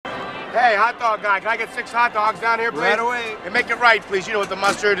Hey, hot dog guy, can I get 6 hot dogs down here, please? Right away. And make it right, please. You know, with the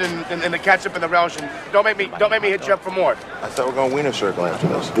mustard and the ketchup and the relish. And don't make me hit you up for more. I thought we were going wiener circle after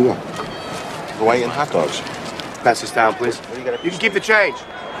this. Yeah. So why you eating hot dogs? Pass this down, please. You can keep the change.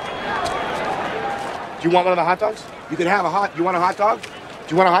 Do you want one of the hot dogs? You can have a hot. You want a hot dog? Do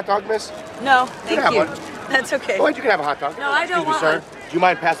you want a hot dog, miss? No, thank have you. one. That's okay. Go ahead, you can have a hot dog. No, I don't Excuse me, want sir. one. Do you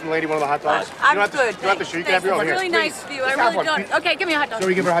mind passing the lady one of the hot dogs? I'm you don't good. Have to, you don't have to show. You can have Thanks. your own It's here. really Please. nice of you. I Just have really one. don't. Okay, give me a hot dog. So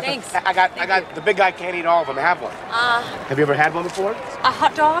we give her a hot Thanks. dog. I got the big guy can't eat all of them. Have one. Have you ever had one before? A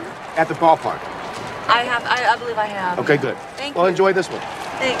hot dog? At the ballpark. I have. I believe I have. Okay, good. Thank well, you. enjoy this one.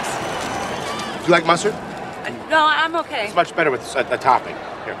 Thanks. Do you like mustard? No, I'm okay. It's much better with a topping.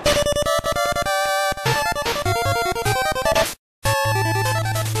 Here.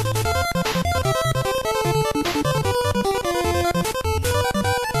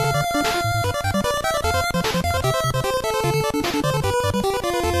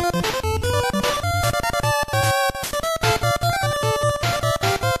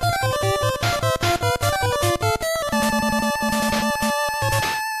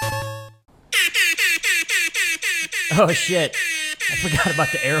 Oh shit! I forgot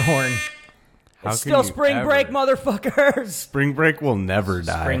about the air horn. How It's can still you spring ever? break, motherfuckers. Spring break will never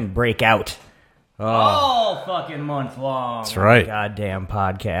die. Spring break out. All fucking month long. That's right. Goddamn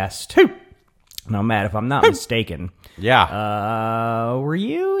podcast. No, Matt, if I'm not mistaken, Yeah. were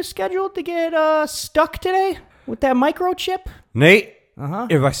you scheduled to get stuck today with that microchip? Nate,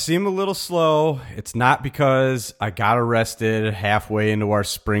 if I seem a little slow, it's not because I got arrested halfway into our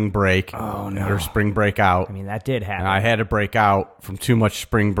spring break. Oh, no. Or spring break out. I mean, that did happen. And I had to break out from too much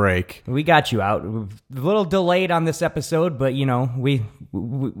spring break. We got you out. A little delayed on this episode, but you know, we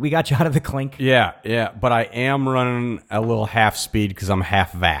got you out of the clink. Yeah. But I am running a little half speed because I'm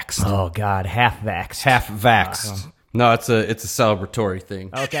half vaxxed. Oh God, half vaxxed. Half vaxxed. No, it's a celebratory thing.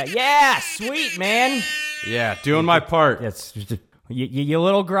 Okay, yeah, sweet man. Yeah, doing my part. It's just you a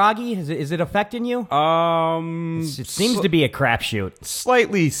little groggy. Is it affecting you? It seems to be a crapshoot.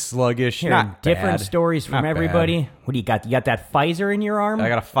 Slightly sluggish. Hearing Not different bad. stories from Not everybody. bad. What do you got? You got that Pfizer in your arm? I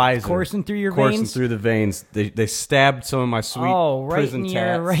got a Pfizer coursing through your coursing veins. through the veins. They stabbed some of my sweet prison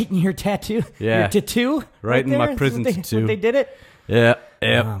tats. right in your tattoo. Yeah. Your tattoo. Right in my there? prison That's what tattoo. They did it. Yeah.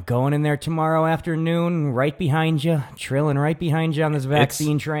 Going in there tomorrow afternoon, right behind you, trilling right behind you on this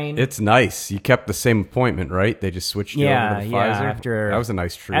vaccine train. It's nice. You kept the same appointment, right? They just switched you over to the Pfizer. That was a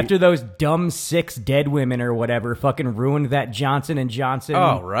nice treat. After those dumb 6 dead women or whatever fucking ruined that Johnson & Johnson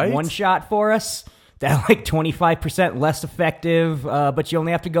right? one shot for us. That like 25% less effective, but you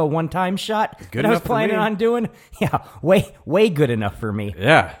only have to go one-time shot. Good that I was enough for planning me. on doing. Yeah, way good enough for me.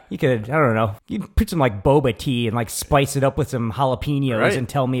 Yeah. You could, I don't know, you could put some like boba tea and like spice it up with some jalapenos Right. and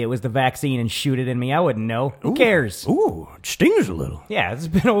tell me it was the vaccine and shoot it in me. I wouldn't know. Who cares? Ooh, it stings a little. Yeah, it's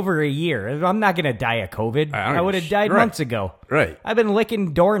been over a year. I'm not going to die of COVID. I don't I would have give a died right. months ago. Right. I've been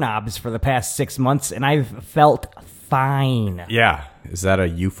licking doorknobs for the past 6 months, and I've felt fine. Yeah. Is that a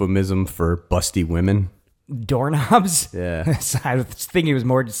euphemism for busty women? Doorknobs? Yeah. I was thinking it was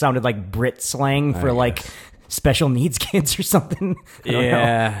more, it sounded like Brit slang for like special needs kids or something.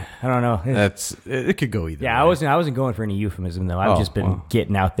 I don't know. It could go either. Yeah, way. I wasn't going for any euphemism though. I've just been well.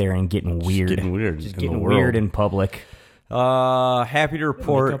 getting out there and getting weird. getting weird Just in getting the weird world. in public. Happy to Make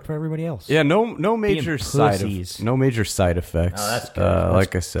report. up for everybody else. Yeah, no major pussies. no major side effects. Oh, that's good.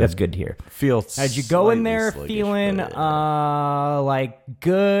 Like I said, That's good to hear. Feel. Did you go in slightly there sluggish, feeling but- like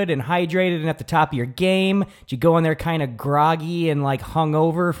good and hydrated and at the top of your game? Did you go in there kind of groggy and like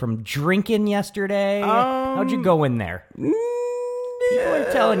hungover from drinking yesterday? How'd you go in there? People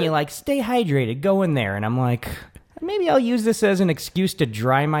are telling you like stay hydrated, go in there, and I'm like, maybe I'll use this as an excuse to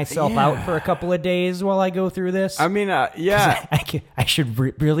dry myself out for a couple of days while I go through this. I mean, yeah. I should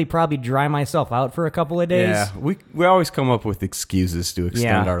really probably dry myself out for a couple of days. Yeah, we always come up with excuses to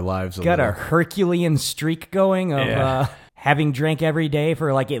extend our lives a Got little. a Herculean streak going of having drank every day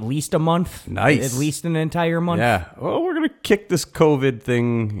for like at least a month. Nice. At least an entire month. Yeah. Well, we're going to kick this COVID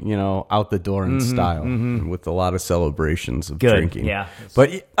thing, out the door in style with a lot of celebrations of Good, drinking. yeah.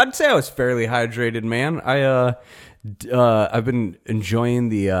 But I'd say I was fairly hydrated, man. I've been enjoying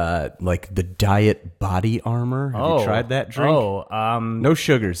the the diet body armor. Have you tried that drink? No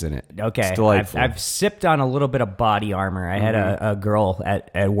sugars in it. Okay. It's delightful. I've sipped on a little bit of body armor. I had a girl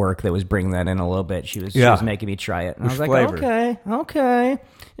at work that was bringing that in a little bit. She was making me try it. And I was Which like, flavor? okay.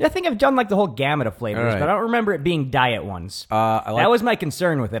 I think I've done like the whole gamut of flavors, All right. but I don't remember it being diet ones. I like- that was my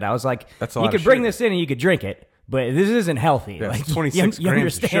concern with it. I was like, That's a you lot could of bring sugar. this in and you could drink it, But this isn't healthy. Yeah, like it's 26 you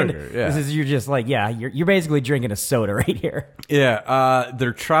grams of understand? sugar, yeah. This is you're just like you're basically drinking a soda right here. Yeah,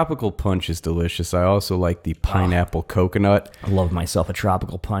 their tropical punch is delicious. I also like the pineapple coconut. I love myself a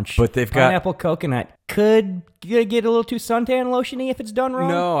tropical punch. But they've got- pineapple coconut could get a little too suntan lotiony if it's done wrong.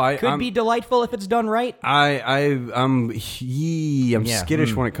 No, I'm be delightful if it's done right. I'm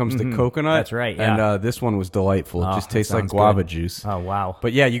skittish when it comes to coconut. That's right, yeah. And this one was delightful. It just that tastes like sounds guava good. juice. Oh wow.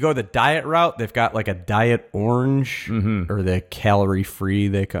 But yeah, you go the diet route. They've got like a diet orange or the calorie free,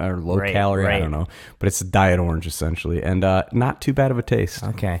 or low calorie. I right. don't know, but it's a diet orange essentially, and not too bad of a taste.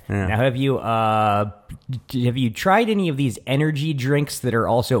 Okay. Yeah. Now, have you tried any of these energy drinks that are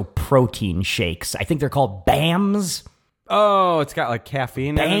also protein shakes? I think they're called BAMs. Oh, it's got like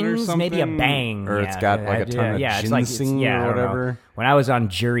caffeine in it or Bangs, something. maybe a bang, or it's got like a ton of ginseng I or don't know. whatever. When I was on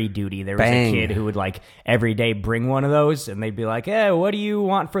jury duty, there was Bang. a kid who would like every day bring one of those, and they'd be like, "Hey, what do you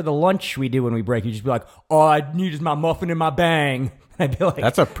want for the lunch we do when we break?" You'd just be like, "All I need is my muffin and my bang." I'd be like,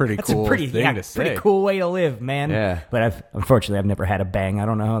 That's a pretty cool thing to say. Pretty cool way to live, man. Yeah. But unfortunately, I've never had a bang. I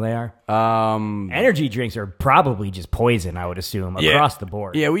don't know how they are. Energy drinks are probably just poison, I would assume, across the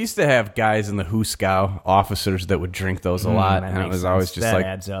board. Yeah, we used to have guys in the Huskow, officers that would drink those a lot, that and it makes was always sense. just That like,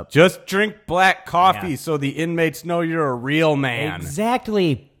 adds up. just drink black coffee Yeah. so the inmates know you're a real man.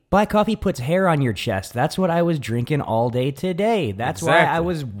 Exactly. Black coffee puts hair on your chest. That's what I was drinking all day today. That's why I Exactly.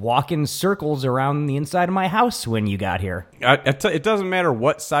 was walking circles around the inside of my house when you got here. It doesn't matter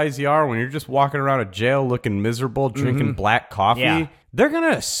what size you are when you're just walking around a jail looking miserable, drinking black coffee. Yeah. They're going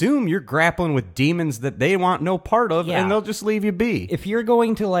to assume you're grappling with demons that they want no part of, Yeah. and they'll just leave you be. If you're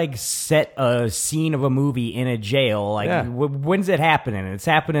going to like set a scene of a movie in a jail, like Yeah. when's it happening? It's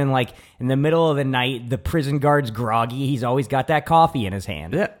happening like in the middle of the night. The prison guard's groggy. He's always got that coffee in his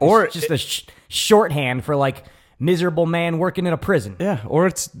hand. Yeah, or it's just a shorthand for like miserable man working in a prison. Yeah, or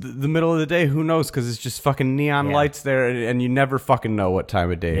it's the middle of the day. Who knows? Because it's just fucking neon lights there, and you never fucking know what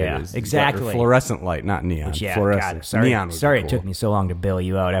time of day Yeah, it is. exactly. Or fluorescent light, not neon. Yeah, fluorescent. God, sorry, Neon would be sorry cool. it took me so long to bail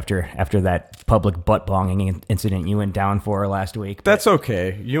you out after that public butt bonging incident you went down for last week. That's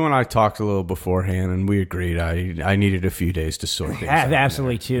okay. You and I talked a little beforehand, and we agreed I needed a few days to sort things out.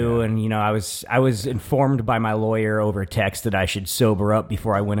 Absolutely too, and you know I was informed by my lawyer over text that I should sober up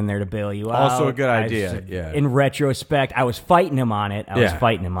before I went in there to bail you out. Also a good idea, yeah. In retrospect, I was fighting him on it.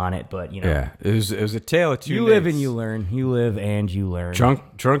 But you know, Yeah, it was a tale of two. you live and you learn. You live and you learn.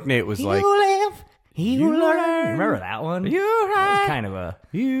 Drunk Nate was like, you live, you learn. Remember that one? That was kind of I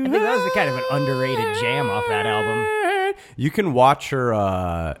think that was kind of an underrated jam off that album. you can watch her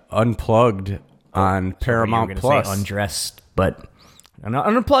Unplugged on Paramount You were gonna Plus. say undressed, but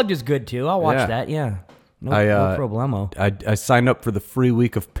Unplugged is good too. I'll watch Yeah. that. Yeah, no problemo. I signed up for the free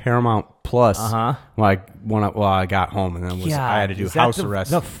week of Paramount Plus. When I got home, and then I had to do is that house the,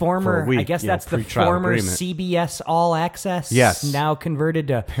 arrest. The former, for a week, I guess that's the pre-trial former agreement. CBS All Access. Yes. now converted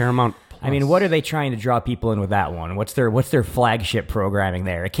to Paramount Plus. I mean, what are they trying to draw people in with that one? What's their flagship programming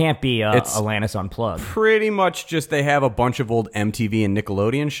there? It can't be It's Alanis Unplugged. Pretty much just they have a bunch of old MTV and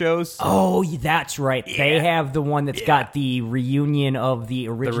Nickelodeon shows. Oh, that's right. They have the one that's got the reunion of the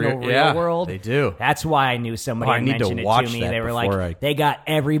original Real World. they do. That's why I knew somebody Oh, I had need to mentioned it watch to me. that They were before like, they got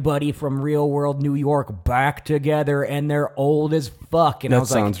everybody from Real World New York back together, and they're old as fuck. And I That was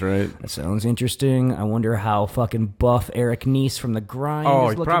sounds like, right. That sounds interesting. I wonder how fucking buff Eric Nies from The Grind Oh,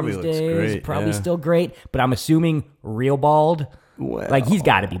 is he looking probably these looks days. great, Probably yeah. still great, but I'm assuming real bald. Well, Like he's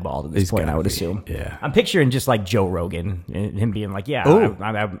got to be bald at this he's point, gotta I would be, assume. yeah. I'm picturing just like Joe Rogan and him being like, "Yeah, Ooh.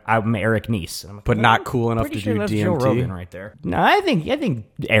 I'm Eric Nies," I'm like, But not cool enough pretty to sure do that's DMT. Joe Rogan right there. No, I think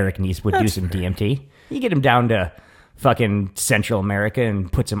Eric Nies would do some DMT. You get him down to fucking Central America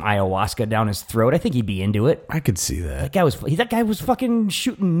and put some ayahuasca down his throat. I think he'd be into it. I could see that. That guy was fucking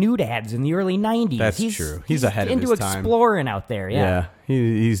shooting nude ads in the early 90s. That's true. He's ahead of into his time. exploring out there. Yeah.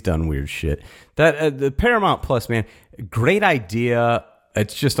 He's done weird shit. That the Paramount Plus, man, great idea.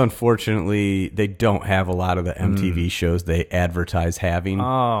 It's just unfortunately they don't have a lot of the MTV shows they advertise having.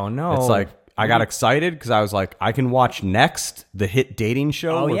 Oh no. It's like I got excited because I was like, I can watch Next, the hit dating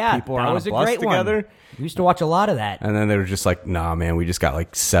show oh where yeah, people are that on was a a bus great together. one. We used to watch a lot of that. And then they were just like, nah, man, we just got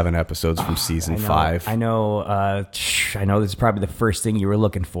like 7 episodes from season 5. I know. I know. This is probably the first thing you were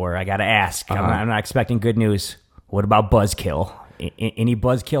looking for. I got to ask. I'm not expecting good news. What about Buzzkill? Any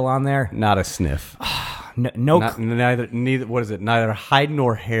Buzzkill on there? Not a sniff. No. Neither. What is it? Neither hide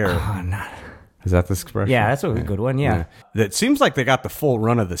nor hair. Is that the expression? Yeah, that's a good one. Yeah. That seems like they got the full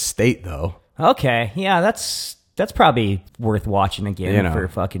run of the state, though. Okay. Yeah, that's that's probably worth watching again You know. for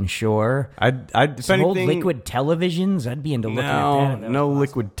fucking sure. I'd if Some old anything, liquid televisions. I'd be into looking at that. no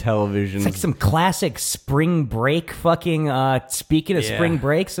liquid television. It's like some classic spring break fucking, speaking of spring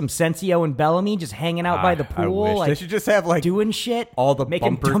break, some Sensio and Bellamy just hanging out by the I pool. wish. Like, They should just have like doing shit. all the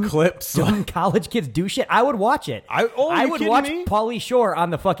making bumper clips. Dumb college kids do shit. I would watch it. I would kidding watch me? Pauly Shore on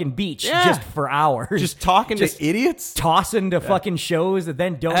the fucking beach Yeah. just for hours. just talking Just to idiots. tossing to fucking shows that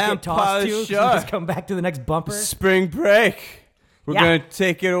then don't I'm get tossed Pauly to. 'Cause you Shore. just come back to the next bumper. Spring break. We're Yeah. gonna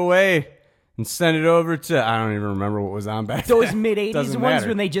take it away and send it over to I don't even remember what was on back Those then. mid-'80s Doesn't ones matter.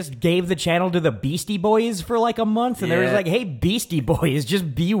 when they just gave the channel to the Beastie Boys for like a month, and they were Yeah. like, hey, Beastie Boys,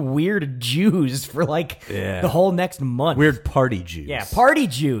 just be weird Jews for like the whole next month. Weird party Jews. Yeah, party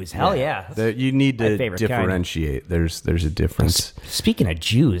Jews. Hell yeah. You need My to favorite kind. differentiate. There's a difference. Speaking of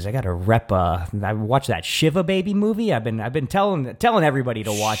Jews, I got to rep. I watched that Shiva Baby movie. I've been telling everybody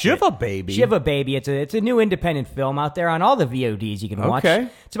to watch Shiva it. Baby? Shiva Baby. It's a new independent film out there on all the VODs you can watch. Okay.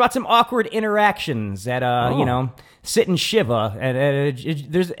 It's about some awkward interactions at sit in Shiva, and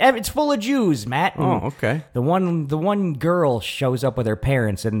it's full of Jews, Matt. and Oh, okay. The one girl shows up with her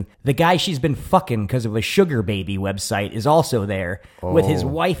parents, and the guy she's been fucking because of a Sugar Baby website is also there with his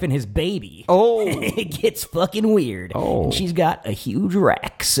wife and his baby. Oh. It gets fucking weird. Oh. And she's got a huge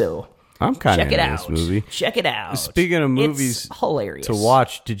rack, so I'm kind of check it into out. this movie. Check it out. Speaking of movies it's hilarious to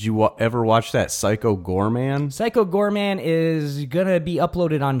watch, did you ever watch that Psycho Gorman? Psycho Gorman is gonna be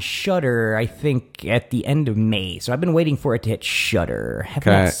uploaded on Shudder, I think, at the end of May. So I've been waiting for it to hit Shudder. Have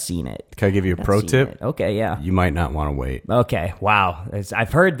Can I- not seen it. Can I give you a Not pro seen tip? it. Okay, yeah. You might not want to wait. Okay, wow.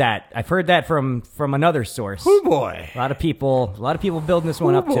 I've heard that. I've heard that from another source. Oh boy. A lot of people building this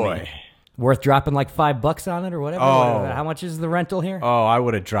one up to boy. me. Worth dropping like $5 on it or whatever. Oh. How much is the rental here? Oh, I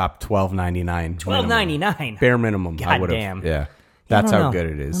would have dropped $12.99. $12.99. Bare minimum. I God would have. damn. Yeah. I That's don't how know. good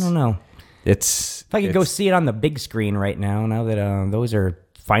it is. I don't know. It's If I could go see it on the big screen right now that those are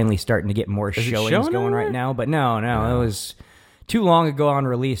finally starting to get more it showings showing going anywhere? right now. But no, it was too long ago on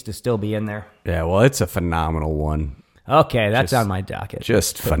release to still be in there. Yeah, well, it's a phenomenal one. Okay, that's on my docket.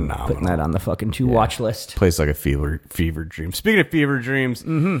 Just phenomenal. Putting that on the fucking watch list. Plays like a fever dream. Speaking of fever dreams,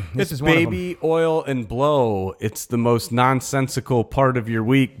 This it's is one of Baby Oil and Blow. It's the most nonsensical part of your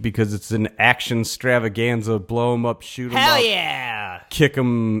week because it's an action extravaganza. Blow them up, shoot them Hell up, yeah! kick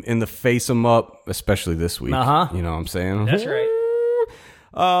them in the face them up, especially this week. Uh-huh. You know what I'm saying? That's right.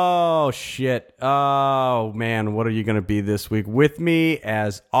 Oh, shit. Oh, man. What are you going to be this week? With me,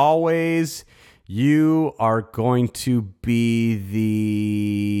 as always, you are going to be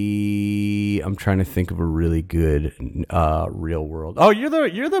the... I'm trying to think of a really good real world. Oh, you're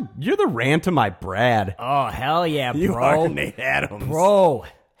the rant to my Brad. Oh, hell yeah, You bro. are Nate Adams. Bro.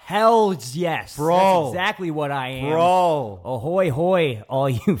 Hell yes. Bro. That's exactly what I am. Bro. Ahoy hoy, all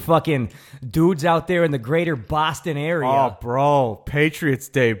you fucking dudes out there in the greater Boston area. Oh, bro. Patriots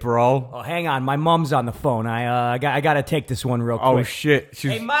Day, bro. Oh, hang on. My mom's on the phone. I got to take this one real quick. Oh, shit.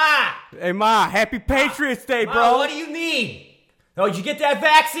 She's, Hey, Ma! hey, Ma. Happy Patriots Day, Ma, bro. what do you need? Oh, did you get that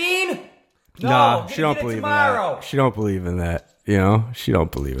vaccine? No, Nah, get she don't it believe in tomorrow. that. She don't believe in that. You know, she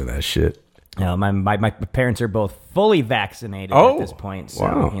don't believe in that shit. No, my parents are both fully vaccinated Oh, at this point. So,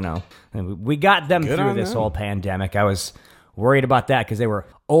 wow. we got them Good through on this them. whole pandemic. I was worried about that because they were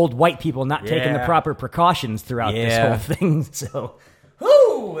old white people not taking the Yeah. proper precautions throughout this Yeah. whole thing. So,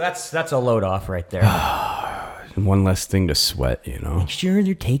 whoo, that's a load off right there. One less thing to sweat, you know. Sure,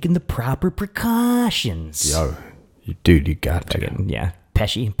 they're taking the proper precautions. Yo, dude, you got to. Yeah.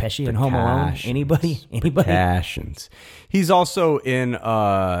 Pesci and Home Alone. Precautions. Anybody? Passions. He's also in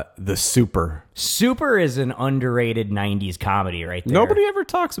The Super. Super is an underrated 90s comedy right there. Nobody ever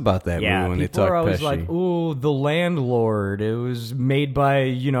talks about that Yeah, movie when they people talk are always Pesci. like, "Ooh, The Landlord." It was made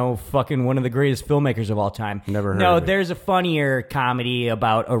by fucking one of the greatest filmmakers of all time. Never heard No, of it. there's a funnier comedy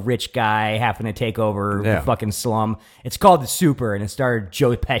about a rich guy having to take over Yeah. the fucking slum. It's called The Super, and it starred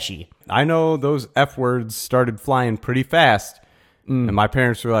Joe Pesci. I know those F words started flying pretty fast. And my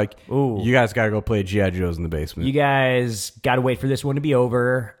parents were like, Ooh. you guys got to go play G.I. Joes in the basement. You guys got to wait for this one to be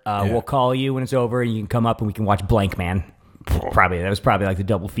over. We'll call you when it's over, and you can come up and we can watch Blank Man. That was probably like the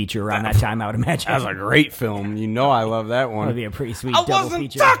double feature around that time, I would imagine. That was a great film. You know I love that one. That'd be a pretty sweet double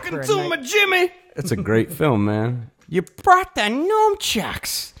feature. for a night. Jimmy. It's a great film, man. You brought the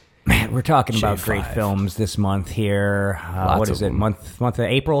nunchucks. Man, we're talking about J5. great films this month here. Lots What is of it? them. Month of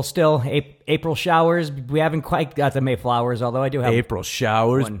April still? April showers. We haven't quite got the Mayflowers, although I do have April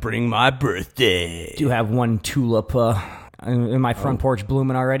showers bring my birthday. one tulip in my front porch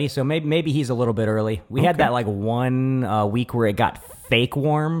blooming already. So maybe he's a little bit early. We had that like 1 week where it got fake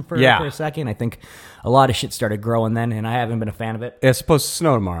warm for a second. I think a lot of shit started growing then, and I haven't been a fan of it. It's supposed to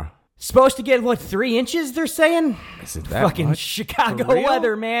snow tomorrow. Supposed to get, 3 inches, they're saying? Is it that Fucking much? Chicago For real?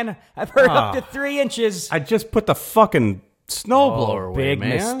 weather, man. I've heard up to 3 inches. I just put the fucking snowblower away, Big man.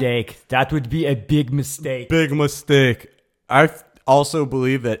 mistake. That would be a big mistake. Big mistake. I also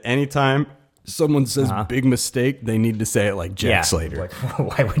believe that anytime someone says big mistake, they need to say it like Jack Slater.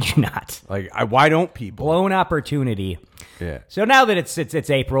 Why would you not? Why don't people? Blown opportunity. Yeah. So now that it's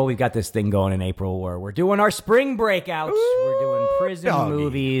April, we've got this thing going in April where we're doing our spring breakouts. We're doing prison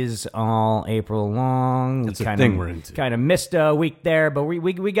movies all April long. That's a thing we're into. Kind of missed a week there, but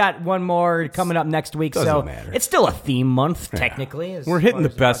we got one more coming up next week. Doesn't matter. It's still a theme month, technically. We're hitting the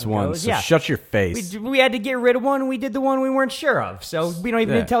best ones, so shut your face. We had to get rid of one. We did the one we weren't sure of, so we don't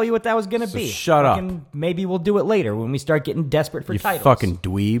even tell you what that was going to be. Shut up. Maybe we'll do it later when we start getting desperate for titles. Fucking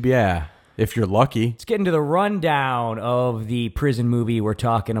dweeb, yeah. If you're lucky. Let's get into the rundown of the prison movie we're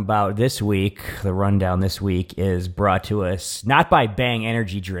talking about this week. The rundown this week is brought to us not by Bang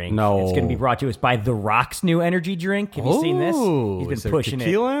Energy Drink. No. It's going to be brought to us by The Rock's new energy drink. Have you seen this? Is there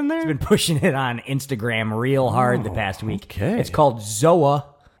tequila in there? He's been pushing it on Instagram real hard the past week. Okay. It's called Zoa.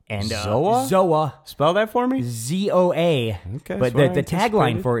 And Zoa? Zoa. Spell that for me? ZOA. Okay, But the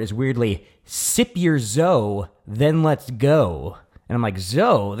tagline for it is weirdly, sip your Zo, then let's go. And I'm like,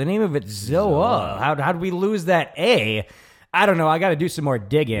 Zo? The name of it's Zoa. How did we lose that A? I don't know. I got to do some more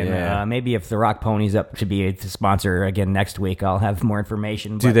digging. Yeah. Maybe if the Rock Pony's up to be a sponsor again next week, I'll have more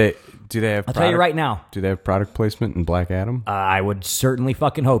information. Do But they have I'll tell you right now. Do they have product placement in Black Adam? I would certainly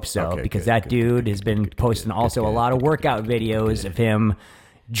fucking hope so, Okay, because good, that good, dude has been posting also a lot of workout videos of him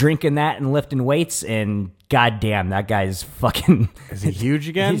drinking that and lifting weights, and goddamn, that guy's fucking... Is he huge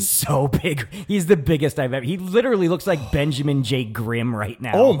again? He's so big. He's the biggest I've ever... He literally looks like Benjamin J. Grimm right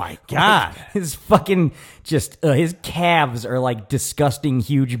now. Oh my God. Like, his fucking just... his calves are like disgusting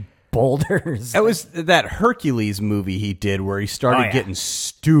huge boulders. It was that Hercules movie he did where he started getting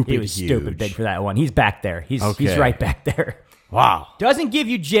stupid He was huge. stupid big for that one. He's back there. He's Okay. right back there. Wow. Doesn't give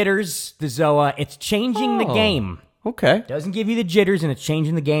you jitters, the Zoa. It's changing the game. Okay. Doesn't give you the jitters, and it's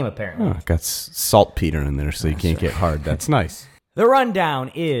changing the game, apparently. Oh, got saltpeter in there so you can't get hard. That's nice. The rundown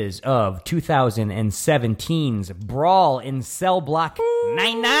is of 2017's Brawl in Cell Block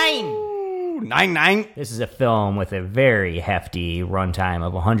 99. 99. This is a film with a very hefty runtime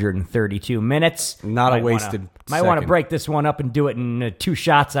of 132 minutes. Not a wasted Might want to second. break this one up and do it in 2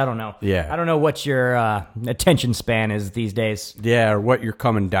 shots. I don't know. Yeah. I don't know what your attention span is these days. Yeah, or what you're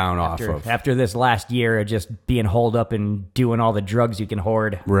coming down off of. After this last year of just being holed up and doing all the drugs you can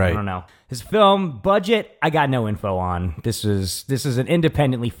hoard. Right. I don't know. His film budget, I got no info on. This is an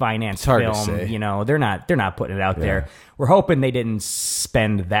independently financed It's hard film. to say. You know, they're not putting it out there. We're hoping they didn't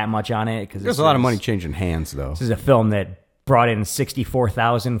spend that much on it, because There's a lot of money changing hands, though. This is a film that brought in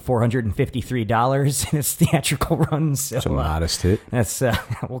 $64,453 in its theatrical run. So It's a modest hit. that's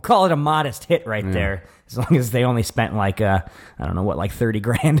we'll call it a modest hit right there. As long as they only spent like I don't know what, like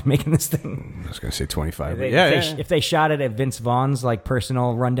 $30,000 making this thing. I was going to say 25. They- But if they shot it at Vince Vaughn's like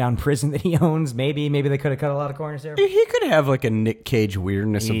personal rundown prison that he owns, maybe they could have cut a lot of corners there. He could have like a Nick Cage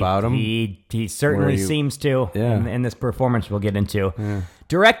weirdness about him. He certainly seems to in this performance we'll get into.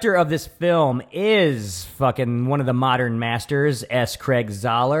 Director of this film is fucking one of the modern masters, S. Craig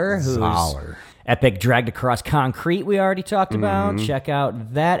Zoller, who's epic Dragged Across Concrete we already talked about. Check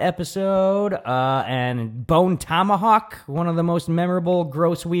out that episode. And Bone Tomahawk, one of the most memorable,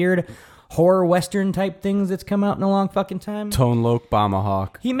 gross, weird horror western type things that's come out in a long fucking time. Tone Loc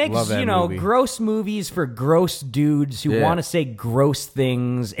Bomahawk. He makes, Love that movie. gross movies for gross dudes who want to say gross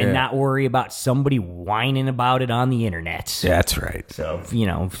things and not worry about somebody whining about it on the internet. Yeah, that's right. So,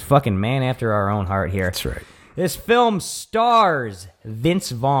 fucking man after our own heart here. That's right. This film stars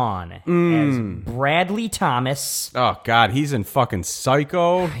Vince Vaughn as Bradley Thomas. Oh, God. He's in fucking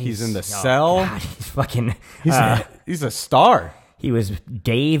Psycho. He's in The Cell. God, he's fucking... He's a star. he was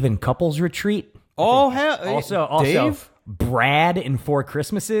Dave in Couples Retreat. Oh, hell. Also, Dave? Brad in Four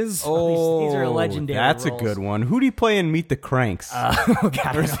Christmases. Oh, these are legendary That's roles. a good one. Who do you play in Meet the Cranks? Oh,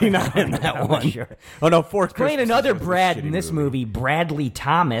 God. or is he not in that one? Sure. Oh, no, Fourth Playing Christmas another was a Brad shitty in this movie, Bradley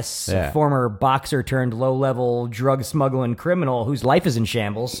Thomas, Yeah. a former boxer turned low-level drug smuggling criminal whose life is in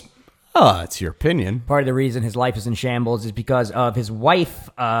shambles. Oh, it's your opinion. Part of the reason his life is in shambles is because of his wife,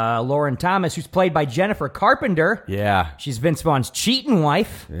 Lauren Thomas, who's played by Jennifer Carpenter. Yeah. She's Vince Vaughn's cheating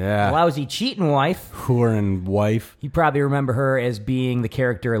wife. Yeah. Lousy cheating wife. Whore and wife. You probably remember her as being the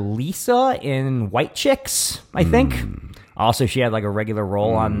character Lisa in White Chicks, I think. Also, she had like a regular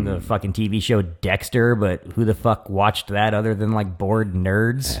role on the fucking TV show Dexter, but who the fuck watched that other than like bored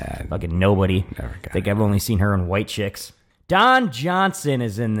nerds? Fucking nobody. Never got I think I've only seen her in White Chicks. Don Johnson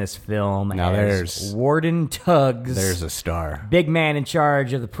is in this film Now as there's- Warden Tuggs. There's a star. Big man in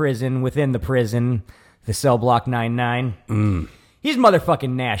charge of the prison within the prison, the cell block 99. He's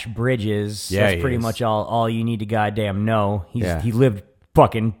motherfucking Nash Bridges. Yeah, That's he pretty is. much all you need to goddamn know. Yeah. He lived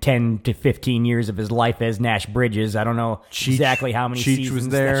fucking 10 to 15 years of his life as Nash Bridges. I don't know exactly how many Cheech seasons was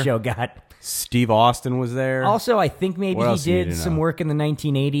there. that show got. Steve Austin was there. Also, I think maybe What he else do you did need to some know? work in the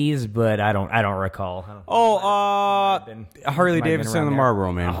 1980s, but I don't recall. Harley might have been Davidson and around the there.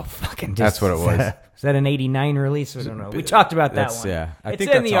 Marlboro Man. Oh, fucking That's what it was. Is that an 89 release? I don't know. We talked about that one. Yeah, I It's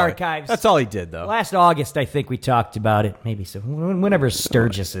think in that's the all archives. That's all he did, though. Last August, I think we talked about it. Maybe so. Whenever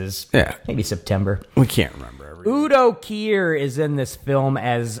Sturgis is. Yeah. Maybe September. We can't remember everything. Udo Kier is in this film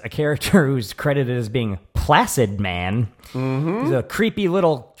as a character who's credited as being Placid Man. Mm-hmm. He's a creepy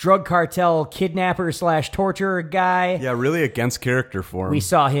little drug cartel kidnapper / torturer guy. Yeah, really against character for him. We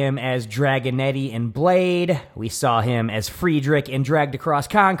saw him as Dragonetti in Blade. We saw him as Friedrich in Dragged Across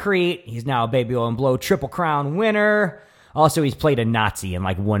Concrete. He's now a Baby Oil and Blow Triple Crown winner. Also, he's played a Nazi in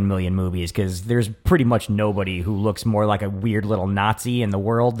like 1 million movies because there's pretty much nobody who looks more like a weird little Nazi in the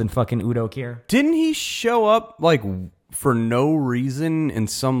world than fucking Udo Kier. Didn't he show up, like, for no reason in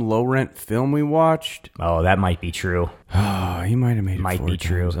some low-rent film we watched? Oh, that might be true. Oh, he might have made it Might 4 be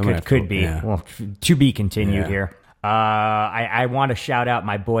true. times. I'm gonna have Could to- be. yeah. Well, to be continued Yeah. here. I want to shout out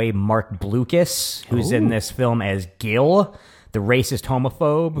my boy Mark Blucas, who's in this film as Gil, the racist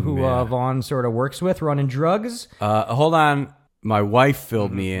homophobe who Vaughn sort of works with, running drugs. Hold on. My wife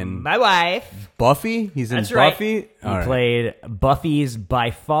filled me in. My wife. Buffy? He's in That's right. Buffy? He All right. played Buffy's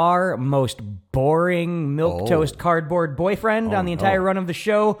by far most boring milquetoast cardboard boyfriend on the entire run of the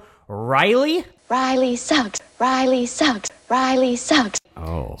show, Riley. Riley sucks. Riley sucks. Riley sucks.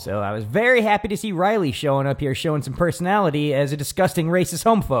 Oh. So I was very happy to see Riley showing up here, showing some personality as a disgusting racist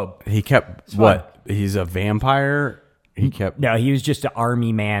homophobe. He kept, what? He's a vampire? He kept... No, he was just an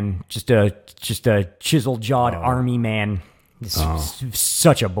army man, just a chisel-jawed army man.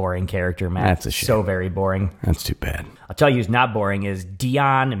 Such a boring character, Matt. That's a shame. So very boring. That's too bad. I'll tell you who's not boring is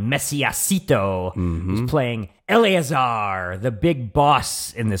Dion Mesiacito, who's playing Eleazar, the big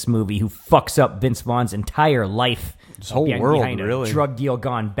boss in this movie who fucks up Vince Vaughn's entire life. His whole world, behind a really. drug deal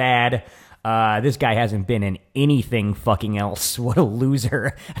gone bad. This guy hasn't been in anything fucking else. What a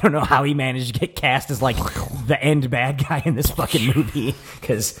loser. I don't know how he managed to get cast as like the end bad guy in this fucking movie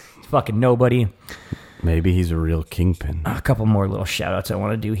because he's fucking nobody. Maybe he's a real kingpin. A couple more little shout outs I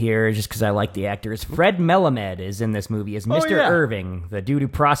want to do here just because I like the actors. Fred Melamed is in this movie as Mr. yeah. Irving, the dude who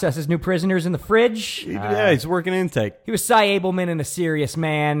processes new prisoners in the fridge. Yeah, he's working intake. He was Cy Abelman in A Serious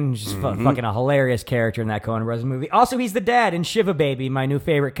Man, just fucking a hilarious character in that Coen Brothers movie. Also, he's the dad in Shiva Baby, my new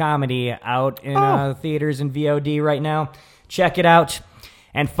favorite comedy out in theaters and VOD right now. Check it out.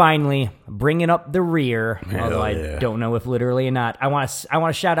 And finally, bringing up the rear, although I don't know if literally or not, I want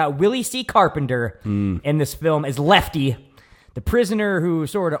to shout out Willie C. Carpenter in this film as Lefty, the prisoner who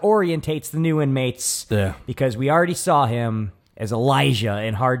sort of orientates the new inmates. Yeah. Because we already saw him as Elijah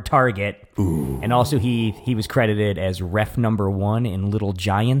in Hard Target. Ooh. And also he was credited as Ref Number 1 in Little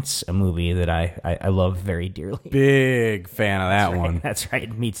Giants, a movie that I love very dearly. Big fan of that one. That's right,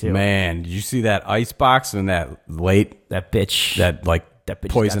 me too. Man, did you see that Icebox and that That bitch. that like That bitch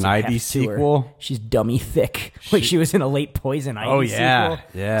Poison got some Ivy heft to her. sequel? She's dummy thick. Like she was in a late Poison Ivy Oh, yeah. sequel.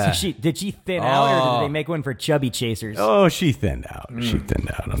 Yeah. So did she thin out or did they make one for Chubby Chasers? Oh, she thinned out. She thinned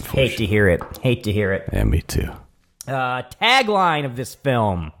out, unfortunately. Hate to hear it. Hate to hear it. Yeah, me too. Tagline of this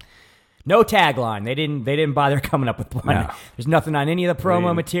film. No tagline. They didn't bother coming up with one. No. There's nothing on any of the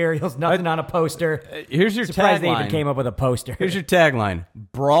promo materials, nothing on a poster. Here's your Surprised they even tagline. came up with a poster. Here's your tagline.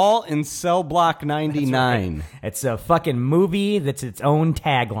 Brawl in Cell Block 99. It's a fucking movie that's its own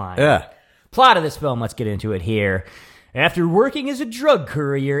tagline. Yeah. Plot of this film, let's get into it here. After working as a drug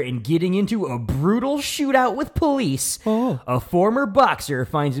courier and getting into a brutal shootout with police, a former boxer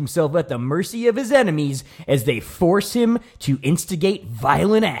finds himself at the mercy of his enemies as they force him to instigate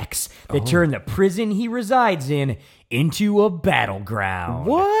violent acts that turn the prison he resides in into a battleground.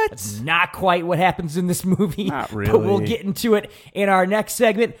 What? That's not quite what happens in this movie. Not But we'll really. get into it in our next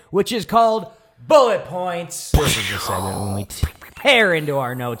segment, which is called Bullet Points. This is the segment when we tear into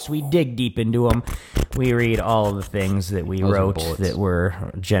our notes. We dig deep into them. We read all of the things that we wrote that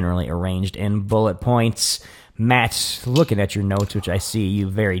were generally arranged in bullet points. Matt, looking at your notes, which I see you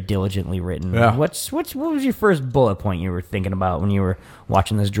very diligently written. Yeah. What was your first bullet point you were thinking about when you were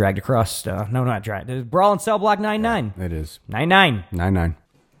watching this Dragged Across? No, not Dragged. Brawl in Cell Block 99. It is. 99. 99.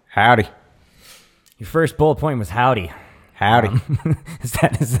 Howdy. Your first bullet point was howdy. Howdy. Is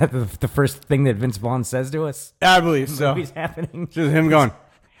that the first thing that Vince Vaughn says to us? I believe so. Movie's happening. Just him going,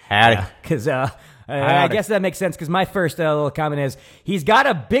 howdy. Because I guess that makes sense because my first little comment is he's got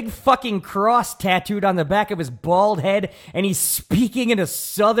a big fucking cross tattooed on the back of his bald head and he's speaking in a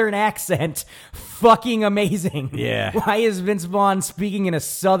southern accent. Fucking amazing. Yeah. Why is Vince Vaughn speaking in a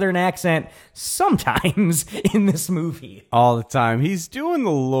southern accent sometimes in this movie? All the time. He's doing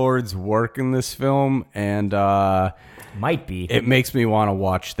the Lord's work in this film, and might be. It makes me want to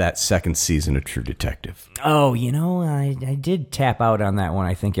watch that second season of True Detective. Oh, I did tap out on that one,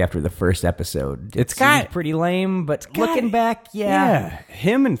 I think, after the first episode. It seems pretty lame, but looking back, yeah.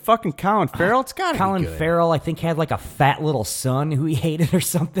 Him and fucking Colin Farrell, it's got to be Colin good. Farrell, I think, had like a fat little son who he hated or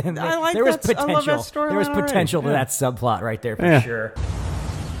something. I like there was that. I love that storyline There was potential to already. that subplot right there for sure.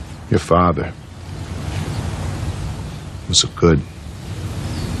 Your father was a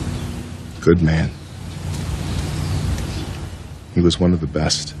good man. He was one of the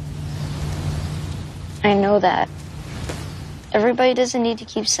best. I know that. Everybody doesn't need to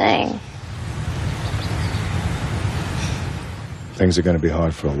keep saying. Things are going to be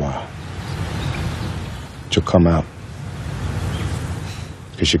hard for a while. But you'll come out.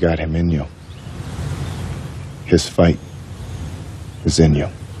 Because you got him in you. His fight is in you.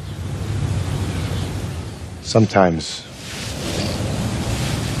 Sometimes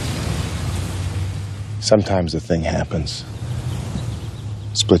a thing happens.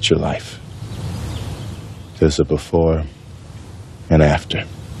 Split your life. There's a before and after.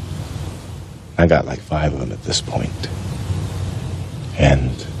 I got like 5 of them at this point.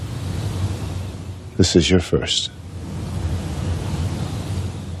 And this is your first.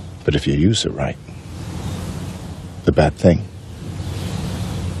 But if you use it right, the bad thing,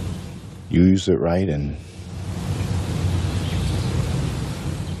 you use it right and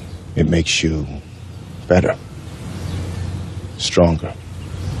it makes you better, stronger,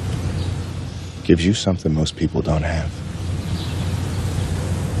 gives you something most people don't have.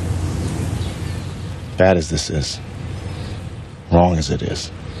 Bad as this is, wrong as it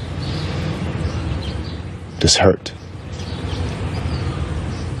is, this hurt,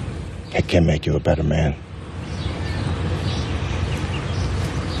 it can make you a better man.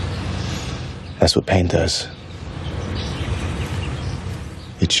 That's what pain does.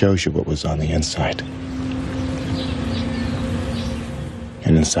 It shows you what was on the inside.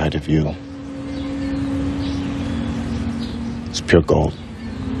 And inside of you, it's pure gold.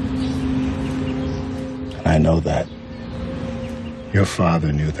 And I know that. Your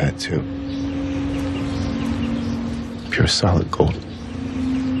father knew that too. Pure solid gold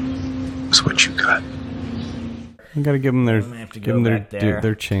is what you got. You gotta give them their, have to give go them back there.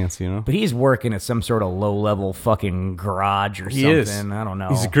 their chance, you know? But he's working at some sort of low-level fucking garage or He something. is. I don't know.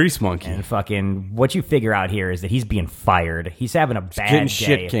 He's a grease monkey. And fucking, what you figure out here is that he's being fired. He's having a bad getting day.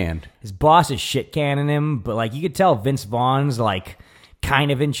 shit canned. His boss is shit canning him, but like you could tell Vince Vaughn's like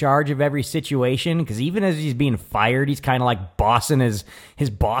kind of in charge of every situation because even as he's being fired, he's kind of like bossing his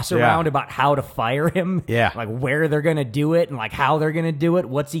boss around about how to fire him. Yeah. Like where they're gonna do it and like how they're gonna do it.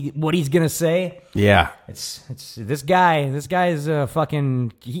 What he's gonna say. Yeah. It's this guy's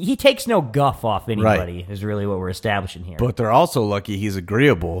fucking he takes no guff off anybody is really what we're establishing here. But they're also lucky he's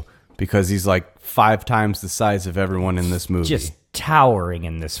agreeable because he's like 5 times the size of everyone in this movie. Just towering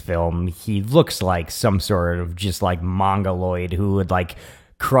in this film. He looks like some sort of just like mongoloid who would like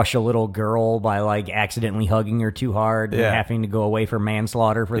crush a little girl by like accidentally hugging her too hard and having to go away for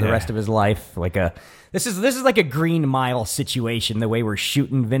manslaughter for the rest of his life. Like this is like a Green Mile situation, the way we're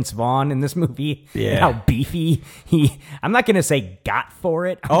shooting Vince Vaughn in this movie. Yeah. And how beefy I'm not gonna say got for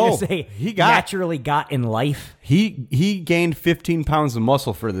it. I'm gonna say he got naturally got in life. He gained 15 pounds of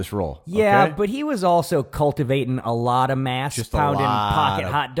muscle for this role. Yeah, okay? but he was also cultivating a lot of mass, Just a pounding lot pocket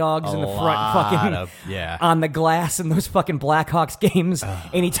of- hot dogs in the a front, lot fucking of- yeah. on the glass in those fucking Blackhawks games.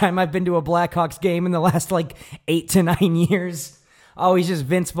 Anytime I've been to a Blackhawks game in the last like 8 to 9 years, always just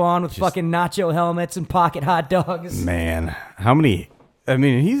Vince Vaughn with fucking nacho helmets and pocket hot dogs. Man, how many? I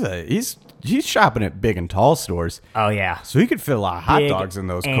mean, he's shopping at big and tall stores. Oh yeah, So he could fit a lot of hot Big dogs in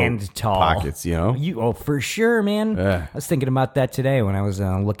those and coat tall pockets, you know? for sure, man. Yeah. I was thinking about that today when I was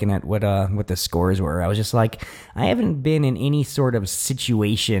looking at what the scores were. I was just like, I haven't been in any sort of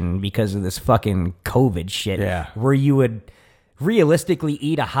situation because of this fucking COVID shit where you would realistically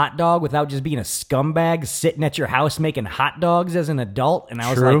eat a hot dog without just being a scumbag sitting at your house making hot dogs as an adult. And I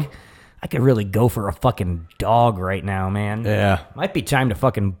was True. like, I could really go for a fucking dog right now, man. Yeah. Might be time to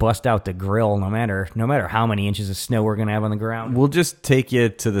fucking bust out the grill no matter how many inches of snow we're going to have on the ground. We'll just take you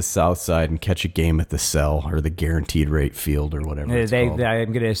to the south side and catch a game at the Cell or the Guaranteed Rate Field or whatever it's called.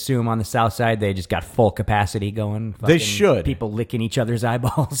 I'm going to assume on the south side they just got full capacity going. They Fucking should. People licking each other's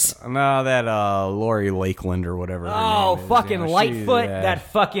eyeballs. No, that Lori Lakeland or whatever. her Oh, name is, fucking you know, Lightfoot, she's- that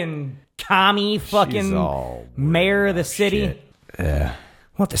fucking commie fucking mayor of the city. Shit. Yeah.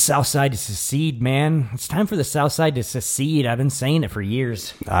 I want the South Side to secede, man. It's time for the South Side to secede. I've been saying it for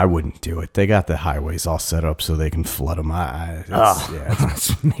years. I wouldn't do it. They got the highways all set up so they can flood them.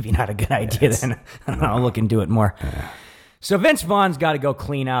 That's maybe not a good idea then. I don't know. I'll look into it more. Yeah. So Vince Vaughn's got to go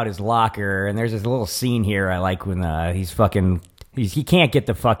clean out his locker, and there's this little scene here I like when he can't get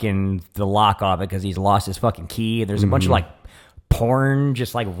the lock off it because he's lost his fucking key. There's a bunch of like porn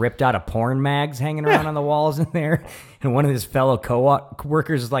just like ripped out of porn mags hanging around on the walls in there, and one of his fellow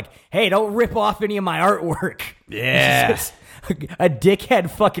co-workers is like, hey, don't rip off any of my artwork. Yeah. A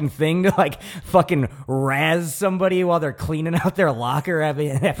dickhead fucking thing to like fucking razz somebody while they're cleaning out their locker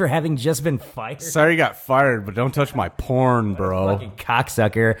after having just been fired. Sorry you got fired, but don't touch my porn, bro. Fucking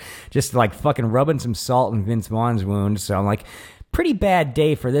cocksucker. Just like fucking rubbing some salt in Vince Vaughn's wound. So I'm like, pretty bad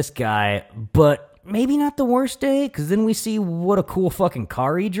day for this guy, but maybe not the worst day, because then we see what a cool fucking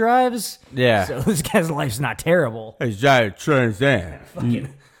car he drives. Yeah. So this guy's life's not terrible. He's driving Trans Am.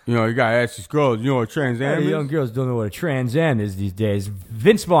 You know, you gotta ask these girls, you know what Trans Am is? Young girls don't know what a Trans Am is these days.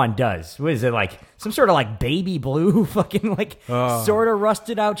 Vince Vaughn does. What is it, like some sort of like baby blue fucking like sort of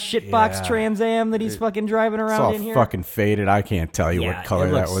rusted out shitbox Trans Am that he's fucking driving around in here? It's all fucking faded. I can't tell you what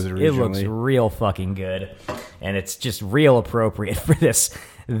color that was originally. It looks real fucking good. And it's just real appropriate for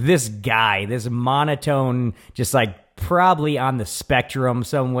this guy, this monotone, just like probably on the spectrum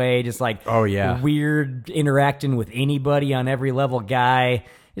some way, just like weird interacting with anybody on every level guy.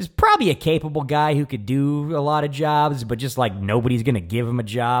 Is probably a capable guy who could do a lot of jobs, but just like nobody's going to give him a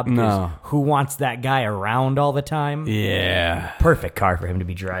job. No. Who wants that guy around all the time? Yeah. Perfect car for him to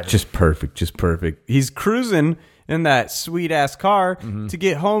be driving. Just perfect. He's cruising in that sweet-ass car to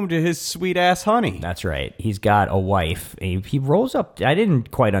get home to his sweet-ass honey. That's right. He's got a wife. He rolls up. I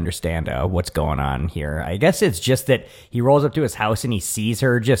didn't quite understand what's going on here. I guess it's just that he rolls up to his house and he sees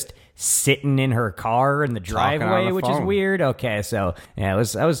her just sitting in her car in the driveway, which is weird. Okay, so yeah, I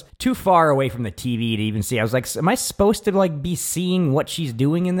was too far away from the TV to even see. I was like, am I supposed to like be seeing what she's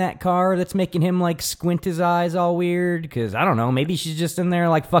doing in that car that's making him like squint his eyes all weird? Because I don't know, maybe she's just in there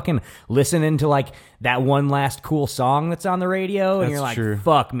like fucking listening to like that one last cool song that's on the radio, and you're like,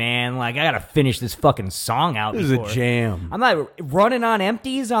 fuck man, like I gotta finish this fucking song out. This is a jam. I'm not running on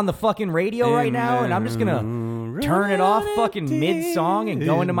empties on the fucking radio right now, and I'm just gonna turn it off fucking mid-song and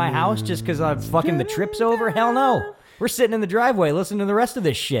go into my house just because the trip's over? Hell no. We're sitting in the driveway listening to the rest of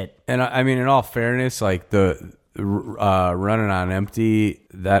this shit. And I mean, in all fairness, like the Running on Empty,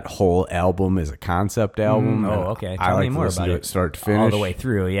 that whole album is a concept album. Okay. Tell me more about it. Start to finish. All the way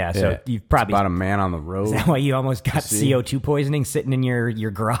through, yeah. So you've probably... It's about a man on the road. Is that why you almost got CO2 poisoning sitting in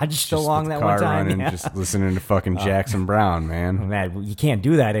your garage so long that one time? Running, just listening to fucking Jackson Brown, man. Man, you can't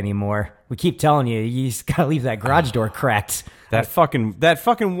do that anymore. We keep telling you, you just gotta leave that garage door cracked. That fucking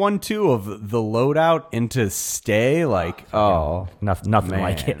 1-2 of the loadout into Stay, like, nothing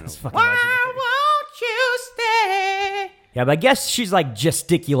like it. It's fucking legendary. Won't you stay? Yeah, but I guess she's like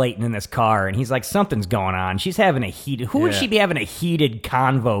gesticulating in this car, and he's like, something's going on. She's having a heated... Who would she be having a heated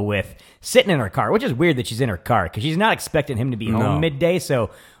convo with sitting in her car? Which is weird that she's in her car, because she's not expecting him to be home midday, so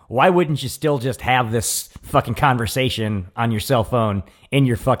why wouldn't you still just have this fucking conversation on your cell phone in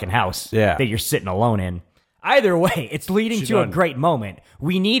your fucking house that you're sitting alone in? Either way, it's leading to a great moment.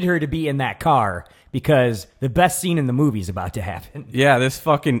 We need her to be in that car because the best scene in the movie is about to happen. Yeah, this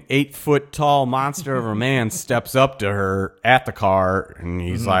fucking 8-foot-tall monster of a man steps up to her at the car, and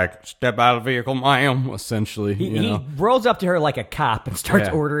he's like, step out of the vehicle, ma'am, essentially. He rolls up to her like a cop and starts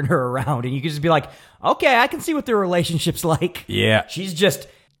ordering her around, and you can just be like, okay, I can see what their relationship's like. Yeah. She's just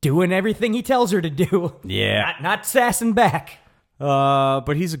doing everything he tells her to do. Yeah. Not sassing back.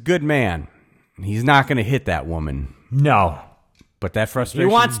 But he's a good man. He's not going to hit that woman. No. But that frustration...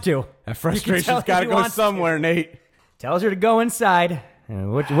 He wants to. That frustration's got to go somewhere, Nate. Tells her to go inside.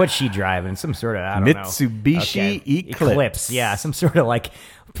 What's she driving? Some sort of, I don't know. Mitsubishi Eclipse. Yeah, some sort of like,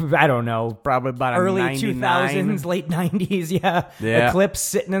 I don't know. Probably about early 99. 2000s, late 90s, yeah. Eclipse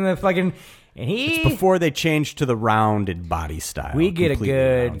sitting in the fucking... It's before they changed to the rounded body style. We get a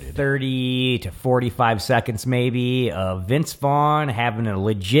good 30 to 45 seconds maybe of Vince Vaughn having a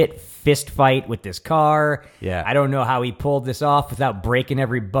legit fist fight with this car. Yeah. I don't know how he pulled this off without breaking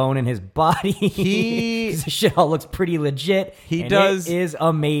every bone in his body. This shit all looks pretty legit. It is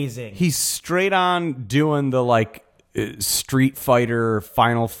amazing. He's straight on doing the like Street Fighter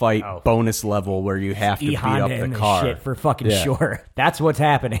Final Fight bonus level where you have to beat up the car. Shit for fucking sure. That's what's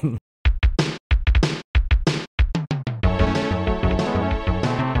happening.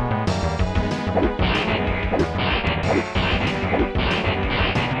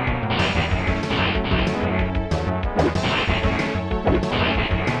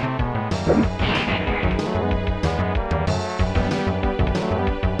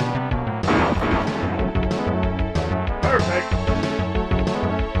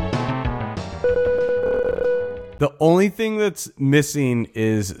 The only thing that's missing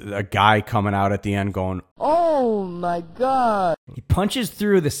is a guy coming out at the end going, "Oh my God." He punches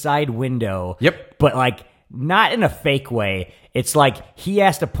through the side window. Yep. But like not in a fake way. It's like he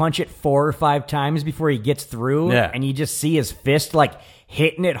has to punch it 4 or 5 times before he gets through. Yeah. And you just see his fist like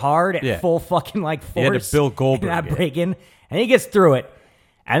hitting it hard at full fucking like force. He had to Bill Goldberg not it. breaking. And he gets through it.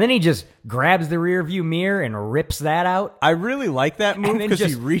 And then he just grabs the rear view mirror and rips that out. I really like that move then because he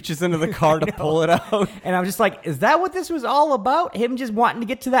just- reaches into the car to pull it out. And I'm just like, is that what this was all about? Him just wanting to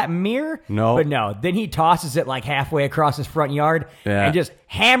get to that mirror? No. But no. Then he tosses it like halfway across his front yard Yeah. and just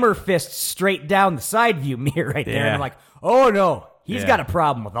hammer fists straight down the side view mirror right there. And Yeah. I'm like, oh no, he's Yeah. got a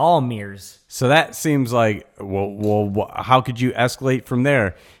problem with all mirrors. So that seems like, well, how could you escalate from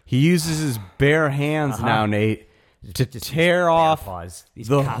there? He uses his bare hands now, Nate, to tear off paws. These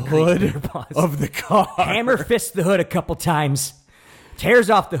the concrete hood bear paws. of the car. Hammer fists the hood a couple times. Tears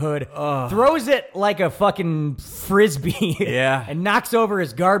off the hood, throws it like a fucking frisbee, Yeah. and knocks over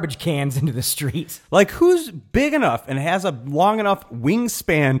his garbage cans into the street. Like, who's big enough and has a long enough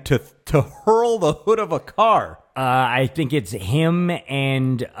wingspan to hurl the hood of a car? I think it's him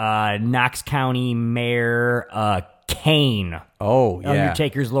and Knox County Mayor Kane. Oh, yeah.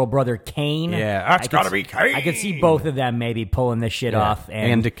 Undertaker's little brother Kane. Yeah, that's gotta be Kane. I could see both of them maybe pulling this shit off.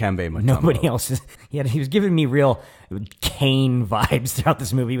 And Dikembe Mutombo. Nobody else is. Yeah, he was giving me real Kane vibes throughout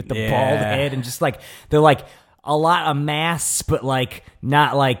this movie with the Yeah. bald head and just like they're like a lot of mass, but like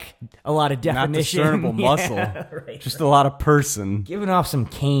not like a lot of Not definition. discernible Yeah, muscle. right. Just a lot of person. Giving off some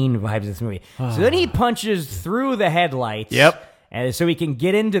Kane vibes in this movie. So then he punches through the headlights. Yep. And so he can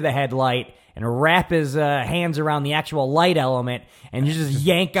get into the headlight and wrap his hands around the actual light element and just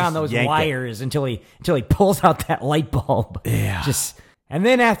yank on those yank it. wires until he pulls out that light bulb. Yeah. And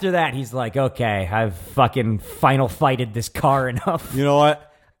then after that, he's like, okay, I've fucking final fighted this car enough. You know what?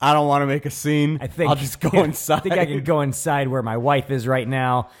 I don't want to make a scene. I think I'll just go inside. I think I can go inside where my wife is right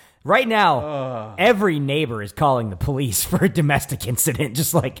now. Right now, every neighbor is calling the police for a domestic incident.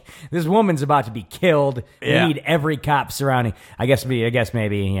 Just like this woman's about to be killed. Yeah. We need every cop surrounding. I guess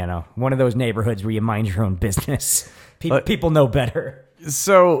maybe one of those neighborhoods where you mind your own business. People know better.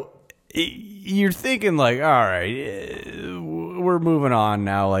 So you're thinking like, all right, we're moving on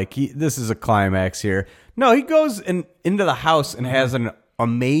now. Like this is a climax here. No, he goes into the house and has an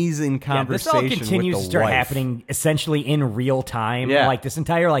amazing conversation. This all continues with to the start wife. happening essentially in real time. Yeah. Like this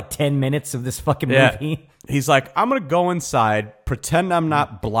entire 10 minutes of this fucking movie. He's like, I'm gonna go inside, pretend I'm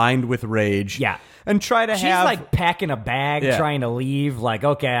not blind with rage. Yeah. And try to She's have like packing a bag, Yeah. trying to leave. Like,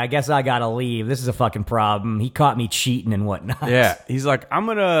 okay, I guess I gotta leave. This is a fucking problem. He caught me cheating and whatnot. Yeah. He's like, I'm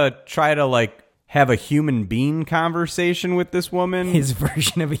gonna try to have a human being conversation with this woman. His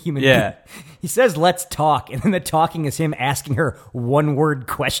version of a human Yeah. being. He says, let's talk. And then the talking is him asking her one-word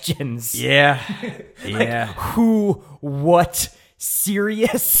questions. Yeah. Like, Yeah. who, what,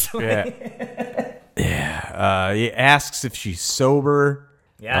 serious? Yeah. He asks if she's sober.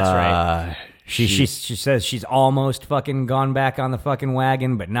 Yeah, that's right. She says she's almost fucking gone back on the fucking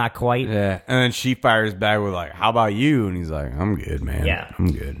wagon, but not quite. Yeah. And then she fires back with how about you? And he's like, I'm good, man. Yeah.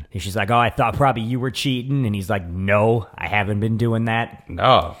 I'm good. And she's like, oh, I thought probably you were cheating. And he's like, no, I haven't been doing that.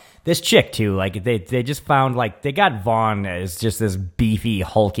 No. This chick, too, they just found, they got Vaughn as just this beefy,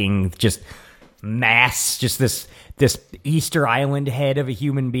 hulking, just mass, just this Easter Island head of a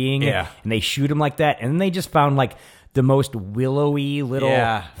human being. Yeah. And they shoot him like that. And then they just found, the most willowy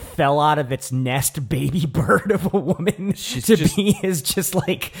little fell out of its nest baby bird of a woman She's be his just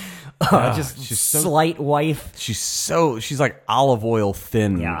she's so- slight wife. She's like olive oil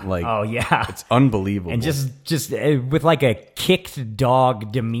thin. Yeah. Like, yeah. it's unbelievable. And just with a kicked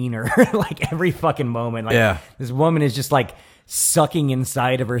dog demeanor, every fucking moment. Yeah. This woman is just sucking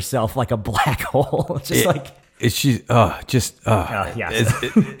inside of herself like a black hole. You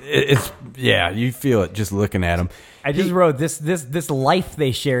feel it just looking at him. I just wrote this life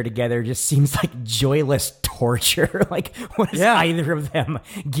they share together just seems like joyless torture. What is either of them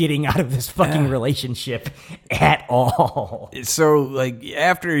getting out of this fucking relationship at all? So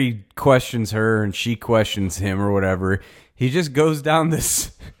after he questions her and she questions him or whatever, he just goes down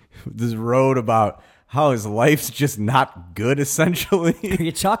this road about how his life's just not good, essentially. Are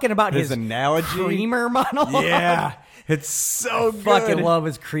you talking about his analogy? Creamer monologue? Yeah. It's so good. Fucking love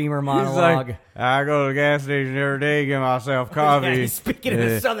his Creamer monologue. He's like, I go to the gas station every day, get myself coffee. Yeah, he's speaking in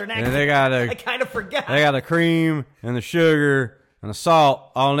a southern accent. And they got I kind of forgot. They got the cream and the sugar and the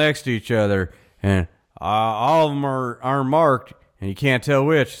salt all next to each other, and all of them are marked, and you can't tell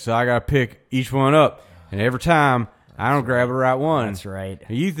which. So I got to pick each one up, and every time I don't grab the right one. That's right.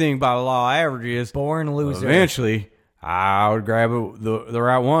 You think by the law of averages, Born loser. Eventually, I would grab the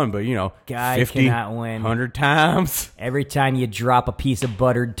right one, but Guy 50, cannot win. 100 times. Every time you drop a piece of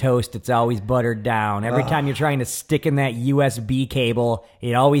buttered toast, it's always buttered down. Every time you're trying to stick in that USB cable,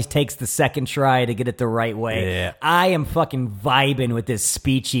 it always takes the second try to get it the right way. Yeah. I am fucking vibing with this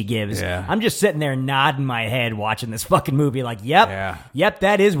speech he gives. Yeah. I'm just sitting there nodding my head watching this fucking movie like, yep,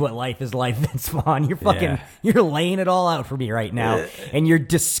 that is what life is like, Vince Vaughn. You're laying it all out for me right now. And your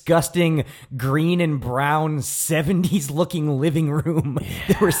disgusting green and brown 70s looking living room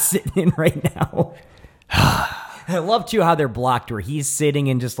that we're sitting in right now. I love too how they're blocked where he's sitting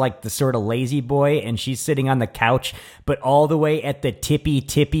in just like the sort of lazy boy and she's sitting on the couch, but all the way at the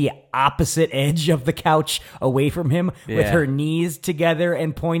tippy opposite edge of the couch away from him with her knees together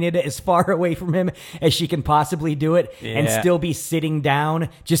and pointed as far away from him as she can possibly do it and still be sitting down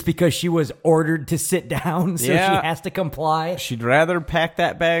just because she was ordered to sit down, so she has to comply. She'd rather pack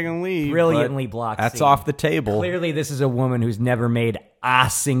that bag and leave. Brilliantly blocked. That's scene. off the table. Clearly this is a woman who's never made a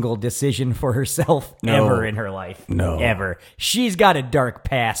single decision for herself ever in her life. No. Ever. She's got a dark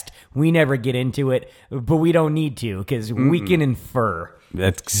past. We never get into it, but we don't need to because we can infer.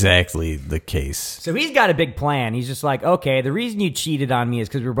 That's exactly the case. So he's got a big plan. He's just like, okay, the reason you cheated on me is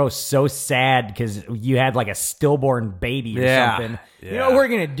because we're both so sad because you had like a stillborn baby or something. You know what we're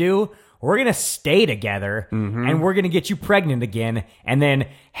going to do? We're going to stay together and we're going to get you pregnant again. And then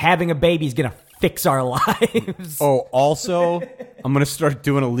having a baby is going to fix our lives. Oh, also, I'm going to start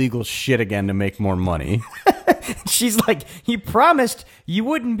doing illegal shit again to make more money. She's like, you promised you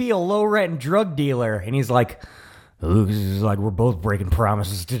wouldn't be a low-rent drug dealer. And he's like, Luke, this is like we're both breaking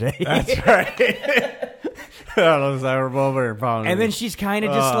promises today. That's right. We're both breaking promises. And then she's kind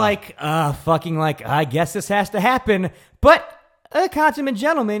of just like, fucking like, I guess this has to happen. But a consummate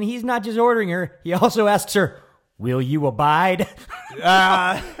gentleman, he's not just ordering her. He also asks her, will you abide?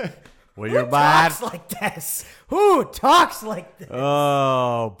 Will you abide? Who talks like this? Who talks like this?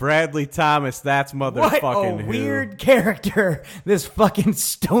 Oh, Bradley Thomas, that's motherfucking what a weird character this fucking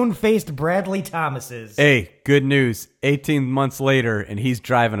stone-faced Bradley Thomas is. Hey, good news. 18 months later, and he's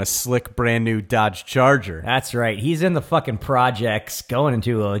driving a slick, brand new Dodge Charger. That's right. He's in the fucking projects, going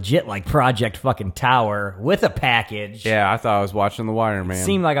into a legit, like, project fucking tower with a package. Yeah, I thought I was watching The Wire, man. It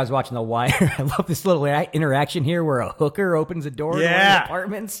seemed like I was watching The Wire. I love this little interaction here where a hooker opens a door to one of the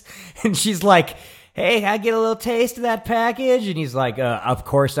apartments, and she's like, hey, I get a little taste of that package? And he's like, of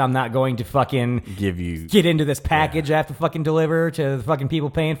course I'm not going to fucking get into this package I have to fucking deliver to the fucking people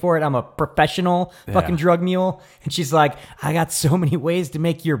paying for it. I'm a professional fucking drug mule. And she's like, I got so many ways to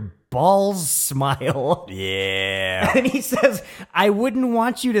make your balls smile. Yeah. And he says, I wouldn't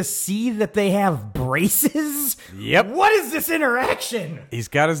want you to see that they have braces? Yep. What is this interaction? He's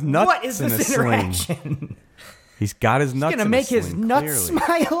got his nuts What is in this a sling. interaction? He's got his nuts He's gonna in make a his sling, nuts clearly.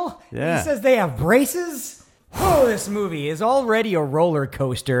 smile. Yeah. He says they have braces. Oh, this movie is already a roller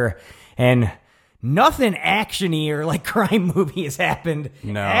coaster, and nothing actiony or like crime movie has happened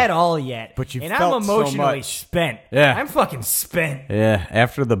at all yet. But you and felt I'm emotionally so much. spent. Yeah. I'm fucking spent. Yeah,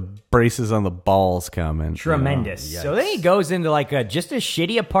 after the braces on the balls comment. Tremendous. You know, so then he goes into like just a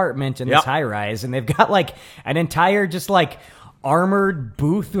shitty apartment in this high rise, and they've got like an entire just like armored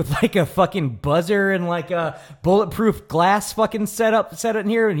booth with like a fucking buzzer and like a bulletproof glass fucking set in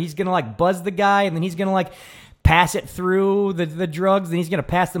here, and he's gonna like buzz the guy, and then he's gonna like pass it through the drugs, and he's gonna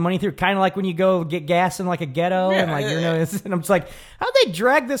pass the money through, kind of like when you go get gas in like a ghetto, and like and I'm just like, how'd they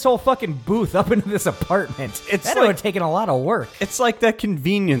drag this whole fucking booth up into this apartment? That would have taken a lot of work. It's like that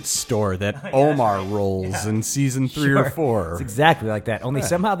convenience store that Omar rolls in season 3 or 4. It's exactly like that. Only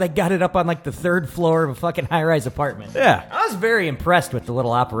somehow they got it up on like the 3rd floor of a fucking high-rise apartment. Yeah. I was very impressed with the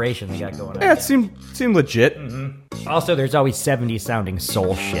little operation they got going on. Yeah, it seemed legit. Also, there's always 70s sounding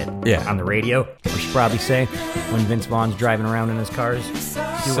soul shit on the radio, we should probably say, when Vince Vaughn's driving around in his cars.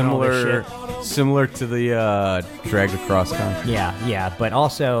 Doing all this shit. Similar to the Dragged Across Country. Yeah, but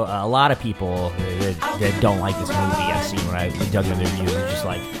also a lot of people that don't like this movie I've seen when I dug into the reviews are just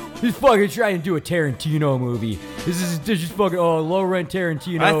like, he's fucking trying to do a Tarantino movie. This is just fucking, low-rent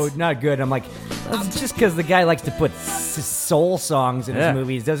Tarantino, not good. I'm like, that's just because the guy likes to put soul songs in his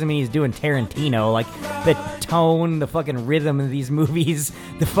movies doesn't mean he's doing Tarantino. Like, the tone, the fucking rhythm of these movies,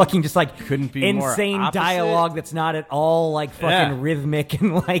 the fucking just like couldn't be insane more opposite. Dialogue that's not at all like fucking rhythmic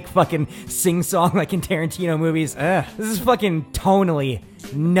and like fucking sing-song like in Tarantino movies. This is fucking tonally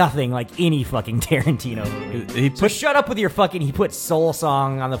nothing like any fucking Tarantino movie. So shut up with your fucking, he put Soul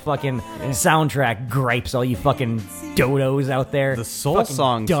Song on the fucking soundtrack, gripes, all you fucking dodos out there. The Soul fucking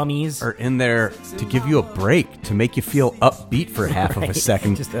songs dummies are in there to give you a break, to make you feel upbeat for half of a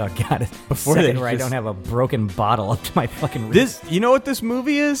second. Just, oh god, Before second they where I just- don't have a broken bottle up to my fucking wrist. You know what this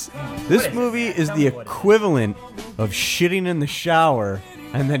movie is? This movie is the equivalent of shitting in the shower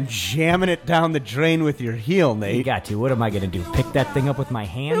and then jamming it down the drain with your heel, Nate. You got to. What am I going to do? Pick that thing up with my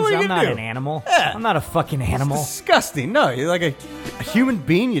hands? What are you I'm gonna not do? an animal. Yeah. I'm not a fucking animal. Disgusting. No, you're like a human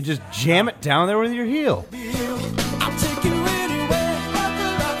being. You just jam it down there with your heel.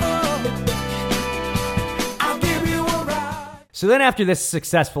 So then after this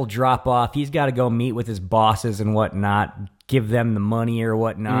successful drop-off, he's got to go meet with his bosses and whatnot, give them the money or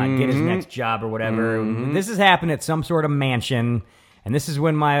whatnot, get his next job or whatever. This has happened at some sort of mansion, and this is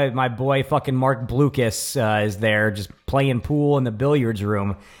when my boy fucking Mark Blucas is there just playing pool in the billiards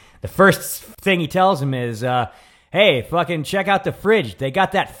room. The first thing he tells him is, hey, fucking check out the fridge. They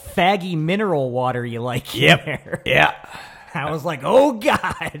got that faggy mineral water you like in there. Yeah. I was like, oh,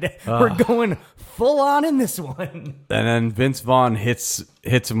 God, we're going full on in this one. And then Vince Vaughn hits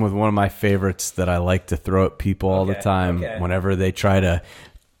him with one of my favorites that I like to throw at people all the time whenever they try to,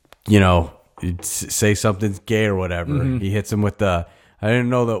 say something's gay or whatever. He hits him with the, I didn't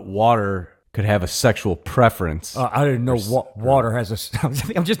know that water could have a sexual preference. I didn't know water has a...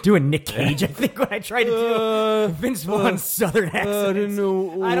 I'm just doing Nick Cage, I think, when I tried to do Vince Vaughn's Southern accent.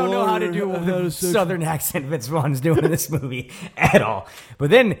 I don't know how to do the Southern accent Vince Vaughn's doing in this movie at all. But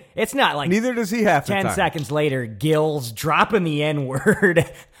then, it's not like... Neither does he half the 10 time. seconds later, Gil's dropping the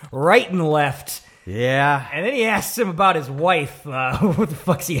N-word right and left. Yeah. And then he asks him about his wife. What the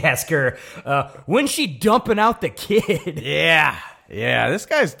fuck's he ask her? When's she dumping out the kid? Yeah. This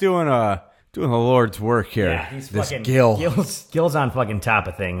guy's doing the Lord's work here. Yeah, he's this fucking Gil. Gil's on fucking top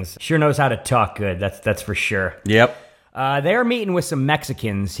of things. Sure knows how to talk good. That's for sure. Yep. They're meeting with some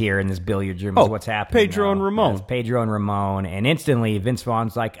Mexicans here in this billiards room. Is what's happening. Pedro and Ramon. Yes, Pedro and Ramon, and instantly Vince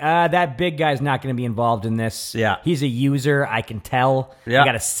Vaughn's like, that big guy's not going to be involved in this. Yeah. He's a user. I can tell. Yeah. I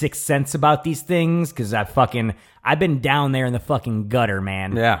got a sixth sense about these things because I've been down there in the fucking gutter,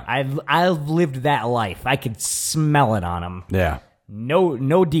 man. Yeah. I've lived that life. I could smell it on them. Yeah.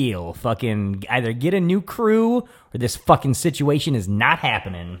 No deal. Fucking either get a new crew or this fucking situation is not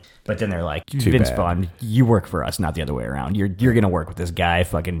happening. But then they're like, Vince Vaughn, you work for us, not the other way around. You're gonna work with this guy.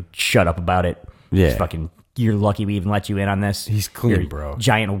 Fucking shut up about it. Yeah. Just fucking, you're lucky we even let you in on this. He's clean, You're a bro.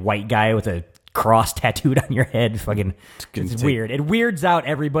 Giant white guy with a cross tattooed on your head. Fucking, it's weird. It weirds out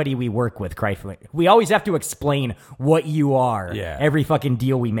everybody we work with. We always have to explain what you are. Yeah. Every fucking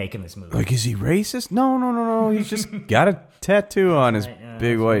deal we make in this movie. Like, is he racist? No. He's just got a tattoo on his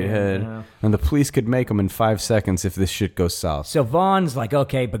big white head. And the police could make him in 5 seconds if this shit goes south. So Vaughn's like,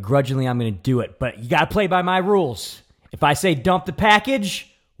 okay, begrudgingly I'm going to do it, but you got to play by my rules. If I say dump the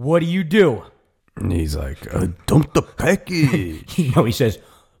package, what do you do? And he's like, dump the package. He says,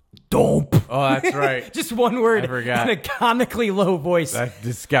 dump. Oh, that's right. Just one word I forgot. in a comically low voice.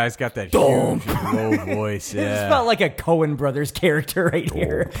 This guy's got that Dump. huge low voice. It just Yeah. felt like a Coen Brothers character right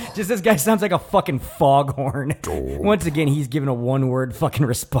here. Just this guy sounds like a fucking foghorn. Once again, he's giving a one-word fucking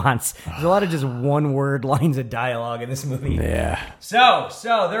response. There's a lot of just one-word lines of dialogue in this movie. Yeah. So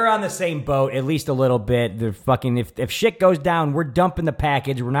they're on the same boat, at least a little bit. They're fucking, if shit goes down, we're dumping the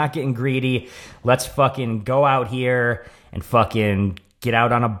package. We're not getting greedy. Let's fucking go out here and fucking get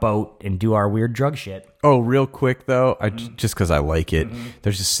out on a boat and do our weird drug shit. Oh, real quick though, just because I like it.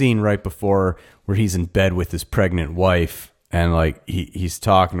 There's a scene right before where he's in bed with his pregnant wife, and like he's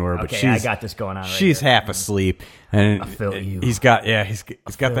talking to her, but Okay, I got this going on. she's half asleep, and I feel you. He's got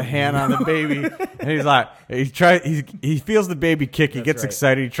the hand on the baby, and he's like he feels the baby kick. He gets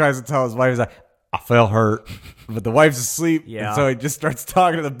excited. He tries to tell his wife, he's like, I feel hurt, but the wife's asleep, and so he just starts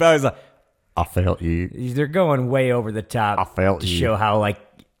talking to the bell. He's like, I felt you. They're going way over the top to show how like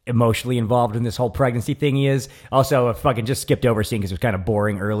emotionally involved in this whole pregnancy thing he is. Also, I fucking just skipped over a scene because it was kind of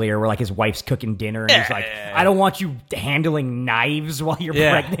boring earlier where like his wife's cooking dinner and he's like, I don't want you handling knives while you're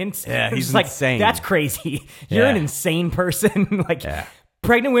pregnant. Yeah, I'm he's just like, insane. that's crazy. You're an insane person. Like,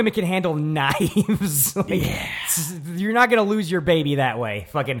 pregnant women can handle knives. You're not going to lose your baby that way.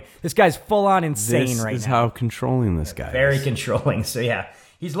 Fucking, this guy's full on insane right now. This is how controlling this guy Very is. controlling. So yeah,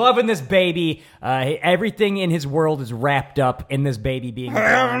 he's loving this baby. Everything in his world is wrapped up in this baby being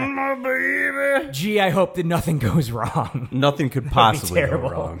born. My baby. gee, I hope that nothing goes wrong. Nothing could That'd be possibly go terrible.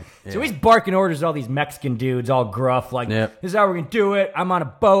 wrong. So he's barking orders to all these Mexican dudes, all gruff, like, this is how we're going to do it. I'm on a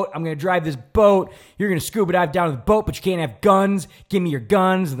boat. I'm going to drive this boat. You're going to scuba dive down to the boat, but you can't have guns. Give me your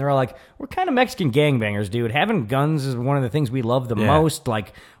guns. And they're all like, we're kind of Mexican gangbangers, dude. Having guns is one of the things we love the most.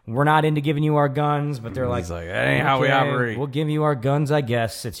 Like, we're not into giving you our guns, but they're like, that ain't how we operate. We'll give you our guns, I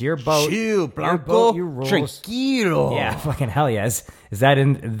guess. It's your boat. Chill, Your boat, Blanco. your rules. Tranquilo. Yeah, fucking hell yes. Is that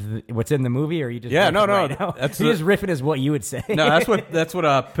in what's in the movie, or are you just riffing no. right now? That's you just riffing as what you would say. No, that's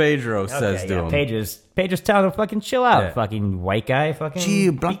what Pedro says to him. Page's telling him fucking chill out, Yeah. fucking white guy, fucking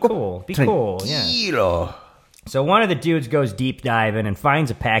Chill, be Blanco. cool, yeah. So one of the dudes goes deep diving and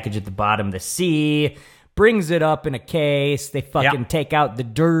finds a package at the bottom of the sea, brings it up in a case. They fucking take out the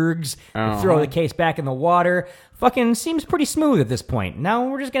dergs, throw the case back in the water. Fucking seems pretty smooth at this point. Now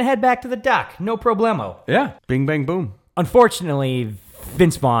we're just gonna head back to the dock. No problemo. Yeah. Bing, bang, boom. Unfortunately,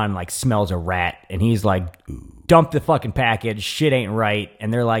 Vince Vaughn like smells a rat and he's like, dump the fucking package. Shit ain't right.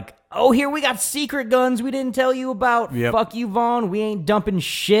 And they're like, oh, here we got secret guns we didn't tell you about. Yep. Fuck you, Vaughn. We ain't dumping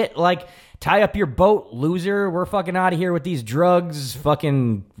shit. Like, tie up your boat, loser. We're fucking out of here with these drugs.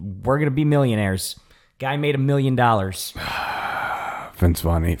 Fucking, we're gonna be millionaires. Guy made $1 million. Vince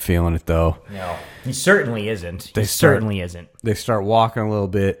Vaughn ain't feeling it though. No, he certainly isn't. They certainly isn't. They start walking a little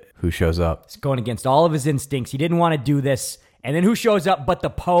bit. Who shows up? It's going against all of his instincts. He didn't want to do this. And then who shows up but the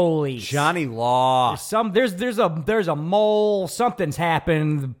police? Johnny Law. There's a mole. Something's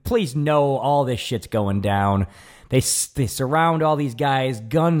happened. The police know all this shit's going down. They surround all these guys,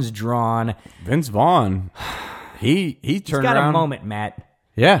 guns drawn. Vince Vaughn. He He's turned got around. a moment, Matt.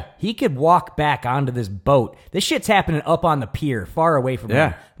 Yeah. He could walk back onto this boat. This shit's happening up on the pier, far away from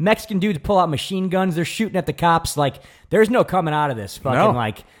him. Mexican dudes pull out machine guns. They're shooting at the cops. Like, there's no coming out of this. Fucking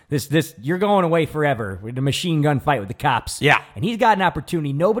like this. You're going away forever with a machine gun fight with the cops. Yeah. And he's got an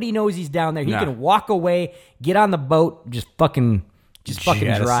opportunity. Nobody knows he's down there. He can walk away, get on the boat, just fucking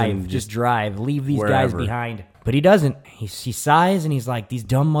drive. Just drive. Leave these guys behind. But he doesn't. He sighs and he's like, these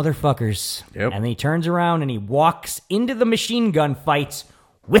dumb motherfuckers. Yep. And then he turns around and he walks into the machine gun fights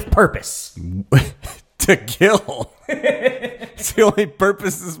with purpose. To kill. It's the only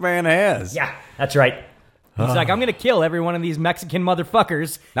purpose this man has. Yeah, that's right. He's like, I'm going to kill every one of these Mexican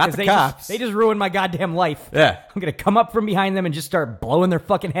motherfuckers. Not 'cause the they cops. They just ruined my goddamn life. Yeah. I'm going to come up from behind them and just start blowing their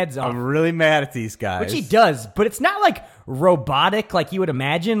fucking heads off. I'm really mad at these guys. Which he does, but it's not like robotic like you would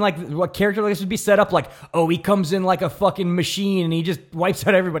imagine. Like what character like this would be set up like, oh, he comes in like a fucking machine and he just wipes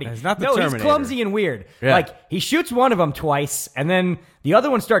out everybody. It's not the no, Terminator. He's clumsy and weird. Yeah. Like he shoots one of them twice and then the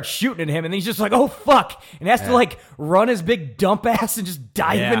other one starts shooting at him and he's just like, oh fuck, and has to like run his big dump ass and just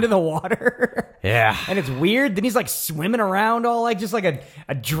dive into the water. Yeah. And it's weird. Then he's like swimming around all like just like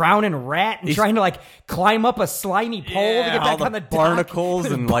a drowning rat and trying to like climb up a slimy pole to get all back on the barnacles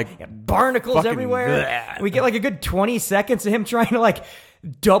dock. and like barnacles fucking everywhere. bleh. We get like a good 20 seconds of him trying to like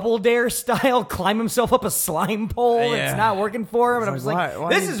double dare style climb himself up a slime pole. Yeah. It's not working for him. And I'm It's just like, like, why are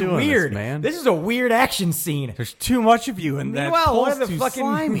this you is doing this, weird, man? This is a weird action scene. There's too much of you in that. Meanwhile, one of the too fucking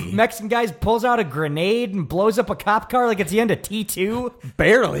slimy. Mexican guys pulls out a grenade and blows up a cop car like it's the end of T2.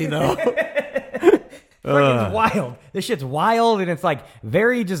 Barely though. Freaking wild. This shit's wild and it's like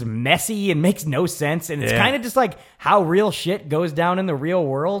very just messy and makes no sense. And it's kind of just like how real shit goes down in the real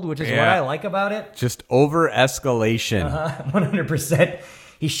world, which is what I like about it. Just over escalation. 100%.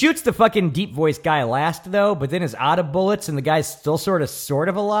 He shoots the fucking deep voice guy last though, but then is out of bullets and the guy's still sort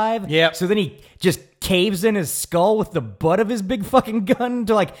of alive. Yep. So then he just caves in his skull with the butt of his big fucking gun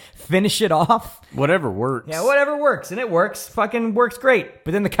to like finish it off. Whatever works. Yeah, whatever works. And it works. Fucking works great.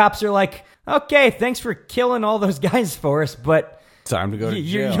 But then the cops are like, okay, thanks for killing all those guys for us, but Time to go to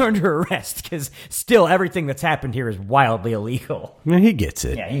jail. you're under arrest because still everything that's happened here is wildly illegal. Yeah, he gets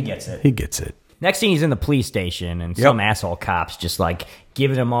it. Yeah, he gets it. He gets it. Next thing he's in the police station and some asshole cops just like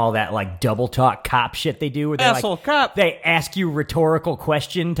giving him all that like double talk cop shit they do. Where they Asshole like, cop. They ask you rhetorical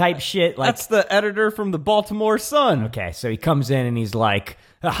question type shit. Like, That's the editor from the Baltimore Sun. okay, so he comes in and he's like,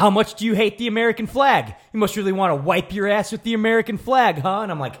 how much do you hate the American flag? You must really want to wipe your ass with the American flag, huh?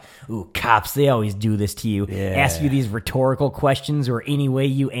 And I'm like, ooh, cops, they always do this to you. Yeah. Ask you these rhtorical questions or any way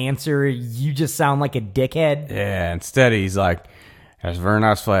you answer, you just sound like a dickhead. Yeah, instead he's like, that's a very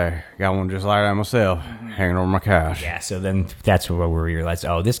nice flag. Got one just like that myself, hanging over my couch. Yeah, so then that's where we realized,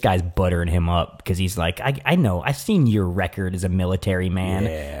 oh, this guy's buttering him up because he's like, I know, I've seen your record as a military man.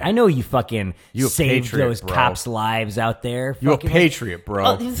 Yeah. I know you fucking You a saved patriot, those bro. cops' lives out there. You a Fucking- patriot, bro.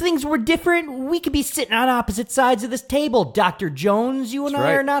 Oh, if things were different, we could be sitting on opposite sides of this table. Dr. Jones, you and That's I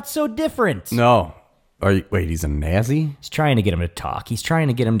right. are not so different. No. Wait, he's a Nazi? He's trying to get him to talk. He's trying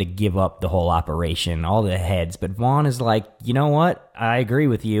to get him to give up the whole operation, all the heads. But Vaughn is like, you know what? I agree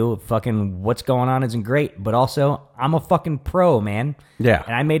with you. Fucking what's going on isn't great. But also, I'm a fucking pro, man. Yeah.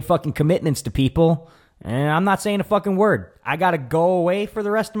 And I made fucking commitments to people. And I'm not saying a fucking word. I got to go away for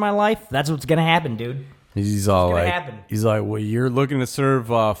the rest of my life. That's what's going to happen, dude. He's all like, happen. he's like, well, you're looking to serve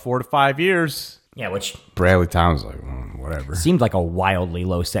 4 to 5 years. Yeah, which Bradley Tom's like, whatever. seemed like a wildly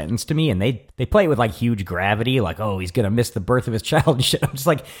low sentence to me, and they play it with like huge gravity, like, oh, he's gonna miss the birth of his child and shit. I'm just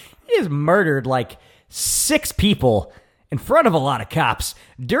like, he just murdered like 6 people in front of a lot of cops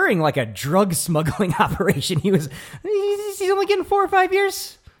during like a drug smuggling operation. He's only getting 4 or 5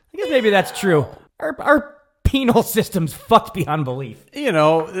 years. I guess maybe that's true. Our penal system's fucked beyond belief. You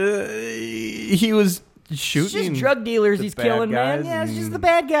know, he was shooting. It's just drug dealers the he's bad killing, man. guys Yeah, it's just and the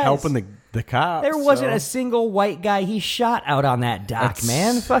bad guys. helping the cops. There wasn't a single white guy he shot out on that dock,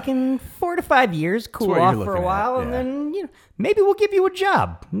 man. Fucking 4 to 5 years, cool what off you're for a looking while, at, and yeah. then maybe we'll give you a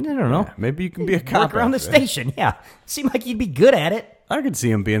job. I don't know. Maybe you can be a cop Work around the after that. station. Yeah, seemed like you'd be good at it. I could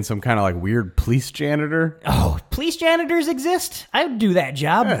see him being some kind of like weird police janitor. Oh, police janitors exist? I would do that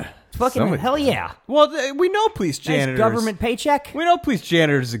job. Fucking somebody- hell yeah. Well, we know police janitors. Nice government paycheck. We know police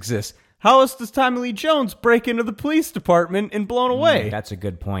janitors exist. How else does Tommy Lee Jones break into the police department and blown away? That's a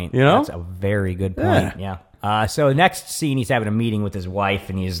good point. You know? That's a very good point. Yeah. So the next scene, he's having a meeting with his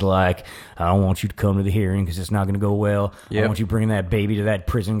wife, and he's like, I don't want you to come to the hearing because it's not going to go well. I Yep. don't want you bringing that baby to that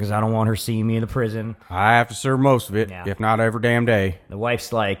prison because I don't want her seeing me in the prison. I have to serve most of it, Yeah. if not every damn day. The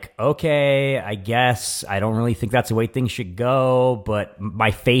wife's like, okay, I guess. I don't really think that's the way things should go, but my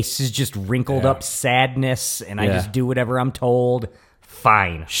face is just wrinkled up sadness, and I Yeah. just do whatever I'm told.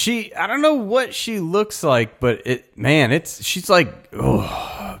 Fine. I don't know what she looks like, but she's like,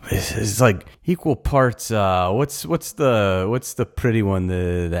 it's like equal parts. What's the pretty one,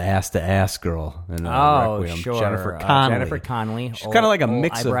 the ass to ass girl? In, Requiem? Sure. Jennifer Connelly. Jennifer Connelly. She's kind of like a old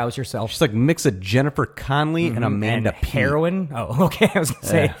mix eyebrows of herself. She's like a mix of Jennifer Connelly and Amanda and Peet. heroin. Oh, okay. I was gonna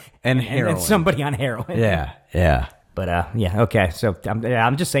say And and heroin. somebody on heroin. Yeah. But yeah, okay. So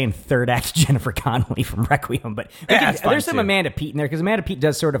I'm just saying third act Jennifer Connelly from Requiem. But that's fine, there's some too. Amanda Peet in there because Amanda Peet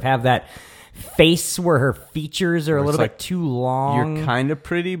does sort of have that face where her features are a little like, bit too long. You're kind of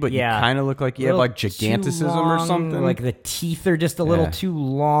pretty, but Yeah. you kind of look like you have Little like too giganticism or long, something. Like the teeth are just a little Yeah. too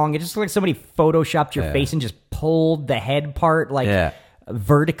long. It just looks like somebody photoshopped your face and just pulled the head part like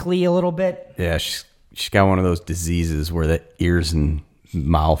vertically a little bit. Yeah, she's got one of those diseases where the ears and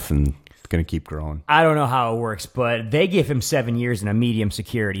mouth and it's gonna keep growing. I don't know how it works, but they give him 7 years in a medium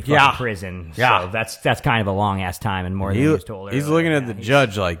security fucking prison. Yeah. So that's kind of a long ass time and more than he was told. He's earlier. looking at the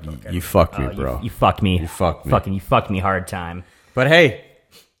judge like, you fucked me, Oh, bro. You fucked me. You fucked me. Fucking you fucked me hard time. But hey,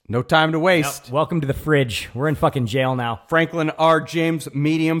 no time to waste. Welcome to the fridge. We're in fucking jail now. Franklin R. James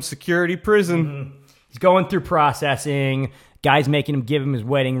medium security prison. He's going through processing. Guy's making him give him his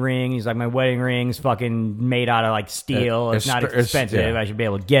wedding ring. He's like, my wedding ring's fucking made out of like steel. It's not expensive. I should be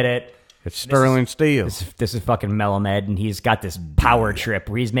able to get it. It's sterling steel. This is fucking Melamed, and he's got this power trip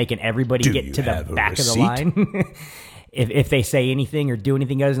where he's making everybody Do get you to the have a back of the receipt? line. If they say anything or do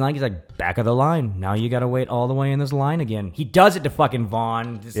anything he doesn't like, he's like, back of the line. Now you got to wait all the way in this line again. He does it to fucking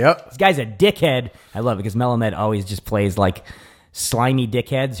Vaughn. This guy's a dickhead. I love it because Melamed always just plays like slimy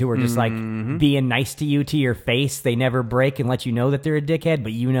dickheads who are just like being nice to you to your face. They never break and let you know that they're a dickhead,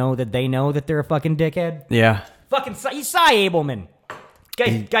 but you know that they know that they're a fucking dickhead. Yeah. Fucking he's Cy Abelman.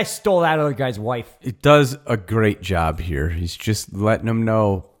 Guy stole that other guy's wife. He does a great job here. He's just letting them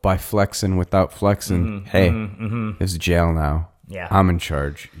know by flexing without flexing. Hey, it's jail now. Yeah. I'm in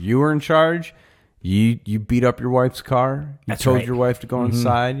charge. You were in charge. You beat up your wife's car. You That's told right. your wife to go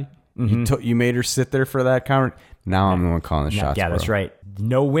inside. You made her sit there for that conversation. Now I'm the one calling the shots. Yeah, that's bro. right.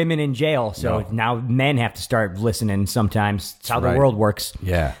 No women in jail, so now men have to start listening sometimes. It's how the right. world works.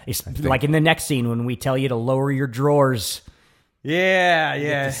 Yeah. It's like in the next scene when we tell you to lower your drawers. Yeah, You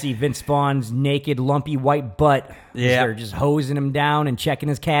yeah. get to see Vince Vaughn's naked, lumpy white butt. Yeah. They're just hosing him down and checking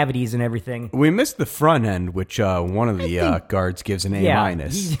his cavities and everything. We missed the front end, which one of the guards gives an A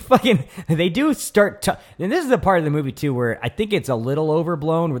minus. he's fucking. They do start, and this is the part of the movie too where I think it's a little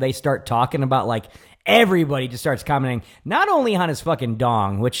overblown, where they start talking about like everybody just starts commenting not only on his fucking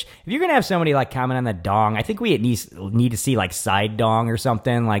dong. Which if you're gonna have somebody like comment on the dong, I think we at least need to see like side dong or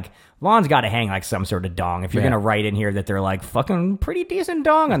something. Like Vaughn's got to hang like some sort of dong if you're gonna write in here that they're like fucking pretty decent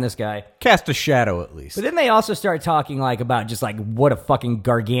dong on this guy. Cast a shadow at least. But then they also start talking like about just like what a fucking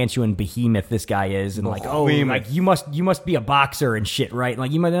gargantuan behemoth this guy is, and like like you must be a boxer and shit, right?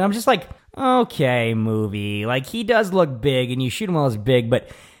 Like and I'm just like, okay, movie, like he does look big, and you shoot him while he's big, but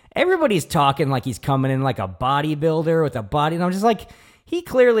everybody's talking like he's coming in like a bodybuilder with a body, and I'm just like, he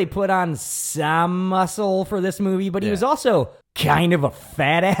clearly put on some muscle for this movie, but he was also kind of a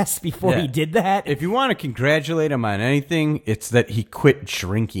fat ass before he did that. If you want to congratulate him on anything, it's that he quit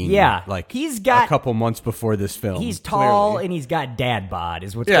drinking. Yeah, like he's got a couple months before this film. He's tall clearly. and he's got dad bod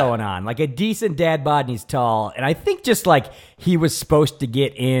is what's going on. Like a decent dad bod and he's tall. And I think just like he was supposed to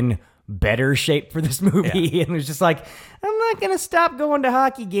get in better shape for this movie and was just like, I'm not going to stop going to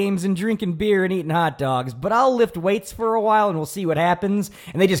hockey games and drinking beer and eating hot dogs, but I'll lift weights for a while and we'll see what happens.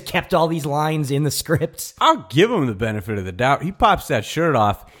 And they just kept all these lines in the scripts. I'll give him the benefit of the doubt. He pops that shirt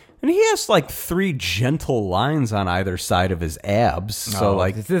off. And he has like 3 gentle lines on either side of his abs. So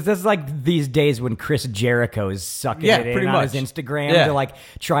like this is like these days when Chris Jericho is sucking it in on his Instagram to like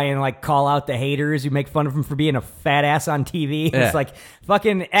try and like call out the haters who make fun of him for being a fat ass on TV. It's like,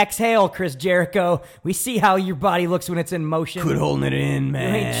 fucking exhale, Chris Jericho. We see how your body looks when it's in motion. Quit holding it in,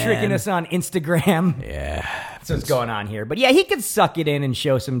 man. You ain't tricking us on Instagram. Yeah. That's what's going on here. But yeah, he could suck it in and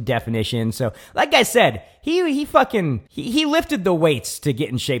show some definition. So like I said, he lifted the weights to get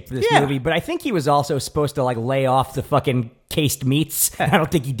in shape for this movie, but I think he was also supposed to like lay off the fucking cased meats. I don't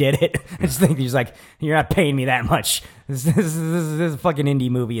think he did it. I just think he's like, you're not paying me that much. This is a fucking indie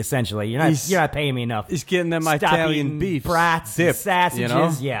movie essentially. You're not paying me enough. He's getting them Stop Italian beef brats, dip, sausages. you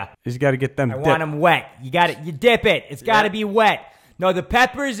know? Yeah, he's got to get them. I want them wet. You got it. You dip it. It's got to be wet. No, the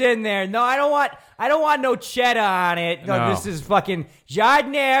pepper's in there. No, I don't want no cheddar on it. No, this is fucking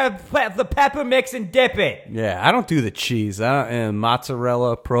jardiniere, the pepper mix and dip it. Yeah, I don't do the cheese. And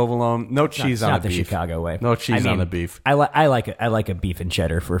mozzarella, provolone, no cheese on the beef. Not the Chicago way. No cheese on the beef. I like a beef and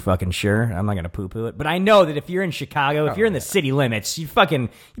cheddar for fucking sure. I'm not gonna poo-poo it, but I know that if you're in Chicago, if you're in the city limits, you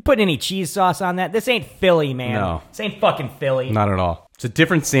put any cheese sauce on that. This ain't Philly, man. No, this ain't fucking Philly. Not at all. It's a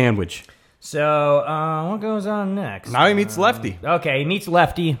different sandwich. So, what goes on next? Now he meets Lefty. Okay, he meets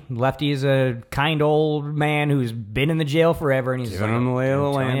Lefty. Lefty is a kind old man who's been in the jail forever, and he's giving him the lay of the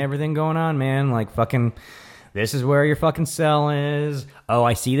land. Everything going on, man. Like, fucking, this is where your fucking cell is. Oh,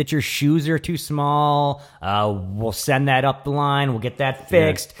 I see that your shoes are too small. We'll send that up the line. We'll get that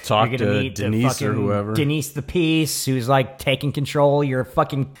fixed. Yeah, talk You're gonna to meet Denise or whoever. Denise the Peace, who's like taking control. You're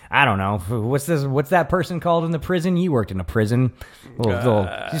fucking, I don't know. What's that person called in the prison? You worked in a prison.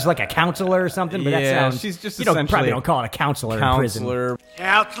 She's like a counselor or something, but that sounds... she's just you essentially... probably don't call it a counselor in prison.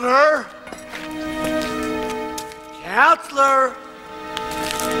 Counselor? Counselor?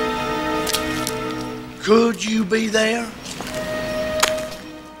 Could you be there?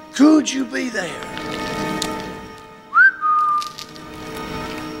 Could you be there?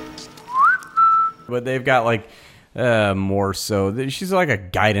 But they've got like more so. She's like a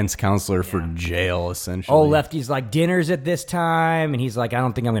guidance counselor for jail, essentially. Oh, Lefty's like, dinner's at this time. And he's like, I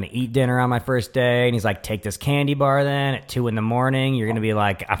don't think I'm going to eat dinner on my first day. And he's like, take this candy bar then at 2 a.m. You're going to be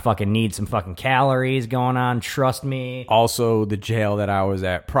like, I fucking need some fucking calories going on. Trust me. Also, the jail that I was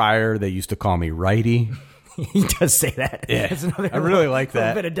at prior, they used to call me Righty. He does say that. Yeah, that's another I really like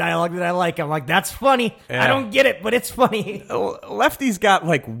that. Little bit of dialogue that I like. I'm like, that's funny. Yeah. I don't get it, but it's funny. Lefty's got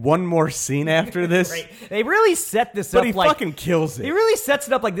like one more scene after this. Right. They really set this up but he like... fucking kills it. He really sets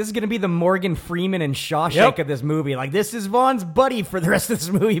it up like this is going to be the Morgan Freeman and Shawshank of this movie. Like, this is Vaughn's buddy for the rest of this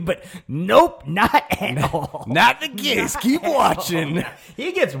movie, but nope, not at all. Not the case. Keep watching.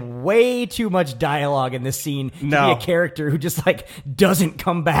 He gets way too much dialogue in this scene to be a character who just like doesn't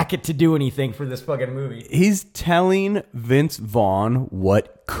come back to do anything for this fucking movie. He's telling Vince Vaughn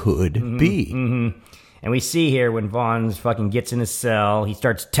what could be. Mm-hmm. And we see here when Vaughn's fucking gets in his cell, he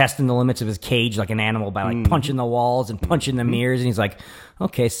starts testing the limits of his cage like an animal by like punching the walls and punching the mirrors. And he's like,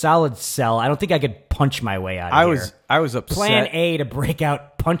 okay, solid cell. I don't think I could punch my way out of here. I was upset. Plan A to break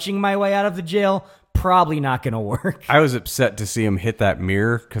out punching my way out of the jail. Probably not going to work. I was upset to see him hit that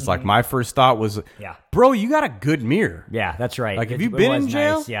mirror because, like, my first thought was, bro, you got a good mirror. Yeah, that's right. Like, have you been in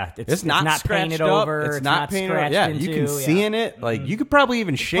jail? Nice. Yeah, it's not painted scratched up. over. It's not painted over. Yeah, you can see in it. Like, you could probably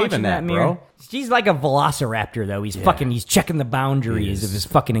even shave in that, mirror. bro. He's like a velociraptor, though. He's checking the boundaries of his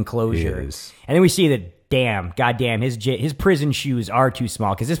fucking enclosure. And then we see that, goddamn, his prison shoes are too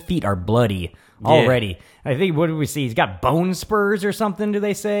small because his feet are bloody already. I think, what do we see? He's got bone spurs or something, do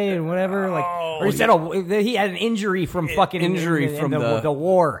they say? And whatever. Or he said he had an injury from fucking... the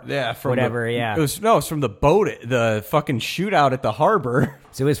war. Yeah, from whatever, It was from the boat, the fucking shootout at the harbor.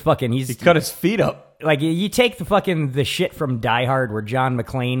 So his fucking... He cut his feet up. like you take the shit from Die Hard where John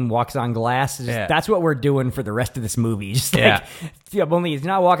McClane walks on glass. That's what we're doing for the rest of this movie. Just like, only he's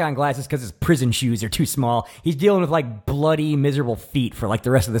not walking on glasses because his prison shoes are too small. He's dealing with like bloody, miserable feet for like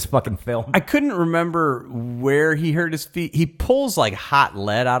the rest of this fucking film. I couldn't remember where he hurt his feet. He pulls like hot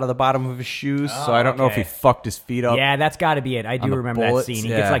lead out of the bottom of his shoes, so I don't know if he fucked his feet up. Yeah, that's got to be it. I do remember bullets. that scene. He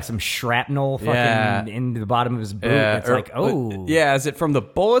gets like some shrapnel fucking into the bottom of his boot. It's like, oh. Yeah, is it from the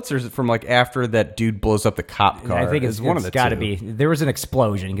bullets or is it from like after that dude blows up the cop car? I think it's one of the got to be. There was an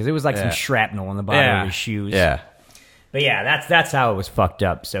explosion because it was like some shrapnel in the bottom of his shoes. Yeah. But yeah, that's how it was fucked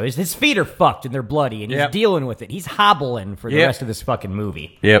up. So his feet are fucked and they're bloody and he's dealing with it. He's hobbling for the rest of this fucking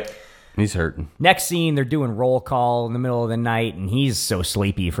movie. Yep. He's hurting. Next scene, they're doing roll call in the middle of the night, and he's so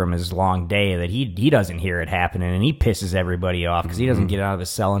sleepy from his long day that he doesn't hear it happening, and he pisses everybody off because he doesn't get out of his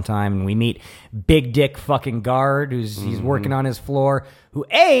cell in time. And we meet Big Dick fucking guard he's working on his floor, who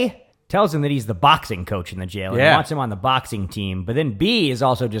A, tells him that he's the boxing coach in the jail and wants him on the boxing team, but then B is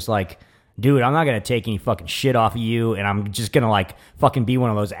also just like, dude, I'm not going to take any fucking shit off of you, and I'm just going to, like, fucking be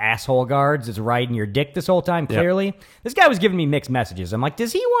one of those asshole guards that's riding your dick this whole time, clearly. Yep. This guy was giving me mixed messages. I'm like,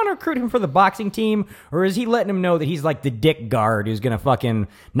 does he want to recruit him for the boxing team, or is he letting him know that he's, like, the dick guard who's going to fucking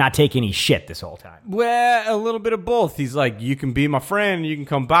not take any shit this whole time? Well, a little bit of both. He's like, you can be my friend, you can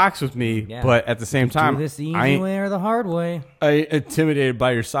come box with me, but at the same time, do this the easy way or the hard way. I intimidated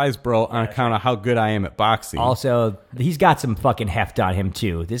by your size, bro, on account of how good I am at boxing. Also, he's got some fucking heft on him,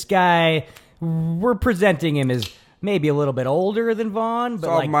 too. This guy... We're presenting him as maybe a little bit older than Vaughn, but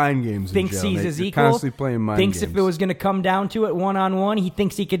like mind games. Thinks he's his equal. Constantly playing mind thinks games. If it was going to come down to it 1-on-1, he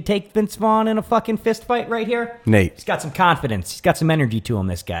thinks he could take Vince Vaughn in a fucking fist fight right here. Nate, he's got some confidence. He's got some energy to him.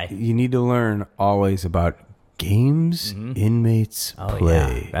 This guy. You need to learn always about games inmates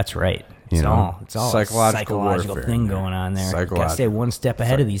play. Yeah, that's right. It's all psychological warfare, thing going on there. Got to stay one step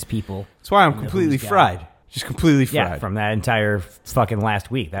ahead of these people. That's why I'm completely fried. Just completely fried. Yeah, from that entire fucking last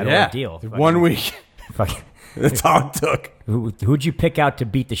week. That ordeal. 1 week. Fucking. That's all it took. Who'd you pick out to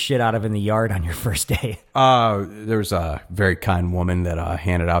beat the shit out of in the yard on your first day? There was a very kind woman that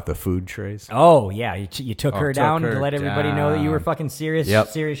handed out the food trays. Oh, yeah. You took her down to let everybody know that you were fucking serious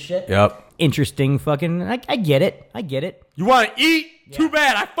shit? Yep. Interesting fucking... I get it. You want to eat? Yeah. Too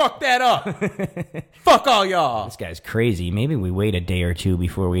bad I fucked that up. Fuck all y'all. This guy's crazy. Maybe we wait a day or two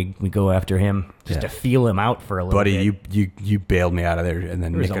before we go after him just to feel him out for a little bit. Buddy, you bailed me out of there and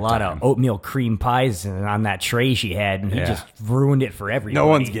then there was a lot of oatmeal cream pies on that tray she had, and he just ruined it for everybody. No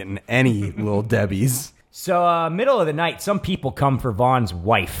one's getting any Little Debbie's. So, middle of the night, some people come for Vaughn's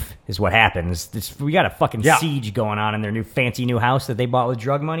wife, is what happens. We got a fucking siege going on in their fancy new house that they bought with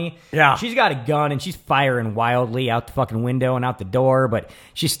drug money. Yeah. She's got a gun, and she's firing wildly out the fucking window and out the door, but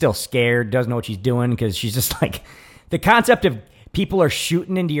she's still scared, doesn't know what she's doing, because she's just like... The concept of people are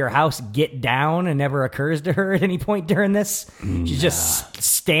shooting into your house, get down, and never occurs to her at any point during this. She's just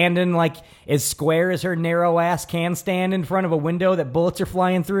standing like as square as her narrow ass can stand in front of a window that bullets are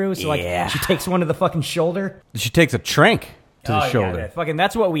flying through. So she takes one to the fucking shoulder. She takes a trank to the shoulder. Yeah, fucking,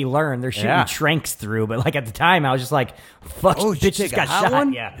 that's what we learned. They're shooting tranks through, but like at the time, I was just like, "Fuck, bitch just got shot."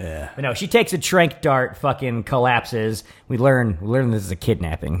 One? Yeah. But no, she takes a trank dart, fucking collapses. We learn this is a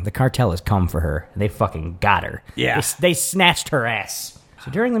kidnapping. The cartel has come for her. They fucking got her. Yeah, they snatched her ass. So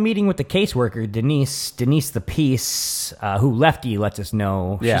during the meeting with the caseworker, Denise the Peace, who Lefty lets us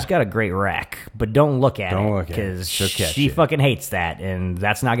know she's got a great rack, but don't look at it because she fucking hates that, and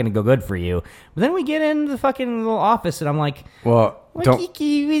that's not going to go good for you. But then we get into the fucking little office, and I'm like, well,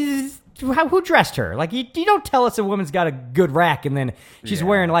 who dressed her? Like, you don't tell us a woman's got a good rack, and then she's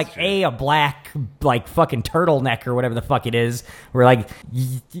wearing, like, a black, like, fucking turtleneck or whatever the fuck it is. Where, like,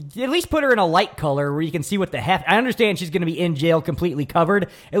 at least put her in a light color where you can see what the heft... I understand she's going to be in jail completely covered.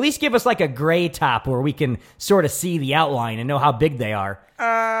 At least give us, like, a gray top where we can sort of see the outline and know how big they are.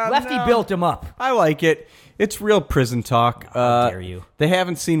 Lefty built them up. I like it. It's real prison talk. How dare you. They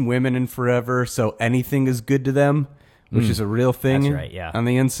haven't seen women in forever, so anything is good to them. Which is a real thing. That's right, yeah. On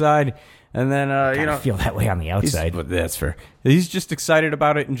the inside. And then, I feel that way on the outside. That's fair. He's just excited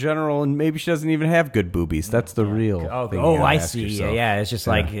about it in general, and maybe she doesn't even have good boobies. That's the real thing. Oh, I see. Yeah, it's just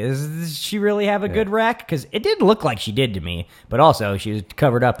like, does she really have a good rack? Because it didn't look like she did to me. But also, she was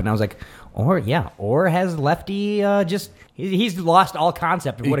covered up, and I was like, or has Lefty just... He's lost all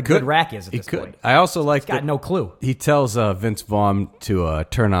concept of what a good rack is at this point. I also like got no clue. He tells Vince Vaughn to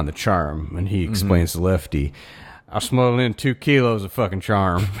turn on the charm, and he explains to Lefty, I'll smuggle in 2 kilos of fucking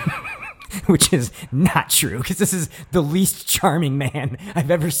charm. Which is not true, because this is the least charming man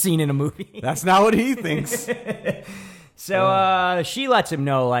I've ever seen in a movie. That's not what he thinks. So she lets him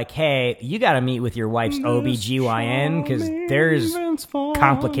know, like, hey, you got to meet with your wife's OBGYN because there's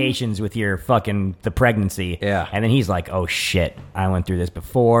complications with your the pregnancy. Yeah. And then he's like, oh, shit, I went through this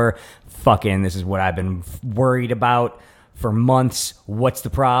before. This is what I've been worried about for months. What's the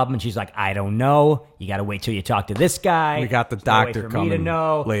problem? And she's like, I don't know. You got to wait till you talk to this guy. We got the There's no way doctor for me to coming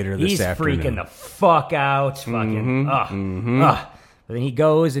know. later this afternoon. He's freaking the fuck out. But then he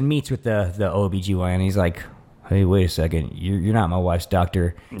goes and meets with the OBGYN. And he's like, hey, wait a second. You're not my wife's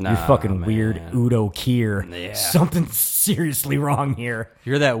doctor. You're fucking weird Udo Kier. Yeah. Something's seriously wrong here.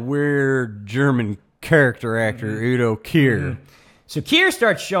 You're that weird German character actor, Udo Kier. So Kier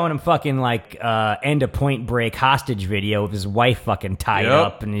starts showing him fucking like end of Point Break hostage video of his wife fucking tied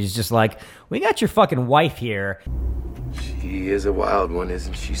up. And he's just like, we got your fucking wife here. She is a wild one,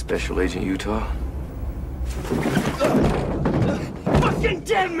 isn't she, Special Agent Utah? Fucking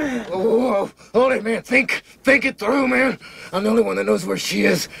dead man! Whoa. Hold it, man. Think it through, man. I'm the only one that knows where she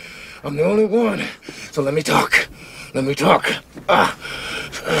is. I'm the only one. So let me talk.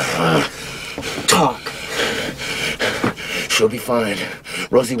 Talk. She'll be fine.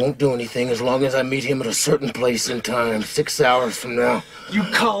 Rosie won't do anything as long as I meet him at a certain place in time. 6 hours from now. You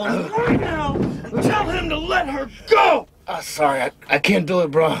call him right now and tell him to let her go! Sorry, I can't do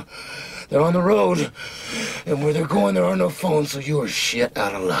it, bro. They're on the road, and where they're going, there are no phones, so you are shit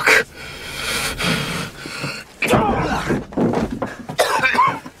out of luck.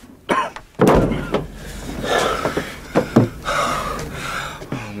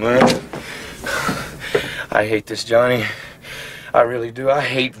 Oh, man. I hate this, Johnny. I really do. I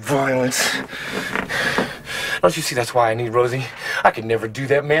hate violence. Don't you see that's why I need Rosie? I could never do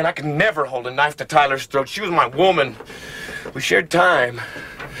that, man. I could never hold a knife to Tyler's throat. She was my woman. We shared time.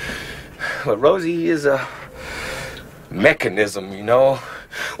 But Rosie is a mechanism, you know?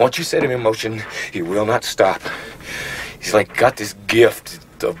 Once you set him in motion, he will not stop. He's like got this gift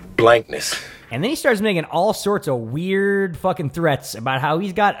of blankness. And then he starts making all sorts of weird fucking threats about how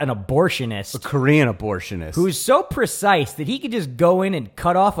he's got an abortionist. A Korean abortionist. Who's so precise that he could just go in and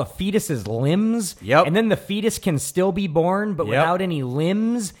cut off a fetus's limbs. Yep. And then the fetus can still be born, but without any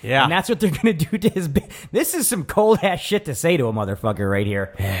limbs. Yeah. And that's what they're going to do to his... This is some cold-ass shit to say to a motherfucker right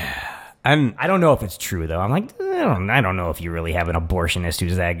here. Yeah. And I don't know if it's true, though. I'm like, I don't know if you really have an abortionist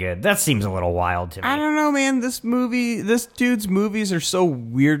who's that good. That seems a little wild to me. I don't know, man. This dude's movies are so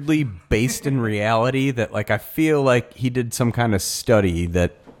weirdly based in reality that, like, I feel like he did some kind of study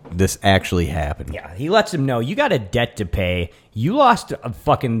that this actually happened. Yeah, he lets him know, you got a debt to pay. You lost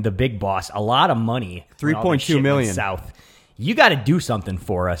fucking the big boss a lot of money. $3.2 million. South. You got to do something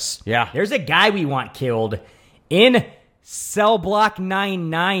for us. Yeah. There's a guy we want killed in... Cell Block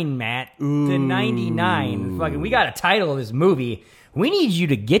 99, Matt. Ooh. The 99. Fucking, we got a title of this movie. We need you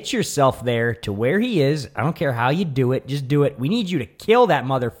to get yourself there to where he is. I don't care how you do it. Just do it. We need you to kill that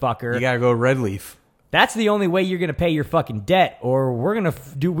motherfucker. You gotta go Red Leaf. That's the only way you're going to pay your fucking debt, or we're going to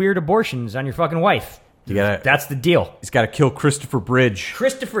do weird abortions on your fucking wife. That's the deal. He's got to kill Christopher Bridge.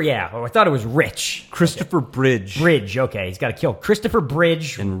 Christopher, yeah. Oh, I thought it was Rich. Christopher Bridge. Bridge, okay. He's got to kill Christopher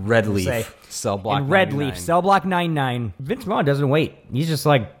Bridge. In Red Leaf. Cell Block 99. Red Leaf, Cell Block 99. Vince Vaughn doesn't wait. He's just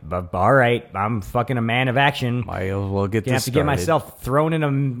like, all right, I'm fucking a man of action. Might as well get this I have to get myself thrown in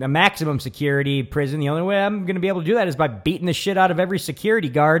a maximum security prison. The only way I'm going to be able to do that is by beating the shit out of every security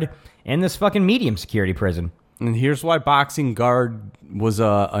guard in this fucking medium security prison. And here's why Boxing Guard was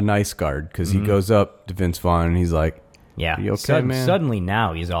a nice guard, because he goes up to Vince Vaughn and he's like, yeah, you okay, man? Suddenly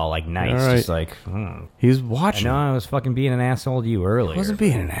now he's all like nice, all right. just like, he's watching. I know I was fucking being an asshole to you earlier. He wasn't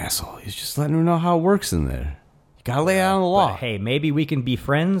being an asshole. He's just letting him know how it works in there. You gotta lay out on the law. But, hey, maybe we can be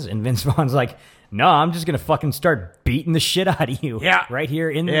friends. And Vince Vaughn's like, no, I'm just gonna fucking start beating the shit out of you. Yeah, right here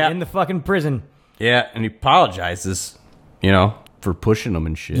in the fucking prison. Yeah, and he apologizes, for pushing him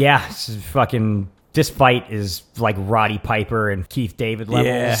and shit. Yeah, this fight is like Roddy Piper and Keith David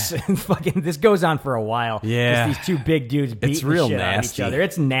levels. Yeah. Fucking, this goes on for a while. Yeah. Just these two big dudes beating real the shit out of nasty. each other.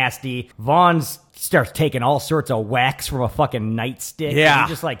 It's nasty. Vaughn starts taking all sorts of wax from a fucking nightstick. Yeah. And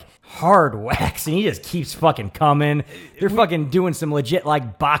he just like hard wax, and he just keeps fucking coming. They're fucking doing some legit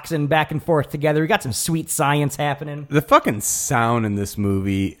like boxing back and forth together. We got some sweet science happening. The fucking sound in this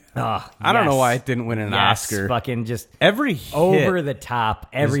movie. I don't know why it didn't win an Oscar. Fucking just every hit over the top.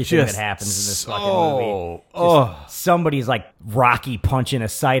 Everything that happens in this fucking movie. Somebody's like Rocky punching a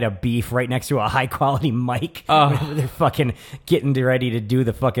side of beef right next to a high quality mic. They're fucking getting ready to do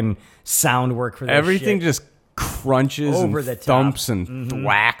the fucking sound work for this everything. Shit. Just crunches over and the top. thumps and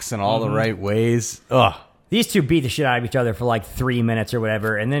thwacks in all the right ways. Ugh. These two beat the shit out of each other for like 3 minutes or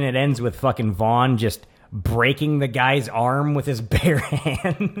whatever, and then it ends with fucking Vaughn just breaking the guy's arm with his bare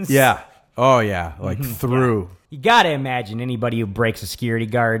hands. Yeah. Oh, yeah. Like through. You gotta imagine anybody who breaks a security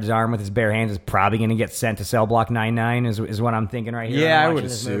guard's arm with his bare hands is probably gonna get sent to cell block 99 is what I'm thinking right here. Yeah, I would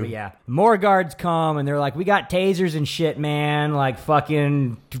assume. Yeah. More guards come and they're like, we got tasers and shit, man. Like,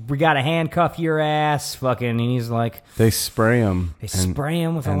 fucking, we gotta handcuff your ass. Fucking, and he's like... They spray him. They spray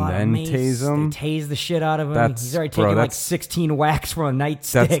him with a lot of mace. Tase him. They tase the shit out of him. He's already taken like 16 whacks from a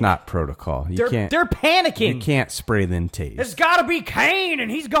nightstick. That's not protocol. They're panicking. You can't spray then tase. It's gotta be Kane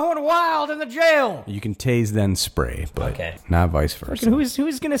and he's going wild in the jail. You can tase then spray, but not vice versa.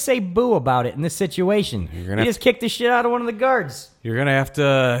 Who's gonna say boo about it in this situation? He just kicked the shit out of one of the guards. You're gonna have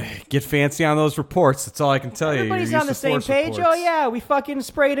to get fancy on those reports. That's all I can tell you. Everybody's on the same page. Reports. Oh yeah, we fucking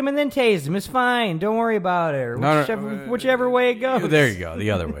sprayed him and then tased him. It's fine. Don't worry about it. Whichever way it goes. There you go.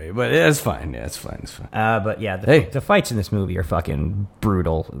 The other way, but it's fine. Yeah, it's fine. It's fine. But yeah, the fights in this movie are fucking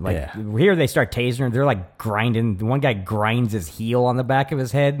brutal. Like here, they start tasing him. They're like grinding. One guy grinds his heel on the back of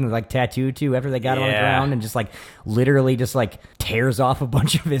his head and like tattooed too. After they got him on the ground and just like literally just like tears off a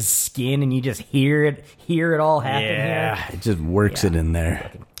bunch of his skin, and you just hear it all happen. Yeah, it just works it in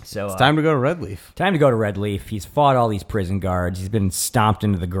there. So it's time to go to Redleaf. Time to go to Redleaf. He's fought all these prison guards. He's been stomped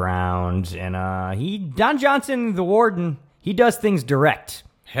into the ground, and Don Johnson, the warden, he does things direct.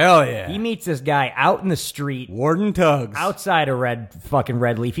 Hell yeah. He meets this guy out in the street. Warden Tuggs. Outside of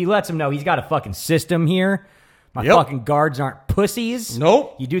Redleaf. He lets him know he's got a fucking system here. My fucking guards aren't pussies.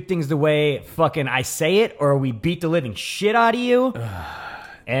 Nope. You do things the way fucking I say it, or we beat the living shit out of you.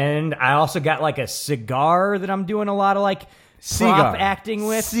 And I also got like a cigar that I'm doing a lot of like prop acting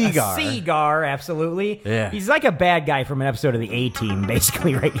with. Cigar, absolutely. Yeah. He's like a bad guy from an episode of the A-Team,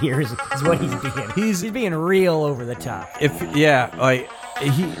 basically, right here is what he's being. He's being real over the top. You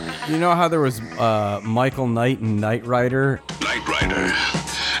know how there was Michael Knight and Knight Rider? Knight Rider,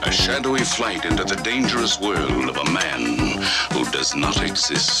 a shadowy flight into the dangerous world of a man who does not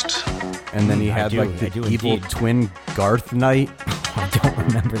exist. And then he had the evil twin Garth Knight. I don't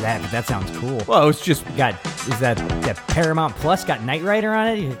remember that, but that sounds cool. Well, it's just is that Paramount Plus got Knight Rider on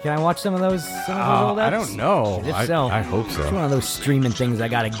it? Can I watch some of those old episodes? I don't know. If so, I hope so. It's one of those streaming things I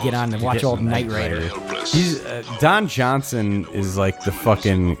gotta get on and watch old Knight Rider. He's Don Johnson is like the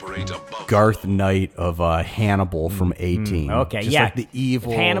fucking Garth Knight of Hannibal from A-Team. Okay, just like the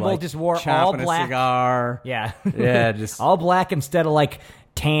evil Hannibal just wore all black. A cigar. Yeah, yeah, just all black instead of like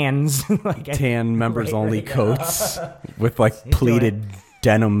tans, like tan members only coats with like pleated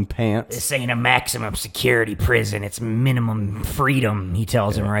denim pants. This ain't a maximum security prison. It's minimum freedom, he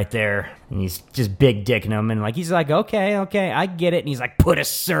tells him right there. And he's just big dicking him. And like he's like, okay, I get it. And he's like, put a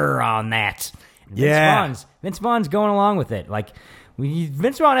sir on that. And Vince Vaughn's going along with it. Like,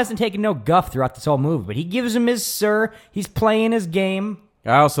 Vince Vaughn hasn't taken no guff throughout this whole movie, but he gives him his sir. He's playing his game.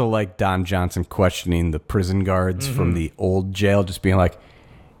 I also like Don Johnson questioning the prison guards from the old jail, just being like,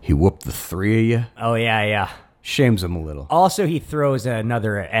 he whooped the three of you? Oh, yeah. Shames him a little. Also, he throws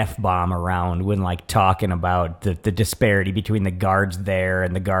another F-bomb around when, like, talking about the disparity between the guards there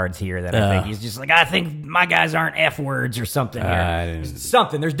and the guards here. That I think he's just like, I think my guys aren't F-words or something here.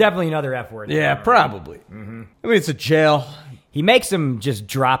 Something. There's definitely another F-word. Yeah, probably. Mm-hmm. I mean, it's a jail. He makes him just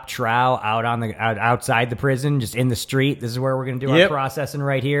drop trow out on outside the prison, just in the street. This is where we're going to do our processing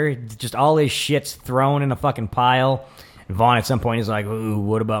right here. Just all his shit's thrown in a fucking pile. Vaughn at some point is like, ooh,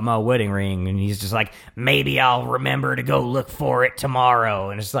 what about my wedding ring? And he's just like, maybe I'll remember to go look for it tomorrow.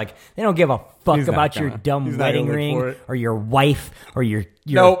 And it's like, they don't give a fuck about your dumb wedding ring or your wife or your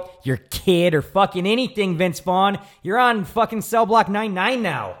kid or fucking anything, Vince Vaughn. You're on fucking cell block 99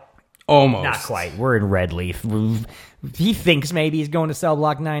 now. Almost. Not quite. We're in Redleaf. He thinks maybe he's going to cell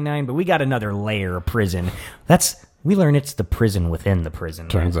block 99, but we got another layer of prison. We learn it's the prison within the prison.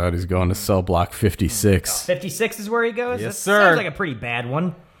 Turns out he's going to cell block 56. 56 is where he goes? Yes, that sir. Sounds like a pretty bad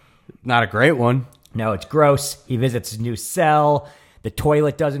one. Not a great one. No, it's gross. He visits his new cell. The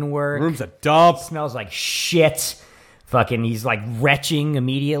toilet doesn't work. Room's a dump. Smells like shit. Fucking, he's like retching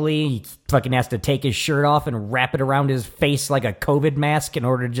immediately. He fucking has to take his shirt off and wrap it around his face like a COVID mask in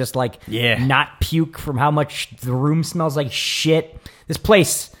order to just like not puke from how much the room smells like shit. This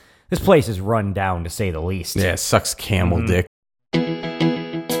place is run down, to say the least. Yeah, it sucks camel dick. Suck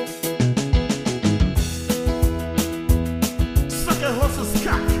a horse's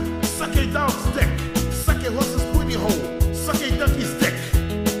cock, suck a dog's dick, suck a horse's booty hole, suck a donkey's dick.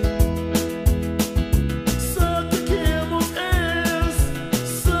 Suck a camel's ass,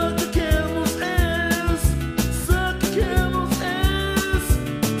 suck a camel's ass, suck a camel's ass,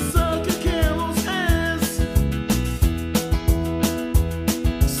 suck a camel's ass.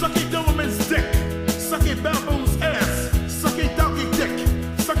 Suck a Doberman's dick, suck a baboon's ass, suck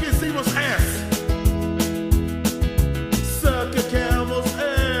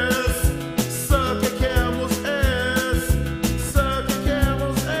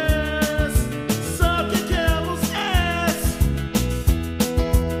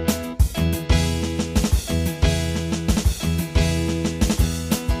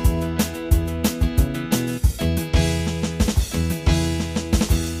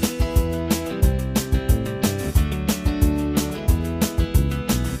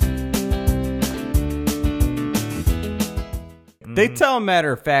They tell him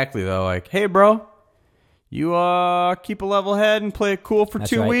matter-of-factly, though, like, hey, bro, you keep a level head and play it cool for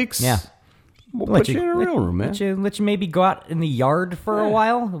 2 weeks? Yeah. We'll put you in a real room, man. Let you maybe go out in the yard for a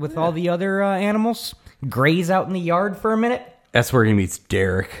while with all the other animals. Graze out in the yard for a minute. That's where he meets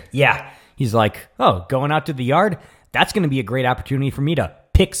Derek. Yeah. He's like, oh, going out to the yard? That's going to be a great opportunity for me to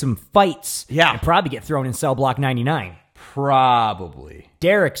pick some fights. Yeah. And probably get thrown in cell block 99. Probably.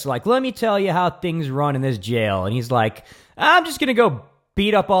 Derek's like, let me tell you how things run in this jail. And he's like, I'm just going to go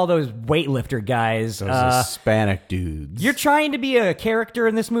beat up all those weightlifter guys. Those Hispanic dudes. You're trying to be a character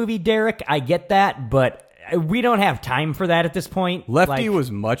in this movie, Derek. I get that, but we don't have time for that at this point. Lefty was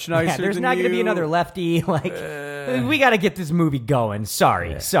much nicer Yeah, there's than not going to be you. another Lefty. Like, we got to get this movie going.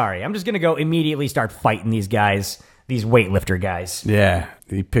 Sorry. I'm just going to go immediately start fighting these guys, these weightlifter guys. Yeah.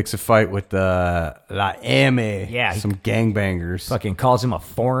 He picks a fight with La M. Yeah. Some gangbangers. Fucking calls him a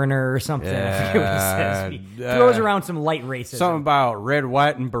foreigner or something. I forget what he says. He throws around some light racism. Something about red,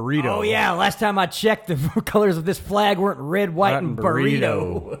 white, and burrito. Oh, yeah. Last time I checked, the colors of this flag weren't red, white, and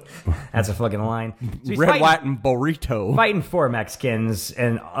burrito. That's a fucking line. So red, white, and burrito. Fighting 4 Mexicans,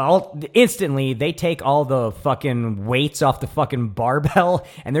 and instantly they take all the fucking weights off the fucking barbell,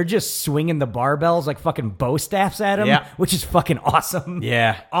 and they're just swinging the barbells like fucking bow staffs at him, which is fucking awesome. Yeah.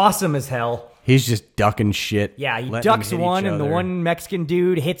 Awesome as hell. He's just ducking shit. Yeah, he ducks one, and the one Mexican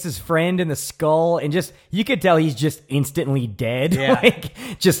dude hits his friend in the skull, and you could tell he's just instantly dead. Yeah. Like,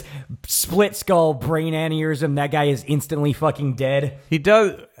 just split skull, brain aneurysm, that guy is instantly fucking dead. He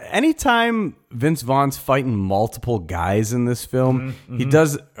does. Anytime Vince Vaughn's fighting multiple guys in this film, he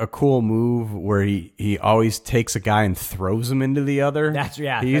does a cool move where he always takes a guy and throws him into the other.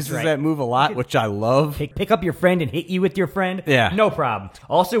 He uses that move a lot, which I love. Pick up your friend and hit you with your friend. Yeah. No problem.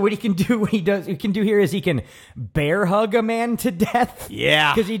 Also, what he can do here is he can bear hug a man to death.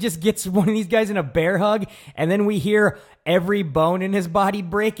 Yeah. Because he just gets one of these guys in a bear hug, and then we hear every bone in his body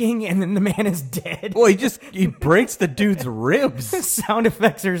breaking, and then the man is dead. Well, he breaks the dude's ribs. Sound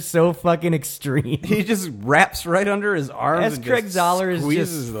effects are so fucking extreme. He just wraps right under his arms. As and Craig just Zoller is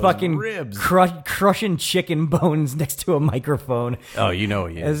squeezes just those fucking ribs. crushing chicken bones next to a microphone. Oh, you know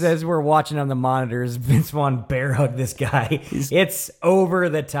he is. As we're watching on the monitors, Vince Vaughn bear hug this guy. It's over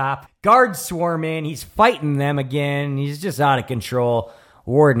the top. Guards swarm in. He's fighting them again. He's just out of control.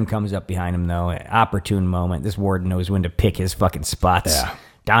 Warden comes up behind him, though. Opportune moment. This warden knows when to pick his fucking spots. Yeah.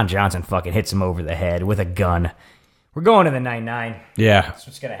 Don Johnson fucking hits him over the head with a gun. We're going to the 9-9. Yeah. That's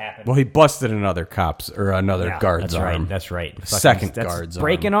what's going to happen. Well, he busted another guard's arm. That's right. Second That's guard's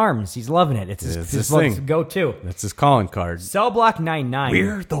breaking arm. arms. He's loving it. It's his thing. go-to. That's his calling card. Cell block 9-9.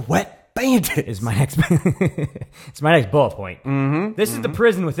 We're the wet bandits. Is my next it's my next bullet point. This is the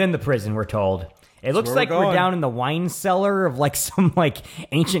prison within the prison, we're told. It looks like we're down in the wine cellar of like some like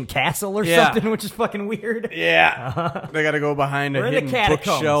ancient castle or something, which is fucking weird. Yeah. They got to go behind a We're in hidden the catacombs.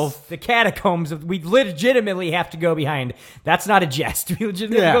 bookshelf. The catacombs. We legitimately have to go behind. That's not a jest. We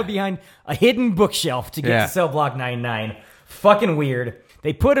legitimately go behind a hidden bookshelf to get to cell block 9-9. Fucking weird.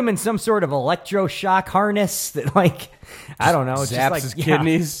 They put him in some sort of electroshock harness that, like, I don't know. It's zaps just like his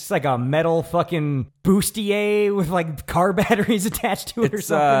kidneys. It's like a metal fucking bustier with like car batteries attached to it or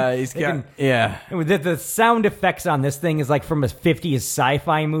something. The sound effects on this thing is like from a 50s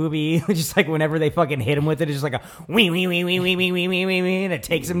sci-fi movie. Just like whenever they fucking hit him with it, it's just like a wee wee wee wee wee wee wee wee wee wee, and it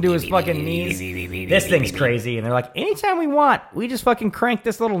takes him to his fucking knees. This thing's crazy, and they're like, anytime we want, we just fucking crank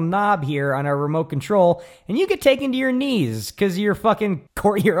this little knob here on our remote control, and you get taken to your knees because your fucking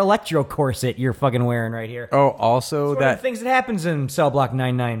your electro corset you're fucking wearing right here. Oh, also One of the things that happens in cell block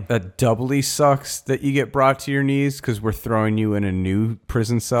 9-9. That doubly sucks that you get brought to your knees because we're throwing you in a new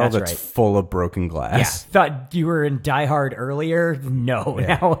prison cell that's full of broken glass. Yeah. Thought you were in Die Hard earlier? No.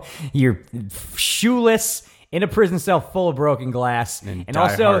 Yeah. Now you're shoeless in a prison cell full of broken glass. And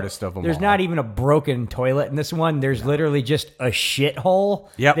also, there's not even a broken toilet in this one. There's literally just a shithole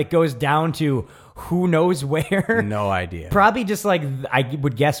that goes down to who knows where. No idea. Probably just like, I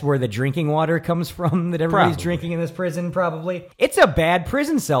would guess where the drinking water comes from that everybody's drinking in this prison, probably. It's a bad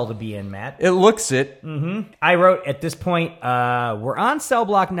prison cell to be in, Matt. It looks it. Mm-hmm. I wrote at this point, we're on cell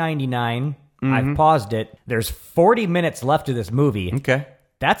block 99. I've paused it. There's 40 minutes left of this movie. Okay.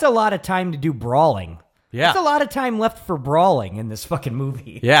 That's a lot of time to do brawling. Yeah. That's a lot of time left for brawling in this fucking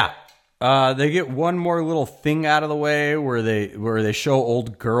movie. Yeah. They get one more little thing out of the way where they show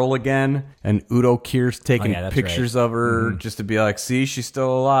old girl again, and Udo Kier's taking pictures of her just to be like, see, she's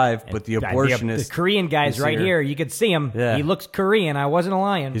still alive. But the abortionist, the Korean guy's right here. You could see him. Yeah. He looks Korean. I wasn't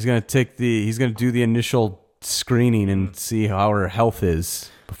lying. He's gonna do the initial screening and see how her health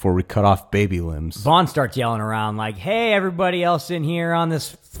is. before we cut off baby limbs. Vaughn starts yelling around like, hey, everybody else in here on this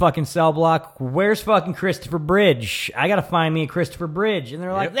fucking cell block, where's fucking Christopher Bridge? I gotta find me a Christopher Bridge. And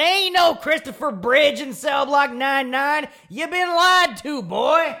they're like, there ain't no Christopher Bridge in cell block 99. You been lied to,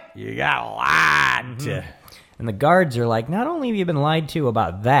 boy. You got lied to. And the guards are like, not only have you been lied to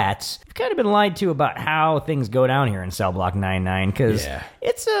about that, you've kind of been lied to about how things go down here in cell block 99, because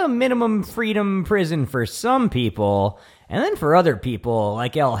it's a minimum freedom prison for some people. And then for other people,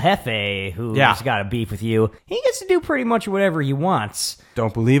 like El Jefe, who's got a beef with you, he gets to do pretty much whatever he wants.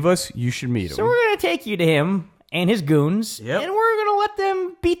 Don't believe us? You should meet him. So we're going to take you to him and his goons, and we're going to let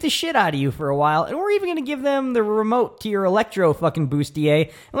them beat the shit out of you for a while, and we're even going to give them the remote to your electro fucking bustier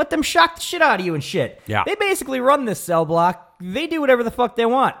and let them shock the shit out of you and shit. Yeah. They basically run this cell block. They do whatever the fuck they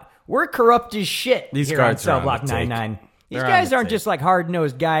want. We're corrupt as shit These here guards on are cell block on the take. 99. These They're guys on the aren't take. just like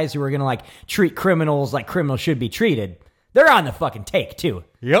hard-nosed guys who are going to like treat criminals like criminals should be treated. They're on the fucking take, too.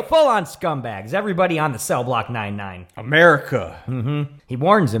 Yep. Full-on scumbags. Everybody on the cell block 99. America. He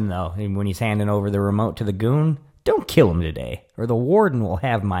warns him, though, when he's handing over the remote to the goon, don't kill him today, or the warden will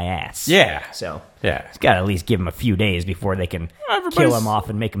have my ass. Yeah. So, Yeah. he's got to at least give him a few days before they can kill him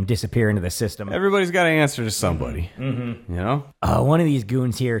off and make him disappear into the system. Everybody's got to answer to somebody. You know? One of these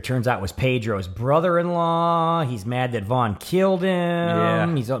goons here turns out was Pedro's brother-in-law. He's mad that Vaughn killed him.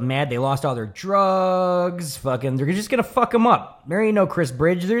 Yeah. He's mad they lost all their drugs. Fucking, they're just gonna fuck him up. There ain't no Chris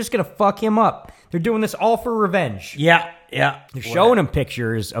Bridge. They're just gonna fuck him up. They're doing this all for revenge. Yeah. They're showing him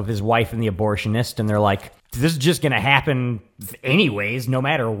pictures of his wife and the abortionist, and they're like, this is just gonna happen anyways, no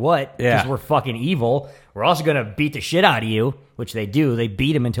matter what, because we're fucking evil. We're also gonna beat the shit out of you, which they do. They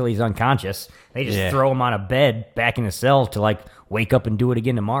beat him until he's unconscious. They just throw him on a bed back in his cell to like wake up and do it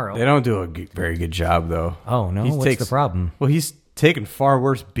again tomorrow. They don't do a very good job, though. Oh, no? What's the problem? Well, he's taken far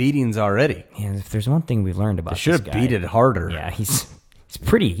worse beatings already. Yeah, if there's one thing we've learned about They should have this guy, beat it harder. Yeah, he's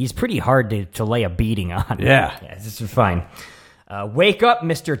pretty hard to lay a beating on. Yeah. This is fine. Wake up,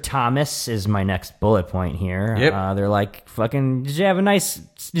 Mr. Thomas, is my next bullet point here. Yep. They're like, fucking, did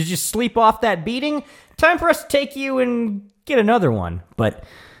you sleep off that beating? Time for us to take you and get another one. But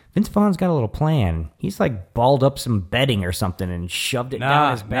Vince Vaughn's got a little plan. He's like balled up some bedding or something and shoved it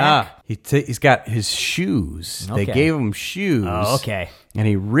down his back. He's got his shoes. Okay. They gave him shoes. Oh, okay. And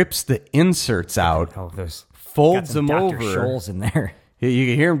he rips the inserts out. Oh, there's folds got some them Dr. over. Scholl's in there. You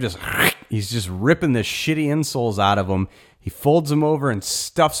can hear him he's just ripping the shitty insoles out of them. He folds them over and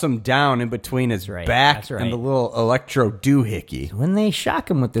stuffs them down in between his back and the little electro doohickey. When they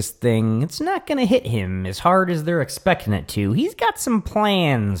shock him with this thing, it's not going to hit him as hard as they're expecting it to. He's got some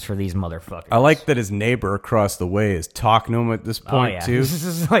plans for these motherfuckers. I like that his neighbor across the way is talking to him at this point, too. This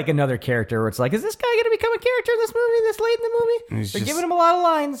is like another character where it's like, is this guy going to become a character in this movie this late in the movie? They're giving him a lot of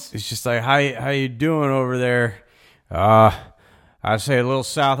lines. He's just like, how you doing over there? I'd say a little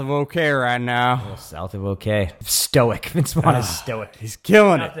south of okay right now. A little south of okay. Stoic. Vince Vaughn is stoic. He's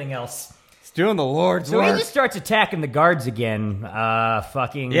killing Nothing else. He's doing the Lord's So work. he just starts attacking the guards again.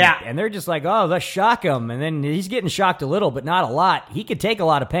 Yeah. And they're just like, oh, let's shock him. And then he's getting shocked a little, but not a lot. He could take a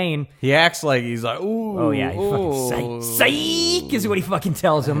lot of pain. He acts like he's like, ooh. Oh, yeah. He fucking psych is what he fucking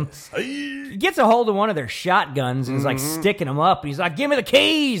tells him. He gets a hold of one of their shotguns and is like sticking them up. And he's like, give me the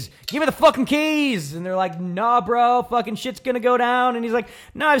keys. Give me the fucking keys. And they're like, nah, bro. Fucking shit's gonna go down. And he's like,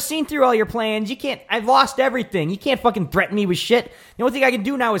 no, I've seen through all your plans. I've lost everything. You can't fucking threaten me with shit. The only thing I can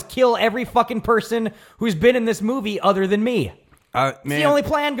do now is kill every fucking person who's been in this movie other than me. Man, it's the only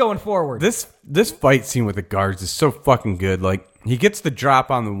plan going forward. This fight scene with the guards is so fucking good. Like, he gets the drop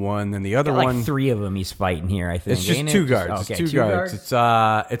on the one, and the other like one... 3 of them he's fighting here, I think. It's just two guards. Okay, it's two guards.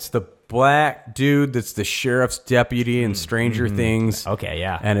 It's the black dude that's the sheriff's deputy in Stranger Things. Okay,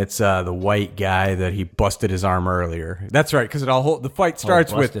 yeah. And it's the white guy that he busted his arm earlier. That's right, because the fight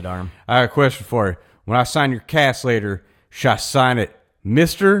starts with... busted arm. I have a question for you. When I sign your cast later, should I sign it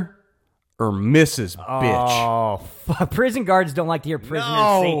Mr. or Mrs. Bitch? Oh, fuck. Prison guards don't like to hear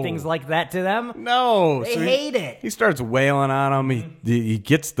prisoners say things like that to them. No. They hate it. He starts wailing on him. He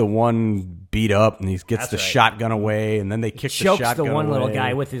gets the one beat up, and he gets the shotgun away, and then they kick the Chokes shotgun the one away. little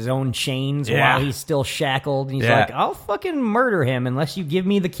guy with his own chains Yeah. while he's still shackled. And he's Yeah. like, I'll fucking murder him unless you give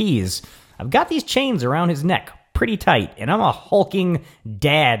me the keys. I've got these chains around his neck pretty tight, and I'm a hulking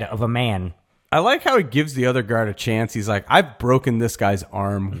dad of a man. I like how he gives the other guard a chance. He's like, I've broken this guy's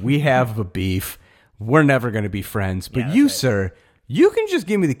arm. We have a beef. We're never going to be friends. But you, sir, you can just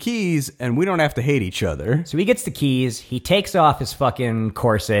give me the keys and we don't have to hate each other. So he gets the keys. He takes off his fucking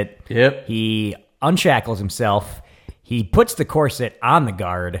corset. Yep. He unshackles himself. He puts the corset on the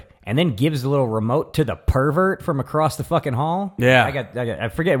guard. and then gives the little remote to the pervert from across the fucking hall. Yeah. I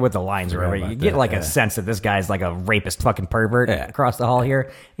forget what the lines were. You get like a sense that this guy's like a rapist fucking pervert across the hall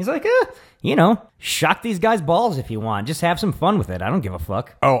here. He's like, shock these guys' balls if you want. Just have some fun with it. I don't give a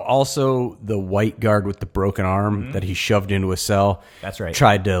fuck. Oh, also the white guard with the broken arm that he shoved into a cell. That's right.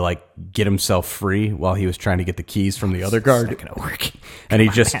 Tried to like get himself free while he was trying to get the keys from the other guard. It's not gonna work. And he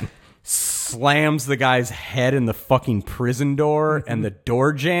just slams the guy's head in the fucking prison door and the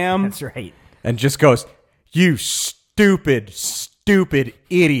door jam. That's right. And just goes, "You stupid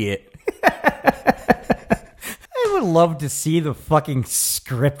idiot." I would love to see the fucking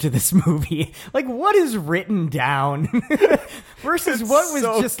script of this movie. Like, what is written down versus what was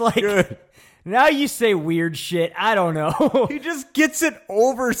so just like, good. Now you say weird shit. I don't know. He just gets it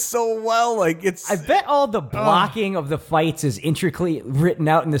over so well. Like I bet all the blocking of the fights is intricately written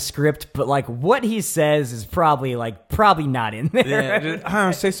out in the script, but like what he says is probably not in there. Yeah,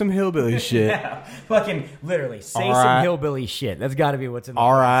 say some hillbilly shit. Yeah, fucking literally say All some right. hillbilly shit. That's got to be what's in the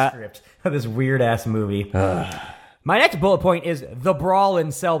All right. script of this weird ass movie. My next bullet point is the brawl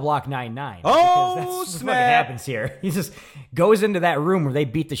in Cell Block 99. Oh, That's what snap. fucking happens here. He just goes into that room where they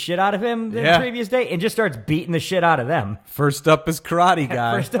beat the shit out of him the previous day and just starts beating the shit out of them. First up is Karate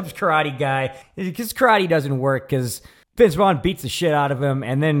Guy. First up's Karate Guy. Because karate doesn't work because Vince Vaughn beats the shit out of him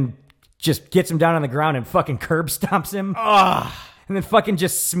and then just gets him down on the ground and fucking curb stomps him. And then fucking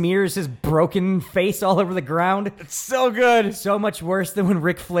just smears his broken face all over the ground. It's so good. So much worse than when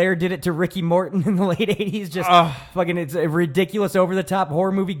Ric Flair did it to Ricky Morton in the late 80s. Just fucking, it's a ridiculous over-the-top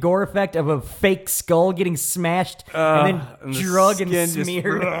horror movie gore effect of a fake skull getting smashed and then drug and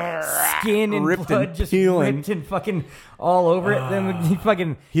smeared. Skin and ripped blood and just peeling. ripped and fucking all over it.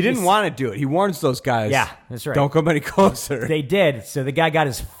 Then He didn't want to do it. He warns those guys. Yeah, that's right. Don't come any closer. They did. So the guy got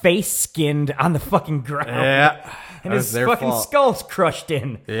his face skinned on the fucking ground. Yeah. And That his was their fucking fault. skull's crushed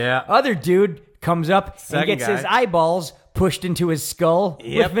in. Yeah. Other dude comes up Second and gets guy. his eyeballs pushed into his skull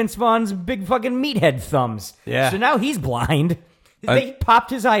with Vince Vaughn's big fucking meathead thumbs. Yeah. So now he's blind. They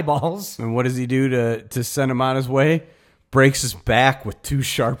popped his eyeballs. And what does he do to send him on his way? Breaks his back with two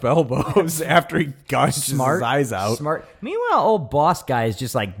sharp elbows after he gouges his eyes out. Smart. Meanwhile, old boss guy is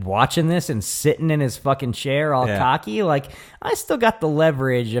just like watching this and sitting in his fucking chair all cocky. Like, I still got the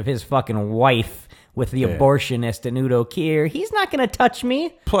leverage of his fucking wife with the abortionist and Udo Kier. He's not going to touch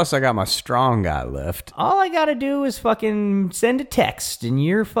me. Plus, I got my strong guy left. All I got to do is fucking send a text, and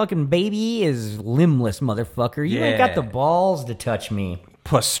your fucking baby is limbless, motherfucker. You ain't got the balls to touch me.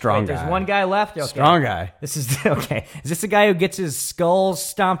 Plus, strong guy. There's one guy left? Okay. Strong guy. This is, okay. Is this the guy who gets his skull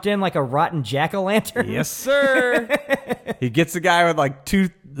stomped in like a rotten jack-o'-lantern? Yes, sir. He gets the guy with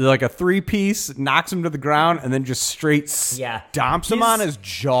like a three-piece, knocks him to the ground, and then just straight stomps him on his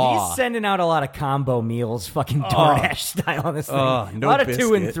jaw. He's sending out a lot of combo meals, fucking DoorDash style on this thing. No a lot of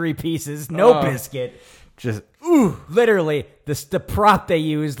 2 and biscuit. 3 pieces, no biscuit. Just literally, the prop they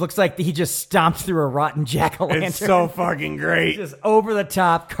used looks like he just stomped through a rotten jack-o'-lantern. It's so fucking great. Just over the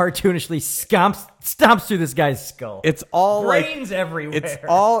top, cartoonishly stomps through this guy's skull. It's all brains everywhere. It's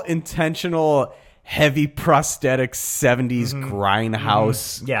all intentional, heavy prosthetic 70s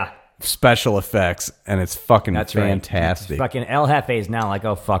grindhouse special effects, and it's fucking fantastic. Fucking El Jefe's now like,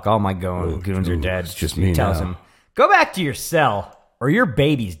 oh fuck, all my goons are dead. It's just He me tells now. him, go back to your cell, or your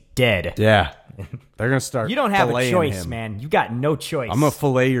baby's dead. Yeah. They're going to start You don't have a filleting choice, him. man. You got no choice. I'm going to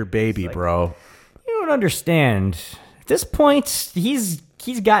fillet your baby, bro. You don't understand. At this point, he's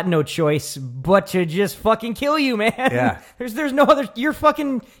got no choice but to just fucking kill you, man. Yeah. There's no other. You're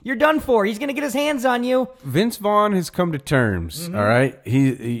done for. He's gonna get his hands on you. Vince Vaughn has come to terms. All right,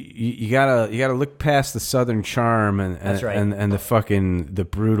 you gotta look past the Southern charm and That's right. and the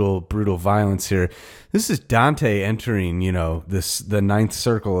brutal violence here. This is Dante entering, the ninth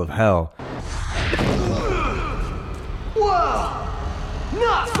circle of hell. Whoa!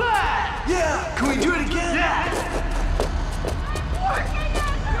 Not bad! Yeah! Can we do it again? Yeah!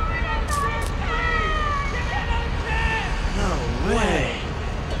 No way!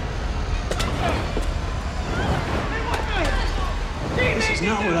 This is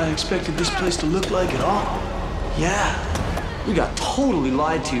not what I expected this place to look like at all. Yeah. We got totally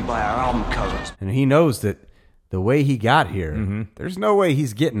lied to by our album covers. And he knows that the way he got here, there's no way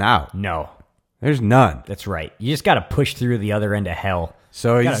he's getting out. No, there's none. That's right. You just got to push through the other end of hell.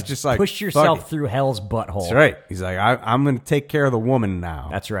 So You he's gotta just like, push fuck yourself it. through hell's butthole. That's right. He's like, I'm going to take care of the woman now.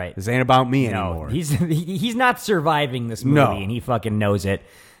 That's right. This ain't about me No, anymore. he's not surviving this movie, No. and he fucking knows it.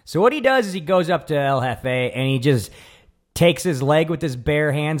 So what he does is he goes up to El Jefe and he just takes his leg with his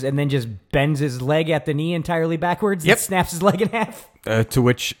bare hands and then just bends his leg at the knee entirely backwards and snaps his leg in half. To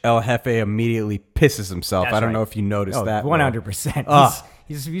which El Jefe immediately pisses himself. That's I don't right. know if you noticed that. 100%.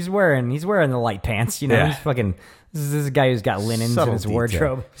 He's wearing the light pants. You know, he's fucking. This is a guy who's got linens in his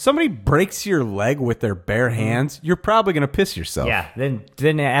wardrobe. Somebody breaks your leg with their bare hands, you're probably gonna piss yourself. Yeah.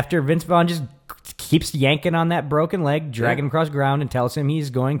 Then after Vince Vaughn just keeps yanking on that broken leg, dragging him across ground, and tells him he's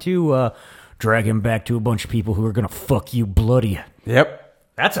going to drag him back to a bunch of people who are gonna fuck you bloody. Yep.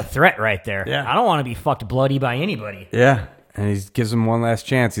 That's a threat right there. Yeah. I don't want to be fucked bloody by anybody. Yeah. And he gives him one last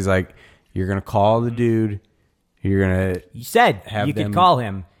chance. He's like, "You're gonna call the dude. You're gonna." You said you could call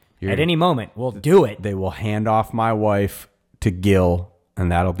him at any moment. We'll do it. They will hand off my wife to Gil,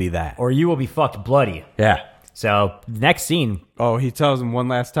 and that'll be that. Or you will be fucked bloody. Yeah. So, next scene. Oh, he tells him one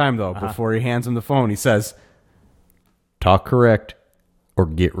last time, though, before he hands him the phone. He says, "Talk correct or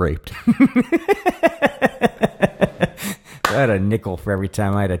get raped." I had a nickel for every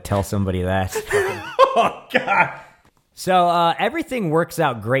time I had to tell somebody that. Oh, God. So everything works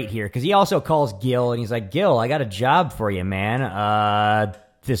out great here because he also calls Gil and he's like, "Gil, I got a job for you, man.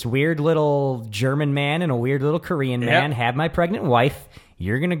 This weird little German man and a weird little Korean man had my pregnant wife.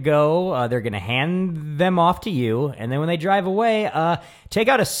 You're going to go, they're going to hand them off to you, and then when they drive away, take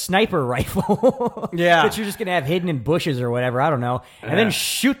out a sniper rifle that you're just going to have hidden in bushes or whatever, I don't know, and then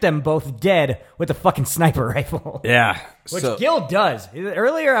shoot them both dead with a fucking sniper rifle." Yeah. Which Gil does.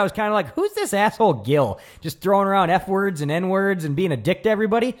 Earlier, I was kind of like, who's this asshole Gil? Just throwing around F-words and N-words and being a dick to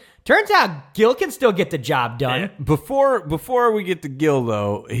everybody. Turns out Gil can still get the job done. Before we get to Gil,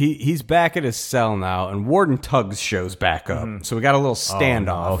 though, he's back at his cell now, and Warden Tuggs shows back up. So we got a little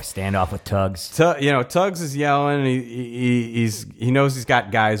standoff. Standoff with Tuggs. Tuggs is yelling. He knows he's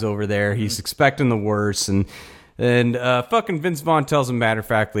got guys over there. He's expecting the worst, and fucking Vince Vaughn tells him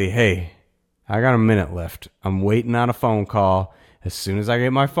matter-of-factly, "Hey, I got a minute left. I'm waiting on a phone call. As soon as I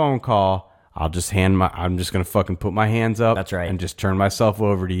get my phone call, I'm just gonna fucking put my hands up. That's right. And just turn myself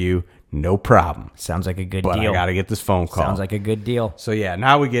over to you. No problem." Sounds like a good But deal. I gotta get this phone call. Sounds like a good deal. So yeah,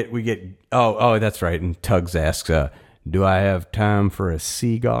 now we get. Oh, that's right. And Tuggs asks, "Do I have time for a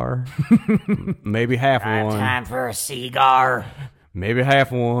cigar?" Maybe half one. Time for a cigar. Maybe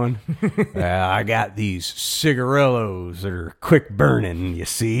half one. I got these cigarillos that are quick burning, you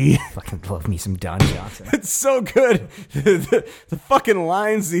see. Fucking love me some Don Johnson. It's so good. The fucking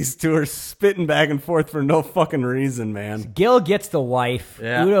lines these two are spitting back and forth for no fucking reason, man. Gil gets the wife.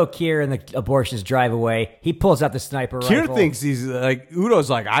 Yeah. Udo Kier and the abortionists drive away. He pulls out the sniper Kier rifle. thinks he's like, Udo's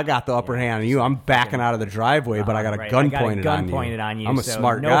like, "I got the upper hand on you. I'm backing out of the driveway, but I got a gun pointed on you. I'm a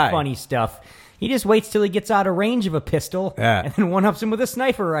smart guy." No funny stuff. He just waits till he gets out of range of a pistol and then one-ups him with a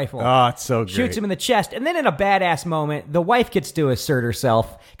sniper rifle. Oh, it's so great. Shoots him in the chest. And then in a badass moment, the wife gets to assert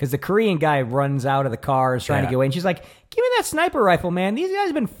herself because the Korean guy runs out of the car and is trying to get away. And she's like, "Give me that sniper rifle, man. These guys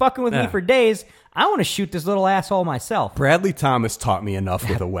have been fucking with me for days. I want to shoot this little asshole myself." Bradley Thomas taught me enough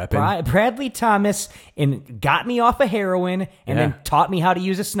with a weapon. Bradley Thomas got me off of heroin and then taught me how to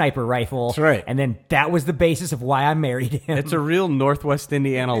use a sniper rifle. That's right. And then that was the basis of why I married him. It's a real Northwest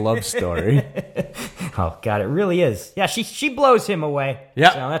Indiana love story. Oh God, it really is. Yeah, she blows him away.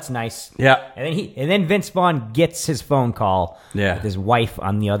 Yeah, so that's nice. Yeah, and then Vince Vaughn gets his phone call. Yeah, with his wife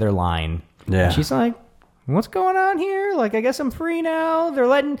on the other line. Yeah, and she's like, "What's going on here? Like, I guess I'm free now. They're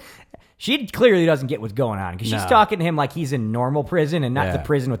letting." She clearly doesn't get what's going on because she's talking to him like he's in normal prison and not the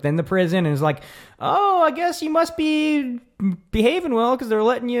prison within the prison, and is like, "Oh, I guess you must be behaving well because they're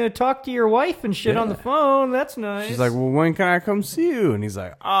letting you talk to your wife and shit on the phone. That's nice." She's like, "Well, when can I come see you?" And he's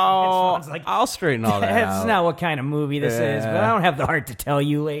like, "Oh, like, I'll straighten all that out. That's not what kind of movie this is, but I don't have the heart to tell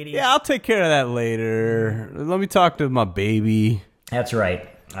you, lady." Yeah, I'll take care of that later. Let me talk to my baby. That's right.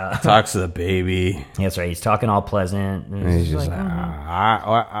 Talks to the baby. That's right. He's talking all pleasant. And he's just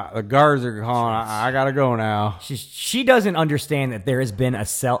like, the guards are calling. I gotta go now. She doesn't understand that there has been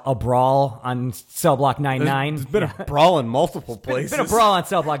a brawl on Cell Block 99. There's been a brawl in multiple places. There's been a brawl on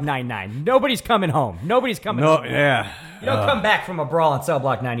Cell Block 99. Nobody's coming home. Nobody's coming home. Yeah. You don't come back from a brawl on Cell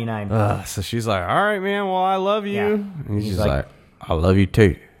Block 99. So she's like, "All right, man. Well, I love you." Yeah. And he's like, "I love you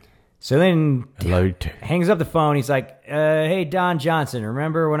too." So then I love you too. Hangs up the phone. He's like, "Hey, Don Johnson,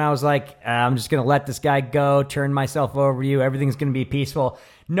 remember when I was like, I'm just going to let this guy go, turn myself over to you, everything's going to be peaceful?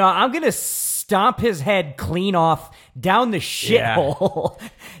 No, I'm going to stomp his head clean off down the shithole.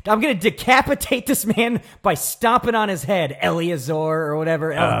 I'm going to decapitate this man by stomping on his head, Eleazar or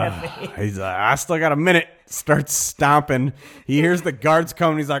whatever." He's like, "I still got a minute." Starts stomping. He hears the guards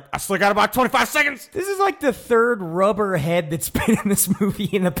coming. He's like, "I still got about 25 seconds. This is like the third rubber head that's been in this movie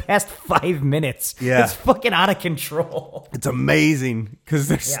in the past 5 minutes. Yeah. It's fucking out of control. It's amazing because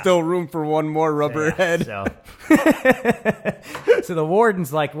there's still room for one more rubber head. So the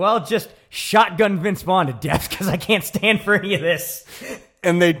warden's like, "Well, just shotgun Vince Vaughn to death because I can't stand for any of this."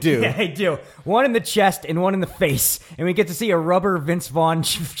 And they do. Yeah, they do. One in the chest and one in the face. And we get to see a rubber Vince Vaughn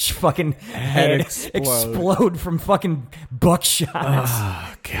fucking head explode from fucking buckshot.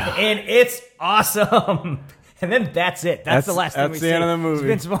 Oh, God. And it's awesome. And then that's it. That's the last thing we see. That's the end of the movie.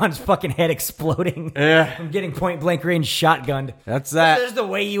 It's Vince Vaughn's fucking head exploding from getting point blank range shotgunned. That's that. That's the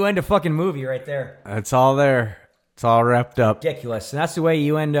way you end a fucking movie right there. That's all there. It's all wrapped up. Ridiculous. And that's the way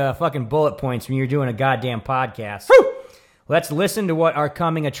you end fucking bullet points when you're doing a goddamn podcast. Woo! Let's listen to what our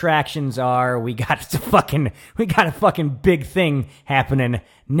coming attractions are. We got a fucking big thing happening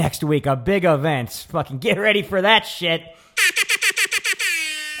next week. A big event. Fucking get ready for that shit.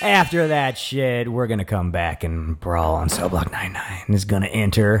 After that shit, we're gonna come back and Brawl on Cell Block 99 is gonna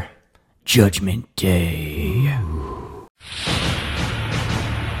enter Judgment Day. Ooh.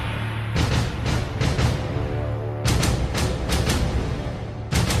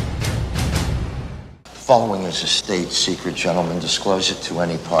 Following is a state secret, gentlemen. Disclose it to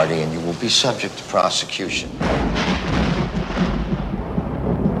any party and you will be subject to prosecution.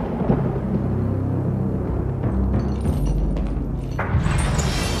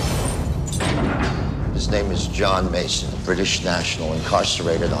 His name is John Mason, a British national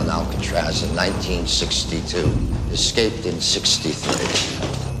incarcerated on Alcatraz in 1962. Escaped in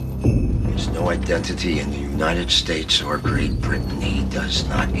 63. There's no identity in the United States or Great Britain. He does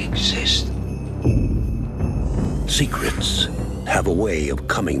not exist. Secrets have a way of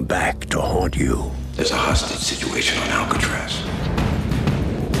coming back to haunt you. There's a hostage situation on Alcatraz.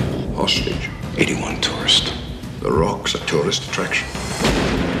 Hostage? 81 tourists. The Rock's a tourist attraction.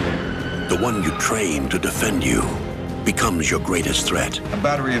 The one you train to defend you becomes your greatest threat. A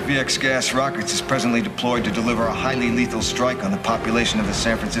battery of VX gas rockets is presently deployed to deliver a highly lethal strike on the population of the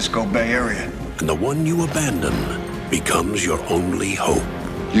San Francisco Bay Area. And the one you abandon becomes your only hope.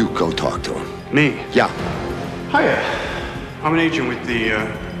 You go talk to him. Me? Yeah. Hiya. I'm an agent with the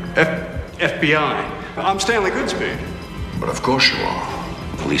FBI. I'm Stanley Goodspeed. But of course you are.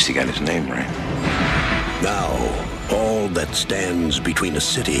 At least he got his name right. Now, all that stands between a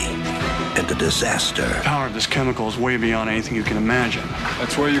city and a disaster. The power of this chemical is way beyond anything you can imagine.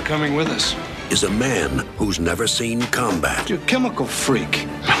 That's why you're coming with us. Is a man who's never seen combat. You're a chemical freak.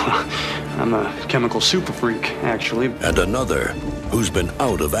 I'm a chemical super freak, actually. And another who's been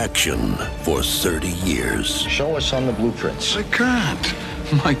out of action for 30 years. Show us on the blueprints. I can't.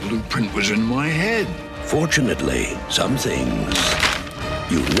 My blueprint was in my head. Fortunately, some things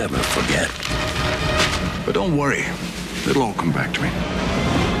you never forget. But don't worry. It'll all come back to me.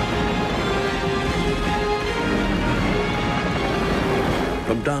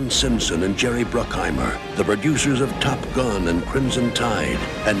 From Don Simpson and Jerry Bruckheimer, the producers of Top Gun and Crimson Tide,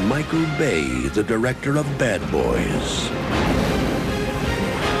 and Michael Bay, the director of Bad Boys.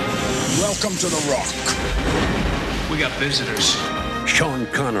 Welcome to The Rock. We got visitors. Sean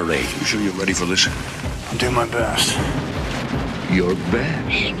Connery. You sure you're ready for this? I'll do my best. Your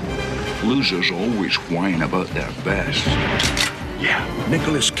best? Losers always whine about their best. Yeah.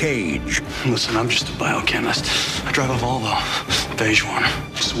 Nicolas Cage. Listen, I'm just a biochemist. I drive a Volvo. Beige one.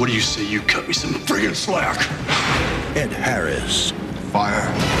 So what do you say you cut me some friggin' slack? Ed Harris. Fire.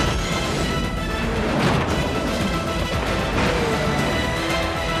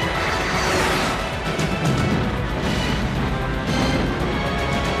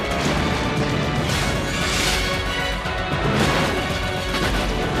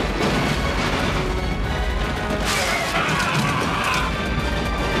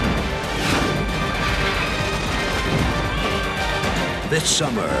 This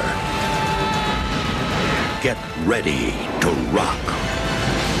summer, get ready to rock.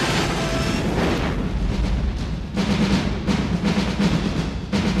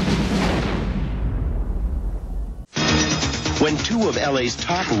 When two of LA's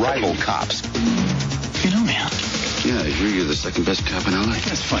top rival cops... You know me, huh? Yeah, I hear you're the second best cop in LA.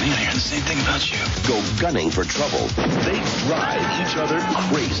 That's funny. I hear the same thing about you. ...go gunning for trouble, they drive each other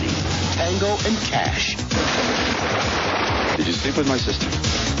crazy. Tango and Cash. Did you sleep with my sister?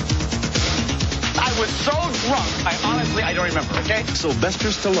 I was so drunk, I don't remember, okay? Sylvester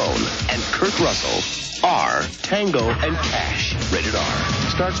Stallone and Kurt Russell are Tango and Cash. Rated R.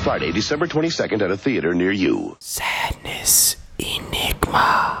 Starts Friday, December 22nd at a theater near you. Sadness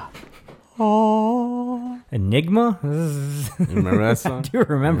Enigma. Oh. Enigma? You remember that song? I do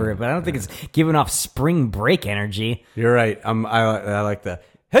remember it, but I don't think it's giving off spring break energy. You're right. I like the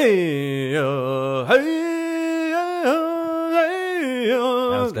hey, hey.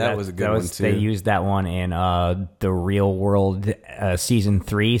 That was a good one too. They used that one in The Real World season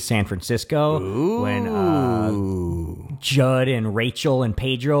 3, San Francisco. Ooh. When Judd and Rachel and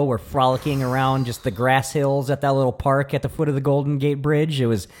Pedro were frolicking around just the grass hills at that little park at the foot of the Golden Gate Bridge. It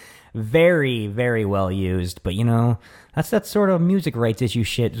was very, very well used. But, that's that sort of music rights issue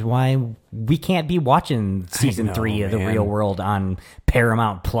shit is why we can't be watching season 3 of The Real World on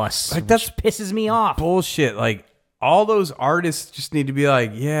Paramount Plus. Like, that pisses me off. Bullshit. Like, all those artists just need to be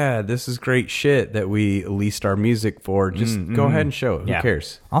like, yeah, this is great shit that we leased our music for. Just go ahead and show it. Who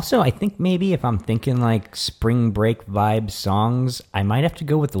cares? Also, I think maybe if I'm thinking like spring break vibe songs, I might have to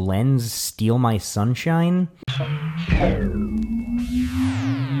go with Len's Steal My Sunshine.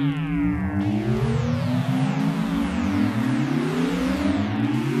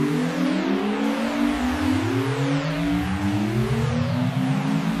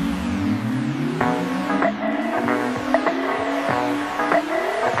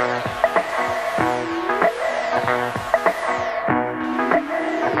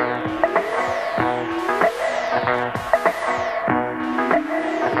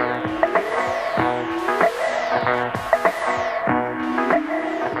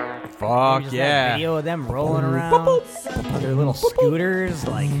 Fuck yeah. Video of them rolling around on their little scooters.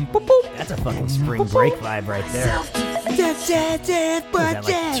 Like, that's a fucking spring break vibe right there. Was that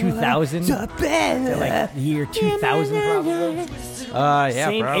like 2000? Is that like the year 2000 probably? Yeah,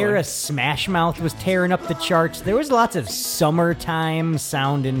 Same probably. era Smash Mouth was tearing up the charts. There was lots of summertime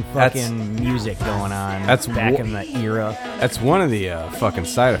sounding fucking music going on back in the era. That's one of the fucking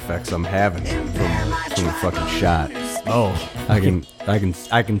side effects I'm having from the fucking shot. Oh, I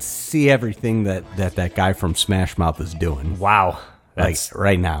can see everything that guy from Smash Mouth is doing. Wow, like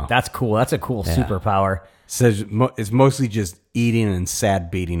right now. That's cool. That's a cool superpower. Says it's mostly just eating and sad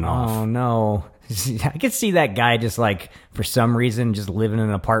beating off. Oh no. I could see that guy just like for some reason just living in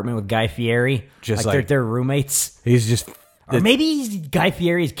an apartment with Guy Fieri. Just like they're roommates. He's just or maybe he's Guy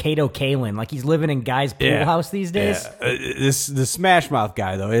Fieri's Kato Kalin. Like he's living in Guy's pool house these days. The Smash Mouth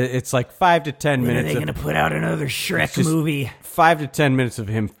guy though, it's like 5 to 10 minutes. When are they gonna put out another Shrek movie? 5 to 10 minutes of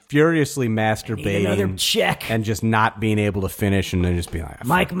him furiously masturbating. Need another check. And just not being able to finish, and then just being like,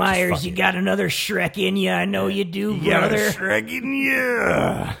 Mike Myers, you got another Shrek in you. I know you do, brother. You got a Shrek in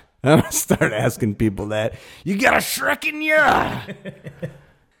you. I'm gonna start asking people that. You got a Shrek in you.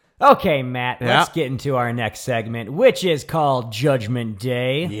 Okay, Matt, let's get into our next segment, which is called Judgment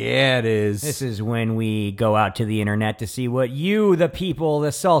Day. Yeah, it is. This is when we go out to the internet to see what you, the people,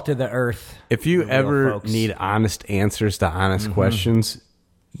 the salt of the earth. If you ever need honest answers to honest questions,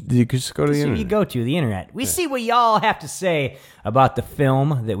 you could just go to the internet. You go to the internet. We see what y'all have to say about the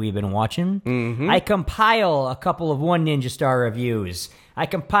film that we've been watching. I compile a couple of 1 Ninja Star reviews. I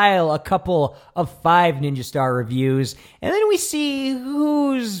compile a couple of 5 Ninja Star reviews, and then we see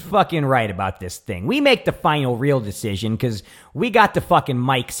who's fucking right about this thing. We make the final real decision because we got the fucking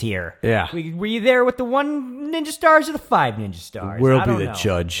mics here. Yeah. Were you there with the 1 Ninja Stars or the 5 Ninja Stars? We'll be the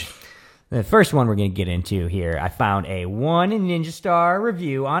judge. The first one we're going to get into here, I found a 1 Ninja Star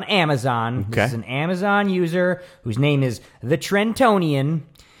review on Amazon. Okay. This is an Amazon user whose name is The Trentonian.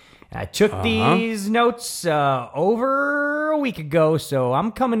 I took these notes over a week ago, so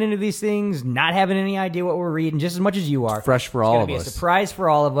I'm coming into these things not having any idea what we're reading, just as much as you are. Fresh for all of us. It's going to be a surprise for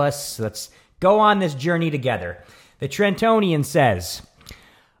all of us. Let's go on this journey together. The Trentonian says,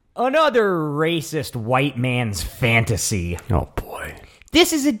 another racist white man's fantasy. Oh, boy.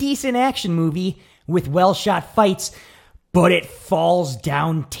 This is a decent action movie with well-shot fights, but it falls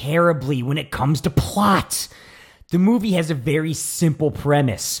down terribly when it comes to plot. The movie has a very simple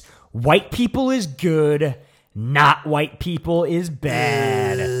premise. White people is good, not white people is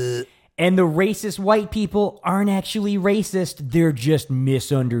bad. And the racist white people aren't actually racist, they're just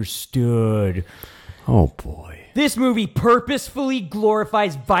misunderstood. Oh, boy. This movie purposefully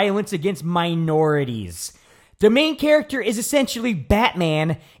glorifies violence against minorities. The main character is essentially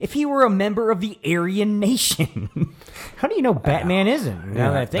Batman if he were a member of the Aryan nation. How do you know Batman isn't?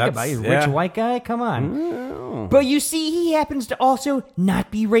 Now that I think about it, he's a rich white guy? Come on. But you see, he happens to also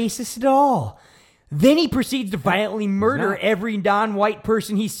not be racist at all. Then he proceeds to violently murder every non-white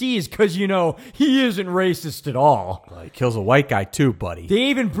person he sees because, he isn't racist at all. Well, he kills a white guy too, buddy. They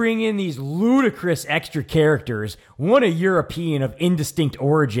even bring in these ludicrous extra characters, one a European of indistinct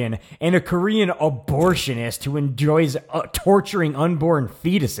origin and a Korean abortionist who enjoys torturing unborn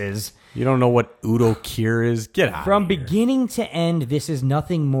fetuses. You don't know what Udo Kier is? Get out From of here. beginning to end, this is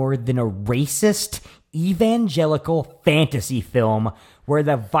nothing more than a racist, evangelical fantasy film where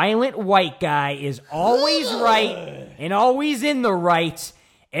the violent white guy is always right and always in the right.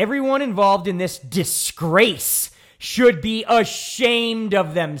 Everyone involved in this disgrace should be ashamed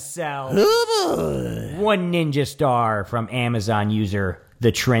of themselves. 1 Ninja Star from Amazon user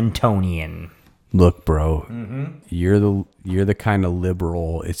The Trentonian. Look, bro, you're the kind of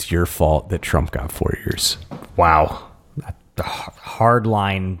liberal. It's your fault that Trump got 4 years. Wow. A hard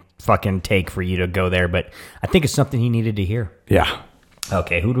line fucking take for you to go there, but I think it's something he needed to hear. Yeah.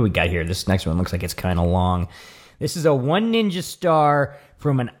 Okay, who do we got here? This next one looks like it's kind of long. This is a 1 ninja star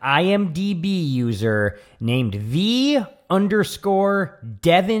from an IMDb user named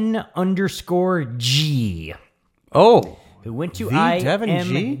V_Devin_G. Oh. Who went to Devin G?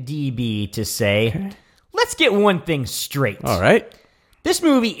 IMDb to say, let's get one thing straight. All right. This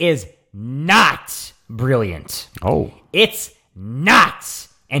movie is not brilliant. Oh. It's not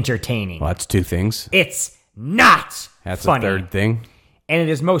entertaining. Well, that's 2 things. It's not That's funny. a 3rd thing. And it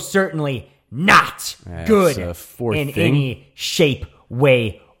is most certainly not That's good a 4th in thing. any shape,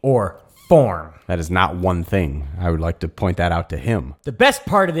 way, or form. That is not one thing. I would like to point that out to him. The best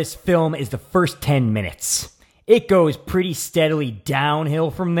part of this film is the first 10 minutes. It goes pretty steadily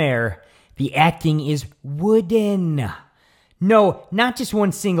downhill from there. The acting is wooden. No, not just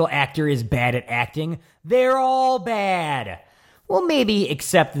one single actor is bad at acting. They're all bad. Well, maybe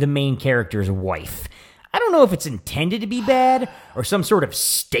except the main character's wife. I don't know if it's intended to be bad or some sort of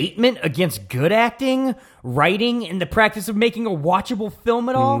statement against good acting, writing, and the practice of making a watchable film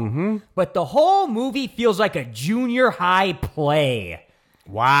at all. But the whole movie feels like a junior high play.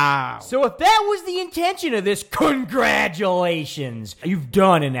 Wow. So if that was the intention of this, congratulations. You've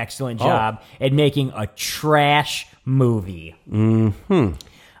done an excellent job at making a trash movie. I'm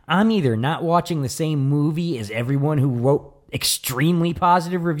either not watching the same movie as everyone who wrote extremely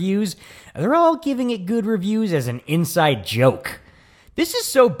positive reviews, or they're all giving it good reviews as an inside joke. This is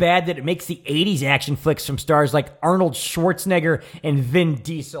so bad that it makes the 80s action flicks from stars like Arnold Schwarzenegger and Vin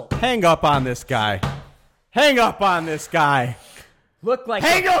Diesel Hang up on this guy. Hang up on this guy. look like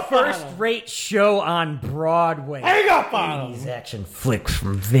a first-rate show on Broadway. Hang up on 80s action flicks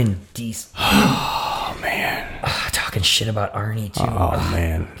from Vin Diesel. Oh, man. Talking shit about Arnie, too. Oh,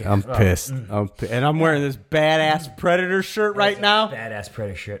 man. I'm pissed. And I'm wearing this badass Predator shirt right now. Badass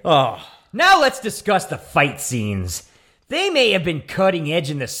Predator shirt. Oh. Now let's discuss the fight scenes. They may have been cutting edge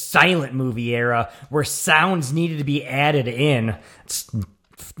in the silent movie era where sounds needed to be added in. It's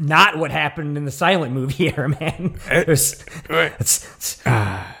not what happened in the silent movie era, man.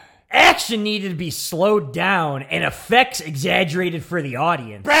 Action needed to be slowed down and effects exaggerated for the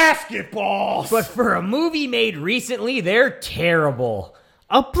audience. Basketballs! But for a movie made recently, they're terrible.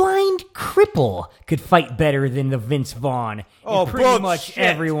 A blind cripple could fight better than the Vince Vaughn and pretty much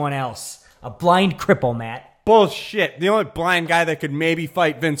everyone else. A blind cripple, Matt. Bullshit. The only blind guy that could maybe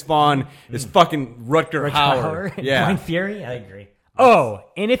fight Vince Vaughn is fucking Rutger Hauer. Yeah. Blind Fury? I agree. Oh,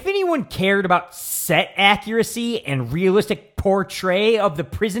 and if anyone cared about set accuracy and realistic portray of the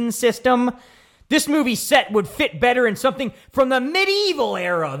prison system, this movie's set would fit better in something from the medieval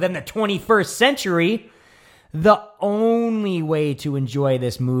era than the 21st century. The only way to enjoy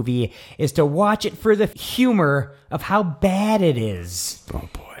this movie is to watch it for the humor of how bad it is. Oh,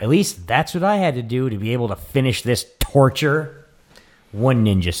 boy. At least that's what I had to do to be able to finish this torture. 1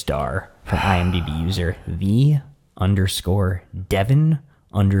 ninja star from IMDb user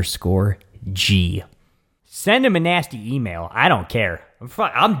V_Devin_G. Send him a nasty email. I don't care.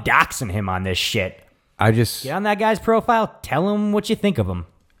 I'm doxing him on this shit. Get on that guy's profile. Tell him what you think of him.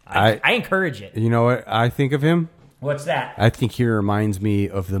 I encourage it. You know what I think of him? What's that? I think he reminds me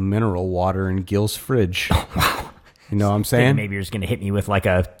of the mineral water in Gil's fridge. You know what I'm saying? Maybe you're just going to hit me with like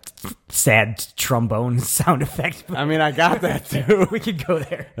a sad trombone sound effect. I mean, I got that too. We could go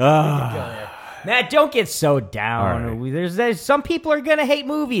there. Matt, don't get so down. Right. There's some people are going to hate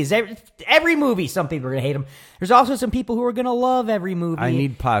movies. Every movie, some people are going to hate them. There's also some people who are going to love every movie. I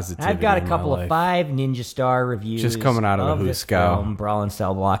need positivity. I've got a in couple my of life. 5 ninja star reviews. Just coming out of the this Hooskow. film, Brawl and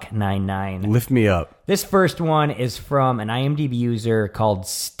Cell Block 99. Lift me up. This first one is from an IMDb user called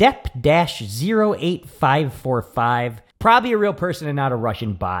Step-08545. Probably a real person and not a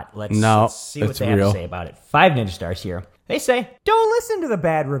Russian bot. Let's see what they have to say about it. 5 ninja stars here. They say, don't listen to the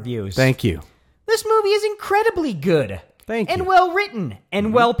bad reviews. Thank you. This movie is incredibly good. Thank you. And well written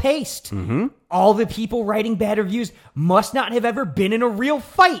and well paced. All the people writing bad reviews must not have ever been in a real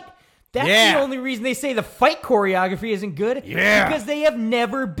fight. That's the only reason they say the fight choreography isn't good. Yeah. Because they have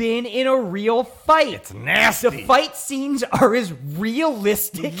never been in a real fight. It's nasty. The fight scenes are as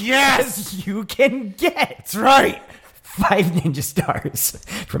realistic as you can get. That's right. 5 ninja stars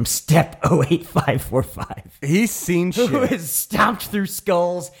from Step 08545. He's seen shit. Who has stomped through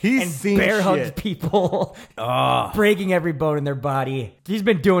skulls and seen bear hugged shit. people, breaking every bone in their body. He's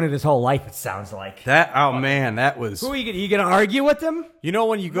been doing it his whole life, it sounds like. That was. Who are you gonna argue with him? You know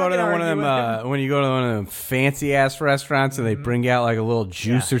when you go to one of them when you go to one of them fancy ass restaurants and they bring out like a little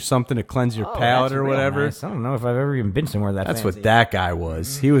juice or something to cleanse your palate That's or real whatever. nice. I don't know if I've ever even been somewhere that That's fancy. what that guy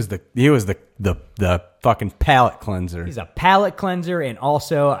was. He was the fucking palate cleanser. He's a palate cleanser, and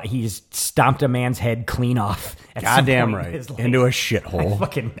also he's stomped a man's head clean off. At some Goddamn point in right. his life. Into a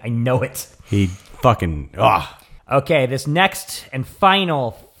shithole. I know it. He fucking Okay, this next and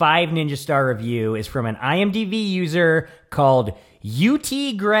final 5 ninja star review is from an IMDb user called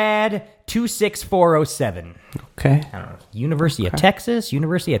UTGrad26407. Okay. I don't know. University of Texas,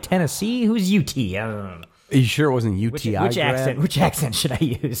 University of Tennessee. Who's UT? I don't know. Are you sure it wasn't UTI Which grad? Which accent should I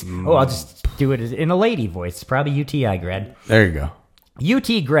use? Oh, I'll just do it in a lady voice. Probably UTI grad. There you go.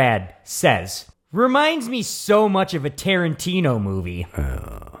 UT grad says, reminds me so much of a Tarantino movie,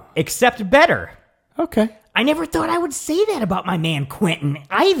 except better. Okay. I never thought I would say that about my man Quentin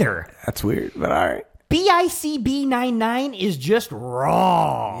either. That's weird, but all right. BICB99 is just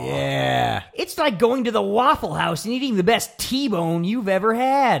raw. Yeah. It's like going to the Waffle House and eating the best T-bone you've ever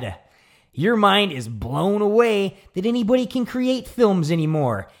had. Your mind is blown away that anybody can create films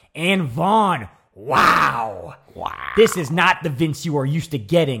anymore. And Vaughn, wow. This is not the Vince you are used to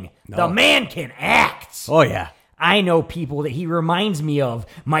getting. No. The man can act. Oh, yeah. I know people that he reminds me of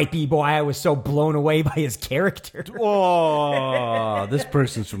might be why I was so blown away by his character. Oh, this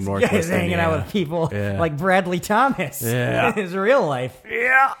person's from Northwest He's hanging Indiana. out with people Yeah. like Bradley Thomas Yeah. in his real life.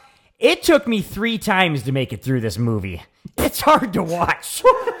 Yeah. It took me 3 times to make it through this movie. It's hard to watch.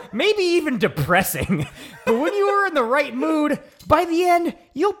 Maybe even depressing. But when you are in the right mood, by the end,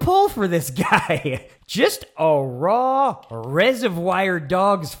 you'll pull for this guy. Just a raw Reservoir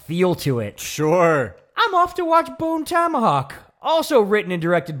Dogs feel to it. Sure. I'm off to watch Bone Tomahawk. Also written and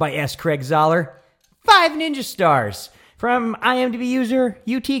directed by S. Craig Zoller. 5 ninja stars. From IMDb user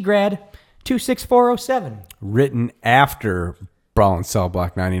UTGrad26407. Written after Brawl and Cell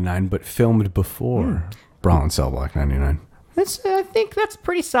Block 99, but filmed before Brawl and Cell Block 99. I think that's a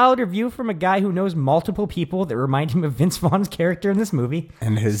pretty solid review from a guy who knows multiple people that remind him of Vince Vaughn's character in this movie.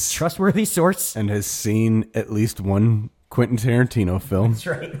 And his trustworthy source. And has seen at least one Quentin Tarantino film. That's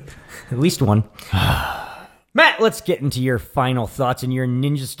right. At least one. Matt, let's get into your final thoughts and your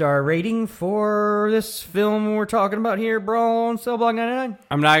Ninja Star rating for this film we're talking about here, Brawl on Cell Block 99.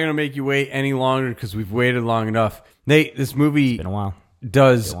 I'm not going to make you wait any longer because we've waited long enough. Nate, this movie been a while.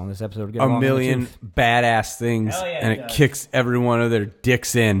 Does Get along this episode, get a along million in the tooth. badass things, Hell yeah, and it it does. kicks every one of their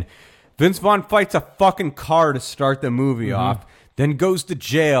dicks in. Vince Vaughn fights a fucking car to start the movie off, then goes to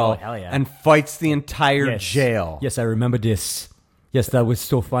jail hell yeah. and fights the entire Yes. jail. Yes, I remember this. Yes, that was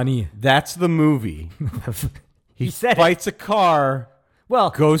so funny. That's the movie. He said it. fights a car,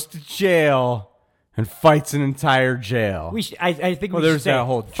 goes to jail, and fights an entire jail. I think Well, we should there's say that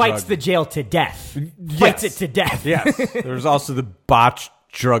whole fights drug- the jail to death. Fights it to death. Yes. There's also the botched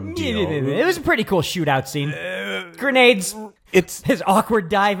drug deal. It was a pretty cool shootout scene. Grenades. It's his awkward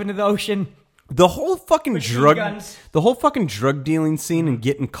dive into the ocean. The whole fucking Machine guns. the whole fucking drug dealing scene and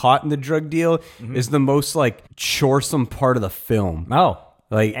getting caught in the drug deal is the most like choresome part of the film. Oh.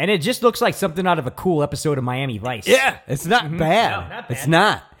 Like, And it just looks like something out of a cool episode of Miami Vice. yeah, it's not bad. No, not bad. It's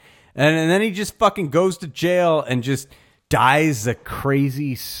not. And then he just fucking goes to jail and just dies a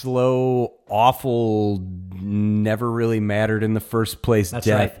crazy, slow, awful, never really mattered in the first place That's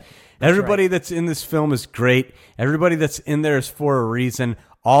death. right. That's Everybody that's in this film is great. Everybody that's in there is for a reason.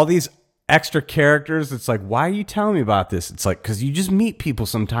 All these extra characters, it's like, why are you telling me about this? It's like, because you just meet people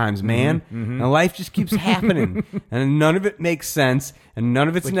sometimes, man. And life just keeps happening. And none of it makes sense. And none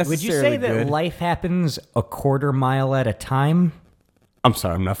of it's necessarily Would you say that good. life happens a quarter mile at a time? I'm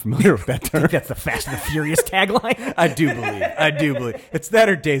sorry, I'm not familiar with that term. That's the Fast and the Furious tagline. I do believe. It's that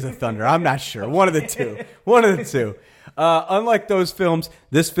or Days of Thunder. I'm not sure. One of the two. Unlike those films,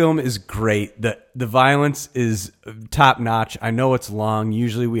 this film is great. The violence is top notch. I know it's long.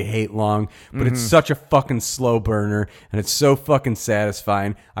 Usually we hate long, but it's such a fucking slow burner, and it's so fucking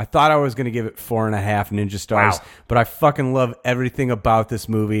satisfying. I thought I was going to give it 4.5 ninja stars, but I fucking love everything about this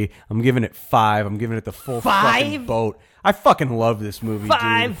movie. I'm giving it 5. I'm giving it the full fucking 5? boat. I fucking love this movie,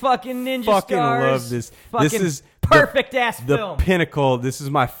 5 dude. fucking ninja Fucking stars. love this. Fucking This is perfect ass the film. pinnacle. This is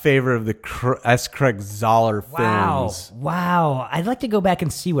my favorite of the S. Craig Zoller Wow. films. Wow. I'd like to go back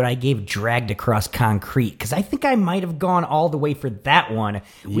and see what I gave Dragged Across Concrete, because I think I might have gone all the way for that one.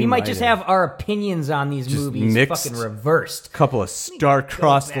 We might might just have. have our opinions on these Just movies mixed. fucking reversed. Couple of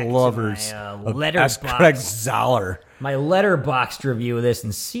star-crossed back to lovers my, of S. letterbox. Craig Zoller. my letterboxed review of this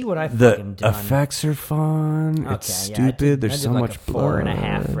and see what I've The fucking done. effects are fun. Okay, It's yeah, stupid. I There's did so like much a 4.5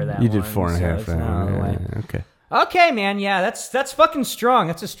 blood. for that You did one, 4.5 so for it's that not one. all the way. Yeah, okay. Okay, man. Yeah, that's fucking strong.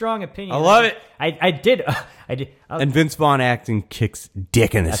 That's a strong opinion. I love it. I did. And Vince Vaughn acting kicks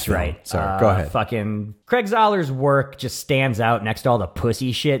dick in this That's film. right. Sorry, go ahead. Fucking Craig Zoller's work just stands out next to all the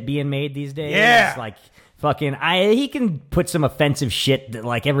pussy shit being made these days. Yeah. It's like fucking. He can put some offensive shit that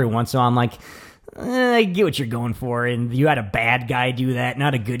like every once in a while I'm like, I get what you're going for, and you had a bad guy do that,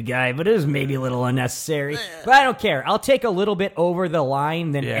 not a good guy, but it was maybe a little unnecessary. But I don't care. I'll take a little bit over the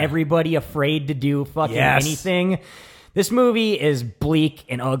line than everybody afraid to do fucking anything. This movie is bleak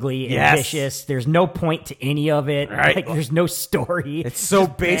and ugly and vicious. There's no point to any of it. Right. Like, there's no story. It's so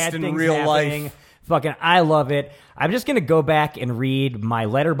Just based bad in things real happening. life. Fucking, I love it. I'm just gonna go back and read my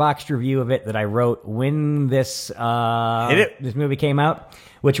letterboxd review of it that I wrote when this this movie came out,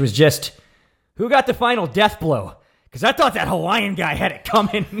 which was just, who got the final death blow? Because I thought that Hawaiian guy had it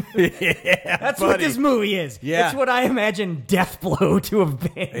coming. That's what this movie is. Yeah. That's what I imagine Death Blow to have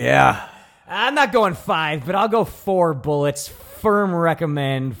been. Yeah. I'm not going 5, but I'll go 4 bullets. Firm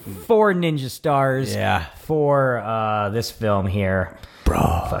recommend. 4 ninja stars. Yeah. For this film here.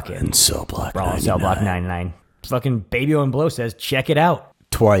 Fucking Cell Block 99. Fucking Baby Owen Blow says, check it out.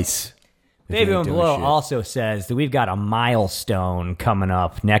 Twice. Baby Owen Blow also says that we've got a milestone coming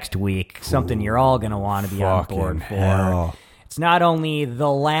up next week. Something you're all going to want to be on board for. hell. It's not only the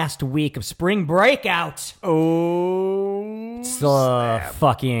last week of spring breakout. It's the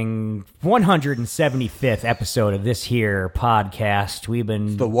fucking 175th episode of this here podcast. We've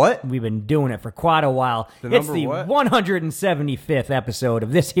been We've been doing it for quite a while. It's the 175th episode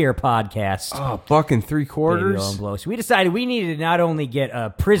of this here podcast. Oh, fucking 3/4. Baby Owen Blow. So we decided we needed to not only get a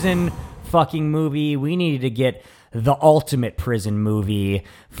prison fucking movie, we needed to get the ultimate prison movie,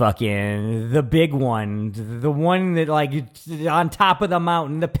 fucking the big one, the one that like on top of the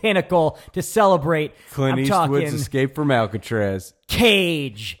mountain, the pinnacle to celebrate. Clint I'm Eastwood's talking Escape from Alcatraz.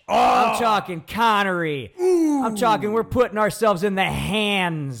 Cage. I'm talking Connery. I'm talking we're putting ourselves in the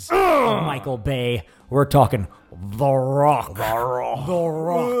hands of Michael Bay. We're talking The Rock. The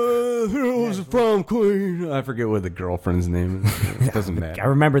Rock. Who's from Queen? I forget what the girlfriend's name is. It doesn't matter. I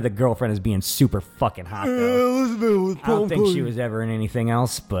remember the girlfriend as being super fucking hot, though. I don't think she was ever in anything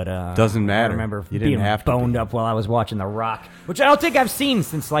else, but Doesn't matter. I remember You didn't being have to boned up while I was watching The Rock, which I don't think I've seen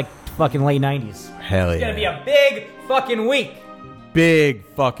since like fucking late 90s. Hell It's yeah. gonna be a big fucking week. Big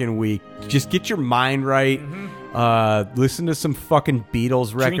fucking week. Just get your mind right. Listen to some fucking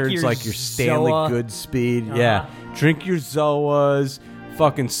Beatles Drink records your like your Stanley Zoa. Goodspeed. Yeah. Drink your Zoas.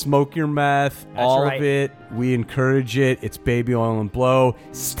 Fucking smoke your meth. That's all right. of it. We encourage it. It's Baby Oil and Blow.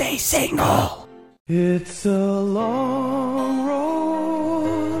 Stay single. It's a long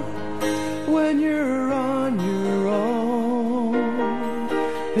road when you're on your own,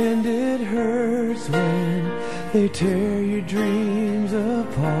 and it hurts when they tear your dreams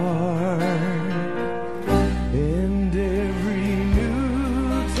apart. And every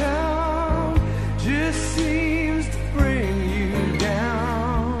new town just seems to bring you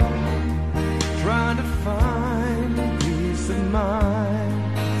down, trying to find peace of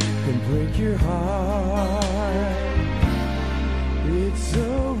mind can break your heart. It's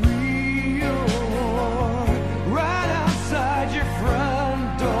so real, right outside your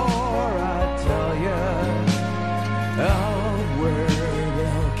front door. I tell you, out where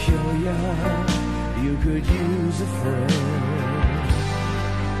they'll kill you, you could use a friend.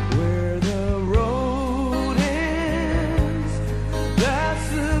 Where the road ends, that's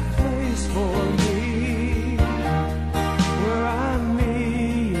the place for me. Where I'm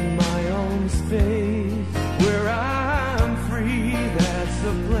me in my own space, where I'm free, that's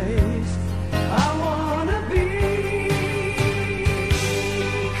the place.